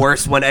 The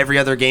worst when every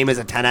other game is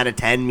a 10 out of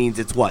 10 means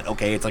it's what?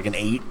 Okay, it's an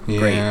 8? Yeah.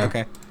 Great,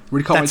 okay.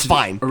 That's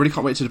fine. I really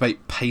can't wait to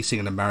debate pacing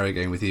in a Mario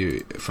game with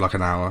you for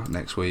an hour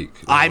next week.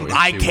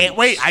 I can't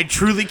wait. I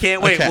truly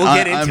can't wait. Okay, we'll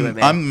get into it,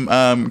 man.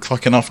 I'm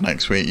clocking off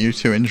next week. You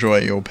two enjoy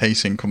your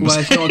pacing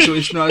conversation. Well,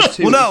 it's not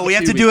until well, no, we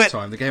have to do it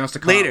time. The game has to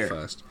come later. Out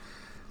first.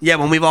 Yeah,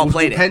 when we've all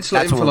played it. Pencil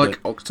it in for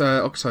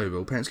October.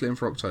 We'll pencil it in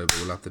for October.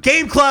 We'll have to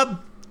Game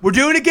Club. We're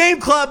doing a game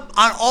club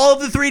on all of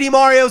the 3D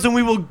Marios, and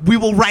we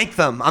will rank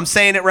them. I'm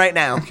saying it right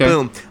now. Okay.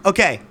 Boom.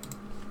 Okay.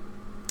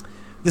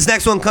 This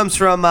next one comes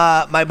from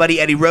my buddy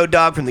Eddie Road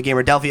Dogg from the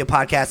Gamerdelphia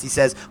podcast. He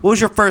says, "What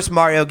was your first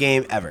Mario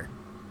game ever?"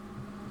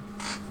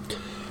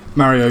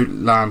 Mario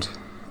Land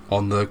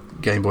on the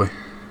Game Boy.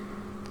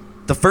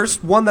 The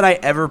first one that I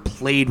ever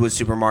played was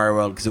Super Mario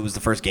World because it was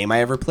the first game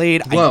I ever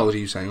played. World, are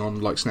you saying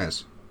on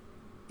SNES?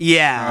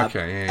 Yeah.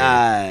 Okay.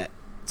 Yeah.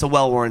 It's a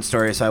well-worn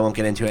story, so I won't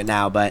get into it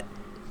now. But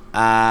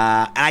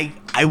I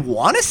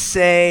want to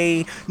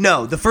say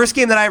no. The first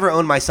game that I ever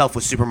owned myself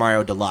was Super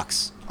Mario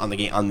Deluxe on the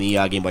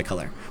Game Boy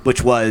Color,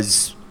 which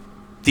was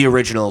the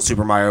original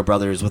Super Mario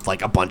Brothers with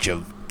like a bunch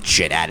of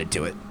shit added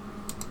to it.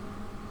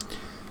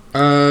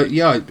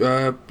 Yeah,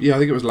 I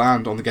think it was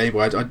Land on the Game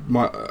Boy.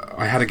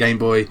 I had a Game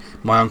Boy.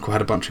 My uncle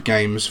had a bunch of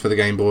games for the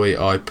Game Boy.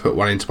 I put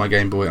one into my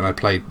Game Boy and I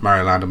played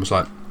Mario Land and was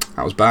like,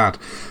 that was bad.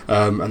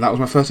 And that was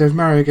my first ever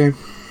Mario game.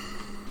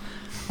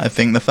 I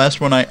think the first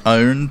one I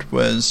owned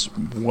was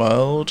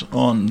World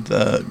on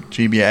the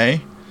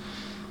GBA.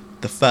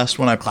 The first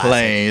one I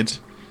played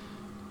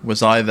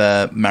was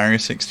either Mario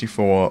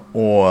 64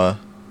 or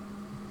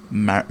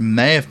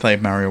may have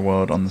played Mario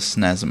World on the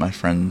SNES at my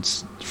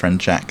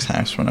friend Jack's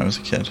house when I was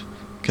a kid.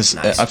 Because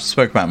nice. I've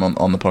spoke about him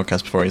on the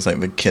podcast before. He's like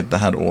the kid that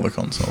had all the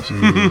consoles.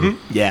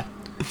 Yeah.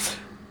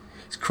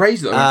 It's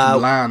crazy that I went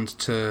from Land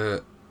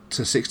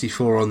to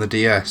 64 on the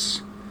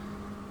DS.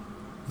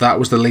 That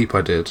was the leap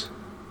I did.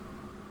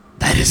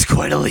 That is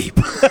quite a leap.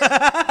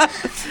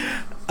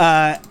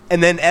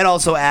 And then Ed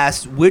also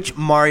asked, which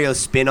Mario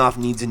spin-off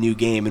needs a new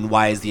game, and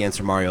why is the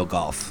answer Mario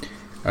Golf?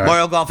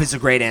 Mario Golf is a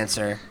great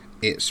answer.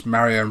 It's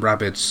Mario and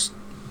Rabbids.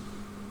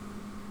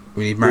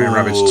 We need Mario and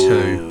Rabbids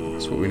 2.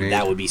 That's what we need.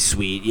 That would be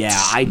sweet. Yeah,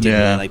 I did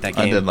really like that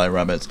game. I did like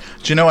Rabbids.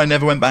 Do you know I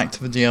never went back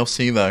to the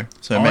DLC though?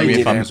 So maybe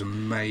if it was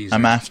amazing.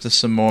 I'm after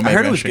some more, maybe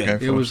I should go for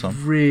some. It was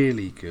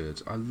really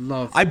good.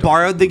 I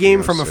borrowed the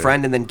game from a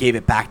friend and then gave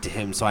it back to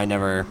him, so I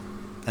never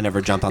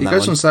jumped on that one. It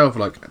goes on sale for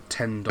like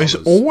 $10. It's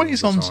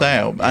always on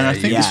sale, and I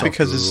think it's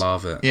because it's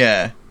love it.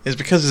 Yeah, it's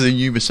because it's a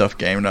Ubisoft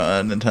game,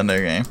 not a Nintendo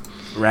game.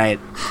 Right.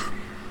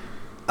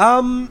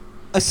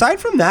 Aside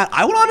from that,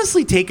 I would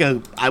honestly take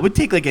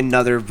like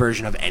another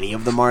version of any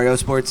of the Mario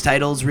sports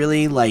titles.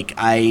 Really, like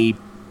I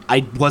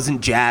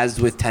wasn't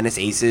jazzed with Tennis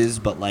Aces,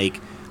 but like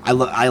I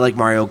like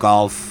Mario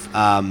Golf.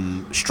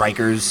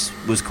 Strikers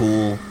was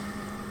cool.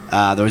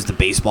 There was the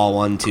baseball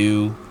one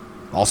too.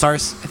 All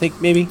Stars, I think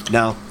maybe.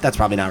 No, that's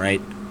probably not right.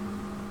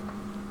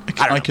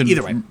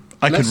 Either way.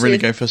 I could really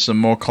go for some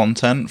more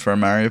content for a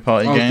Mario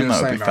Party game.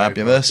 That would be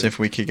fabulous if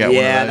we could get one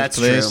of those,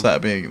 please.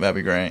 True. That'd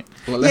be great.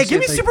 Well, give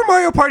me Super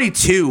Mario Party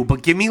 2,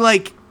 but give me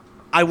like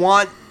I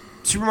want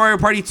Super Mario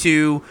Party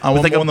 2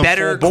 with like a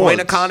better coin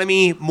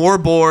economy, more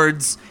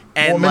boards,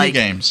 and more like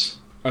mini games.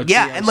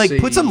 And like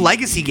put some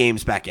legacy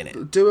games back in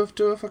it. Do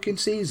a fucking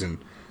season.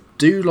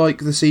 Do like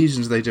the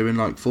seasons they do in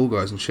like Fall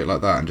Guys and shit like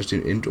that, and just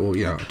do indoor.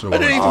 I don't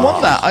even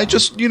want that. I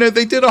just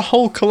they did a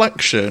whole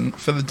collection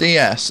for the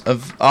DS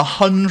of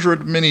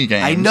 100 mini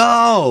games. I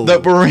know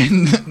that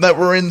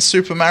were in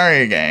Super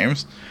Mario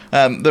games,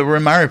 that were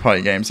in Mario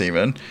Party games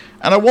even,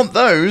 and I want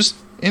those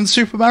in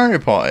Super Mario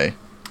Party.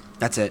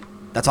 That's it.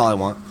 That's all I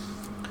want.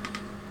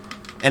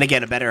 And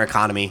again, a better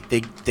economy.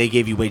 They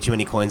gave you way too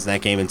many coins in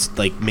that game and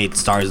like made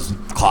stars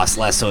cost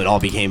less, so it all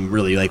became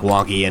really like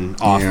wonky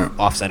and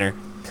off center.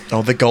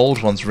 Oh, the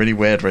gold one's really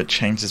weird where it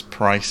changes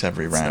price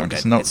every round.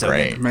 It's not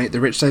great. Mate, the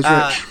rich stays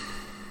rich.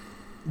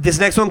 This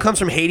next one comes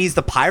from Hades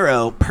the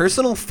Pyro.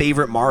 Personal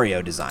favorite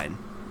Mario design.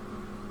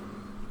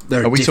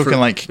 Are we talking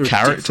like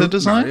character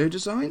design? Mario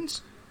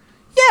designs?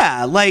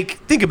 Yeah, like,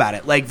 think about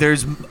it. Like,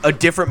 there's a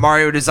different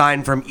Mario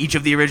design from each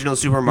of the original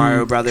Super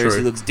Mario Brothers. True.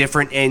 He looks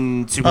different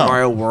in Super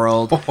Mario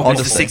World. There's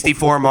the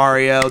 64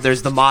 Mario.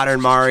 There's the modern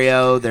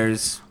Mario.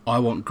 I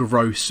want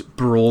gross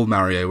Brawl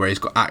Mario where he's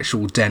got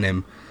actual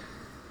denim.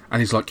 And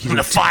he's like...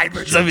 the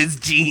fibers of his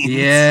jeans.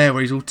 Yeah,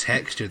 where he's all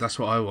textured. That's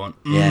what I want.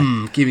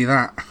 Yeah. Give me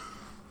that.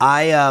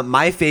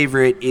 My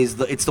favorite is...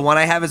 it's the one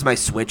I have as my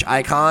Switch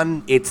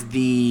icon. It's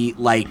the,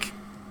 like,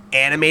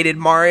 animated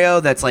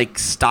Mario that's, like,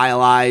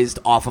 stylized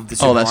off of the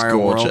Super Mario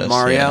World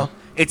Mario. Yeah.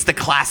 It's the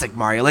classic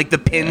Mario. Like, the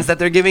pins that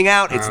they're giving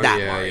out, it's that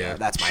Mario. Yeah.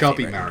 That's my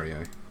chubby favorite.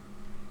 Mario.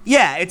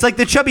 Yeah, it's like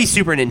the chubby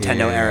Super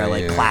Nintendo era,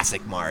 like,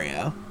 classic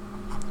Mario.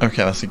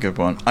 Okay, that's a good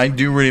one. I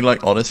do really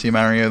like Odyssey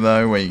Mario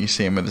though, where you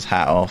see him with his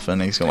hat off and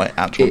he's got like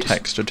actual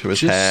texture to his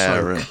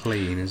hair. It's so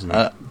clean, isn't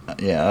it?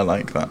 Yeah, I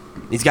like that.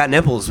 He's got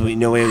nipples. We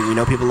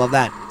know people love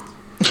that.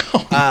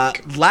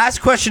 Last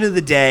question of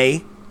the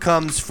day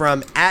comes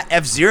from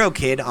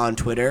 @FZeroKid on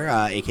Twitter,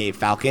 aka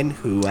Falcon,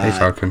 who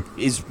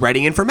is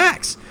writing in for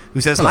Max,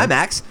 who says, "Hi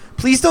Max,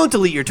 please don't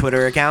delete your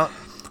Twitter account."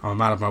 I'm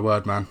man of my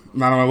word, man.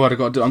 Man of my word.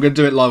 I'm going to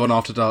do it live on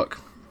After Dark.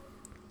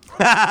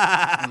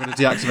 I'm going to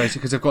deactivate it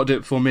because I've got to do it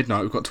before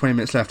midnight. We've got 20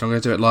 minutes left. I'm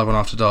going to do it live on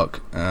After Dark.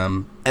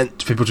 And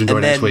to people to enjoy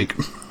next week.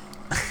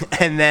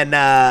 And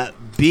then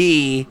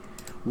B,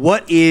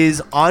 what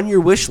is on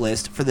your wish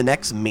list for the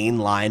next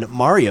mainline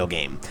Mario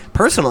game?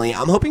 Personally,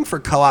 I'm hoping for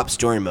co-op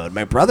story mode.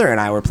 My brother and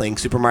I were playing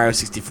Super Mario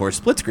 64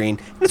 split screen,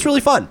 and it's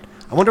really fun.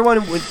 I wonder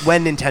when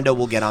Nintendo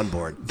will get on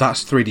board.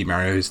 That's 3D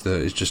Mario, is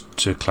just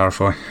to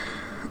clarify.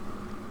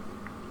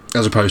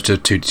 As opposed to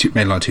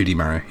mainline 2D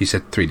Mario. He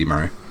said 3D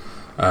Mario.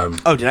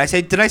 Did I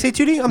say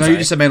 2D? I'm no, sorry. You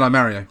just said mainline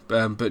Mario,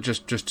 but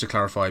just to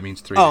clarify, it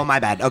means 3D. Oh, my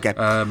bad. Okay.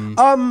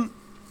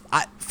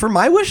 For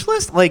my wish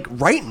list, like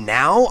right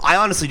now, I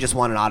honestly just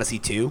want an Odyssey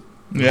 2.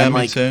 Yeah, and,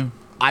 me like, too.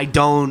 I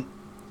don't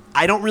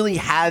really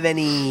have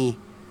any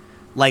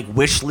like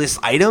wish list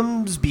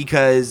items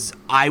because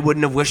I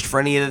wouldn't have wished for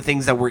any of the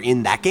things that were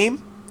in that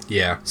game.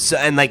 Yeah. So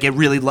and like it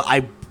really,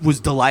 I was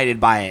delighted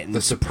by it and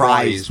The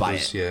surprised surprise by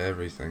was, it. yeah,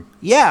 everything.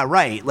 Yeah,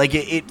 right. Like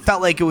it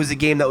felt like it was a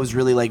game that was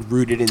really like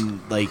rooted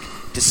in like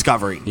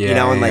discovery, you Yeah,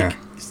 know, and yeah. like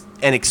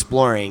and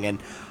exploring. And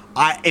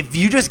if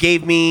you just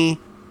gave me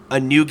a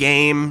new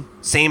game,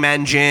 same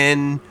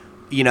engine,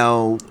 you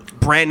know,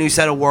 brand new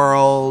set of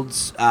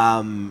worlds,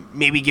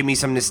 maybe give me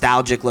some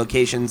nostalgic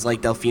locations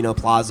like Delfino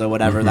Plaza,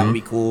 whatever, that would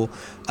be cool.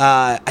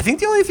 I think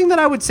the only thing that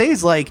I would say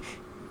is like,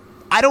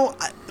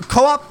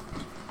 co-op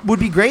would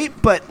be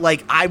great, but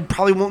like I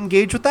probably won't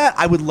engage with that.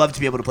 I would love to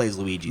be able to play as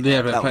Luigi.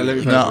 Yeah, That but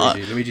would be-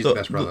 Luigi. Luigi's the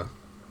best brother.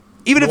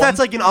 even if one- that's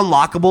like an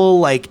unlockable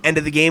like end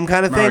of the game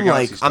kind of Mario thing,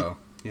 Galaxy like style.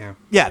 Yeah.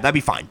 yeah, that'd be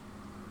fine.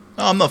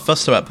 Oh, I'm not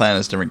fussed about playing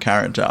as a different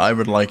character. I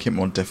would like it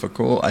more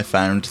difficult. I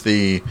found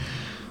the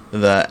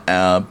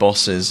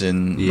bosses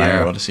in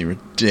Mario Odyssey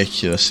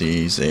ridiculously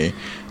easy,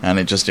 and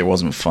it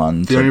wasn't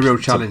fun. The only real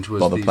challenge was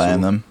bother the playing sort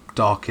of them.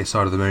 darkest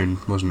side of the moon,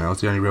 wasn't it? That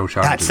was the only real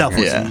challenge. That in the stuff game.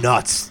 was Yeah.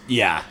 nuts.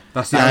 Yeah,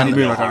 That's the And- only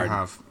moon I hard. don't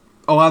have.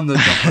 Oh, and the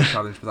Jump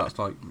challenge, but that's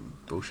like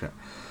bullshit.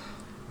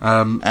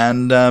 And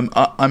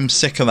I'm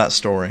sick of that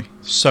story.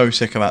 So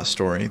sick of that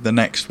story. The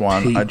next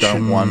one, I Peach don't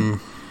and-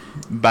 want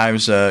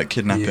Bowser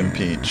kidnapping Yeah.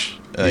 Peach.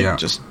 Yeah.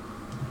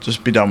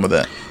 Just be done with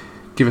it.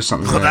 Give us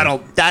something. well, there.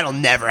 that'll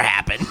never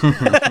happen.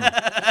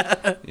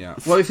 Yeah.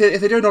 Well, if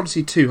they do an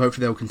Odyssey 2,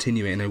 hopefully they'll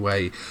continue it in a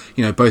way.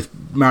 You know, both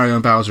Mario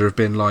and Bowser have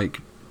been like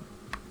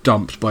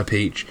dumped by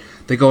Peach.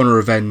 They go on a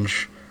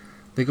revenge.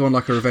 They go on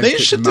like a revenge. They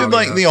trip should to do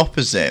like Mario. the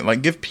opposite.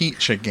 Like give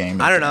Peach a game.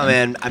 I don't know,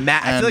 again.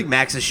 man. I feel like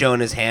Max is showing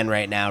his hand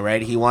right now,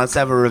 right? He wants to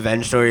have a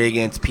revenge story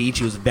against Peach.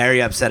 He was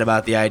very upset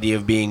about the idea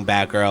of being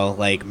Batgirl.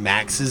 Like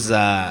Max is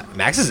an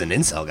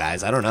incel,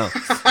 guys. I don't know.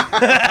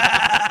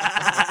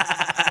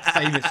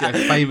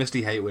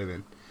 famously hate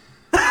women.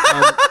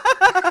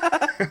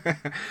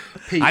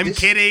 Pete, I'm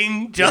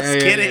kidding. Just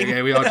kidding.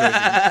 Yeah, we are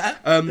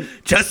joking.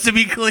 Just to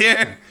be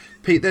clear.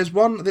 Pete, there's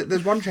one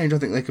change I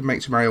think they could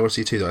make to Mario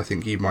Odyssey 2 that I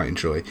think you might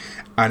enjoy,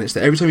 and it's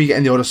that every time you get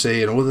in the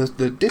Odyssey and all the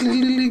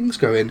diddlings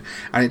go in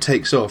and it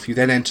takes off, you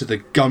then enter the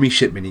gummy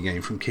ship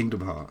minigame from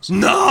Kingdom Hearts.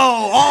 No!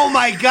 Oh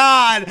my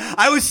God!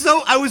 I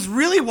was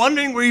really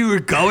wondering where you were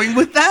going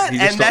with that, You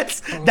just and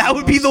start that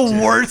would be the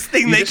blasting. worst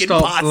thing You they just could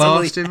start possibly.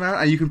 blasting, man,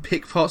 and you can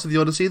pick parts of the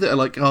Odyssey that are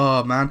like,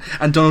 oh man,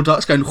 and Donald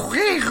Duck's going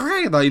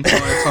the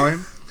entire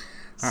time.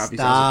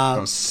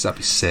 That'd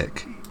be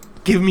sick.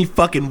 Give me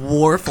fucking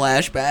war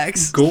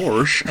flashbacks.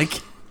 Gorsh.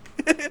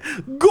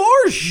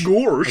 Gorsh.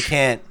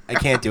 Gorsh. I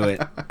can't do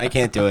it. I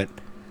can't do it.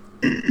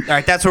 All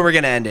right, that's where we're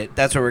gonna end it.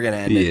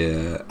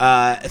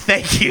 Yeah.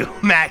 Thank you,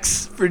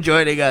 Max, for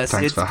joining us.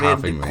 Thanks It's for been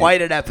having me.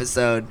 quite an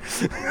episode.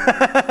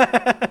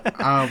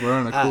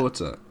 Hour and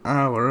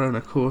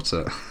a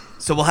quarter.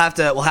 So we'll have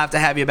to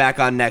have you back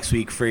on next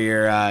week for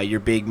your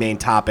big main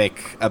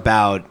topic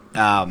about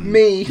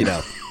Me. You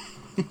know,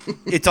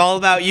 it's all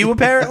about you.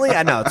 Apparently,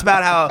 I know it's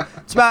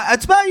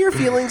about your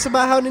feelings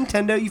about how you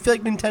feel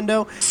like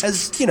Nintendo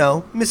has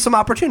missed some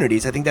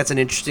opportunities. I think that's an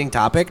interesting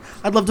topic.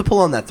 I'd love to pull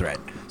on that thread.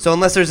 So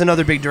unless there's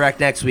another big direct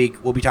next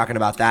week, we'll be talking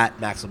about that.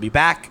 Max will be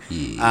back.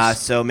 Yes.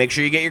 So make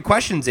sure you get your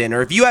questions in,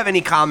 or if you have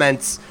any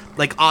comments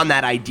like on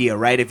that idea,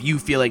 right? If you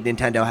feel like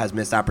Nintendo has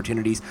missed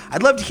opportunities,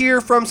 I'd love to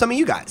hear from some of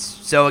you guys.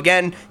 So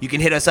again, you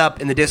can hit us up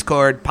in the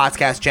Discord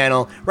podcast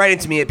channel, write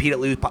into me at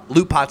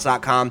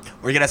pete@lootpots.com,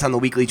 or get us on the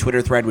weekly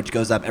Twitter thread, which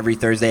goes up every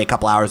Thursday a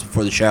couple hours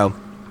before the show.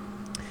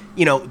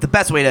 You know, the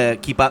best way to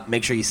keep up,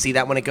 make sure you see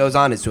that when it goes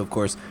on, is to, of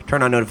course,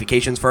 turn on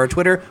notifications for our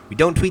Twitter. We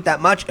don't tweet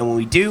that much, and when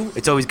we do,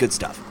 it's always good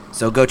stuff.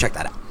 So go check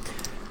that out.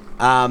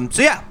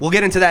 So yeah, we'll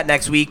get into that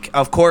next week.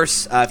 Of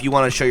course, if you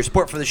want to show your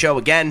support for the show,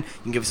 again,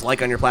 you can give us a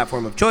like on your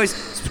platform of choice.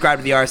 Subscribe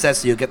to the RSS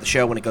so you'll get the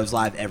show when it goes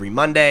live every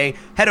Monday.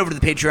 Head over to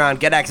the Patreon,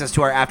 get access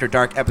to our After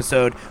Dark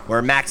episode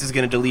where Max is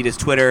going to delete his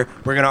Twitter.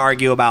 We're going to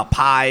argue about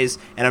pies,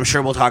 and I'm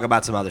sure we'll talk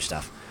about some other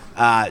stuff.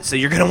 So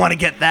you're going to want to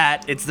get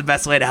that. It's the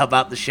best way to help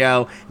out the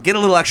show. Get a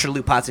little extra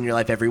Loot Pots in your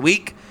life every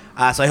week.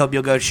 So I hope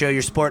you'll go show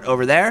your support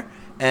over there.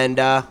 And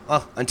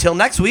until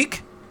next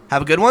week,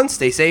 have a good one.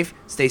 Stay safe,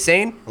 stay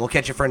sane, and we'll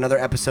catch you for another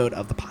episode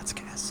of the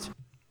podcast.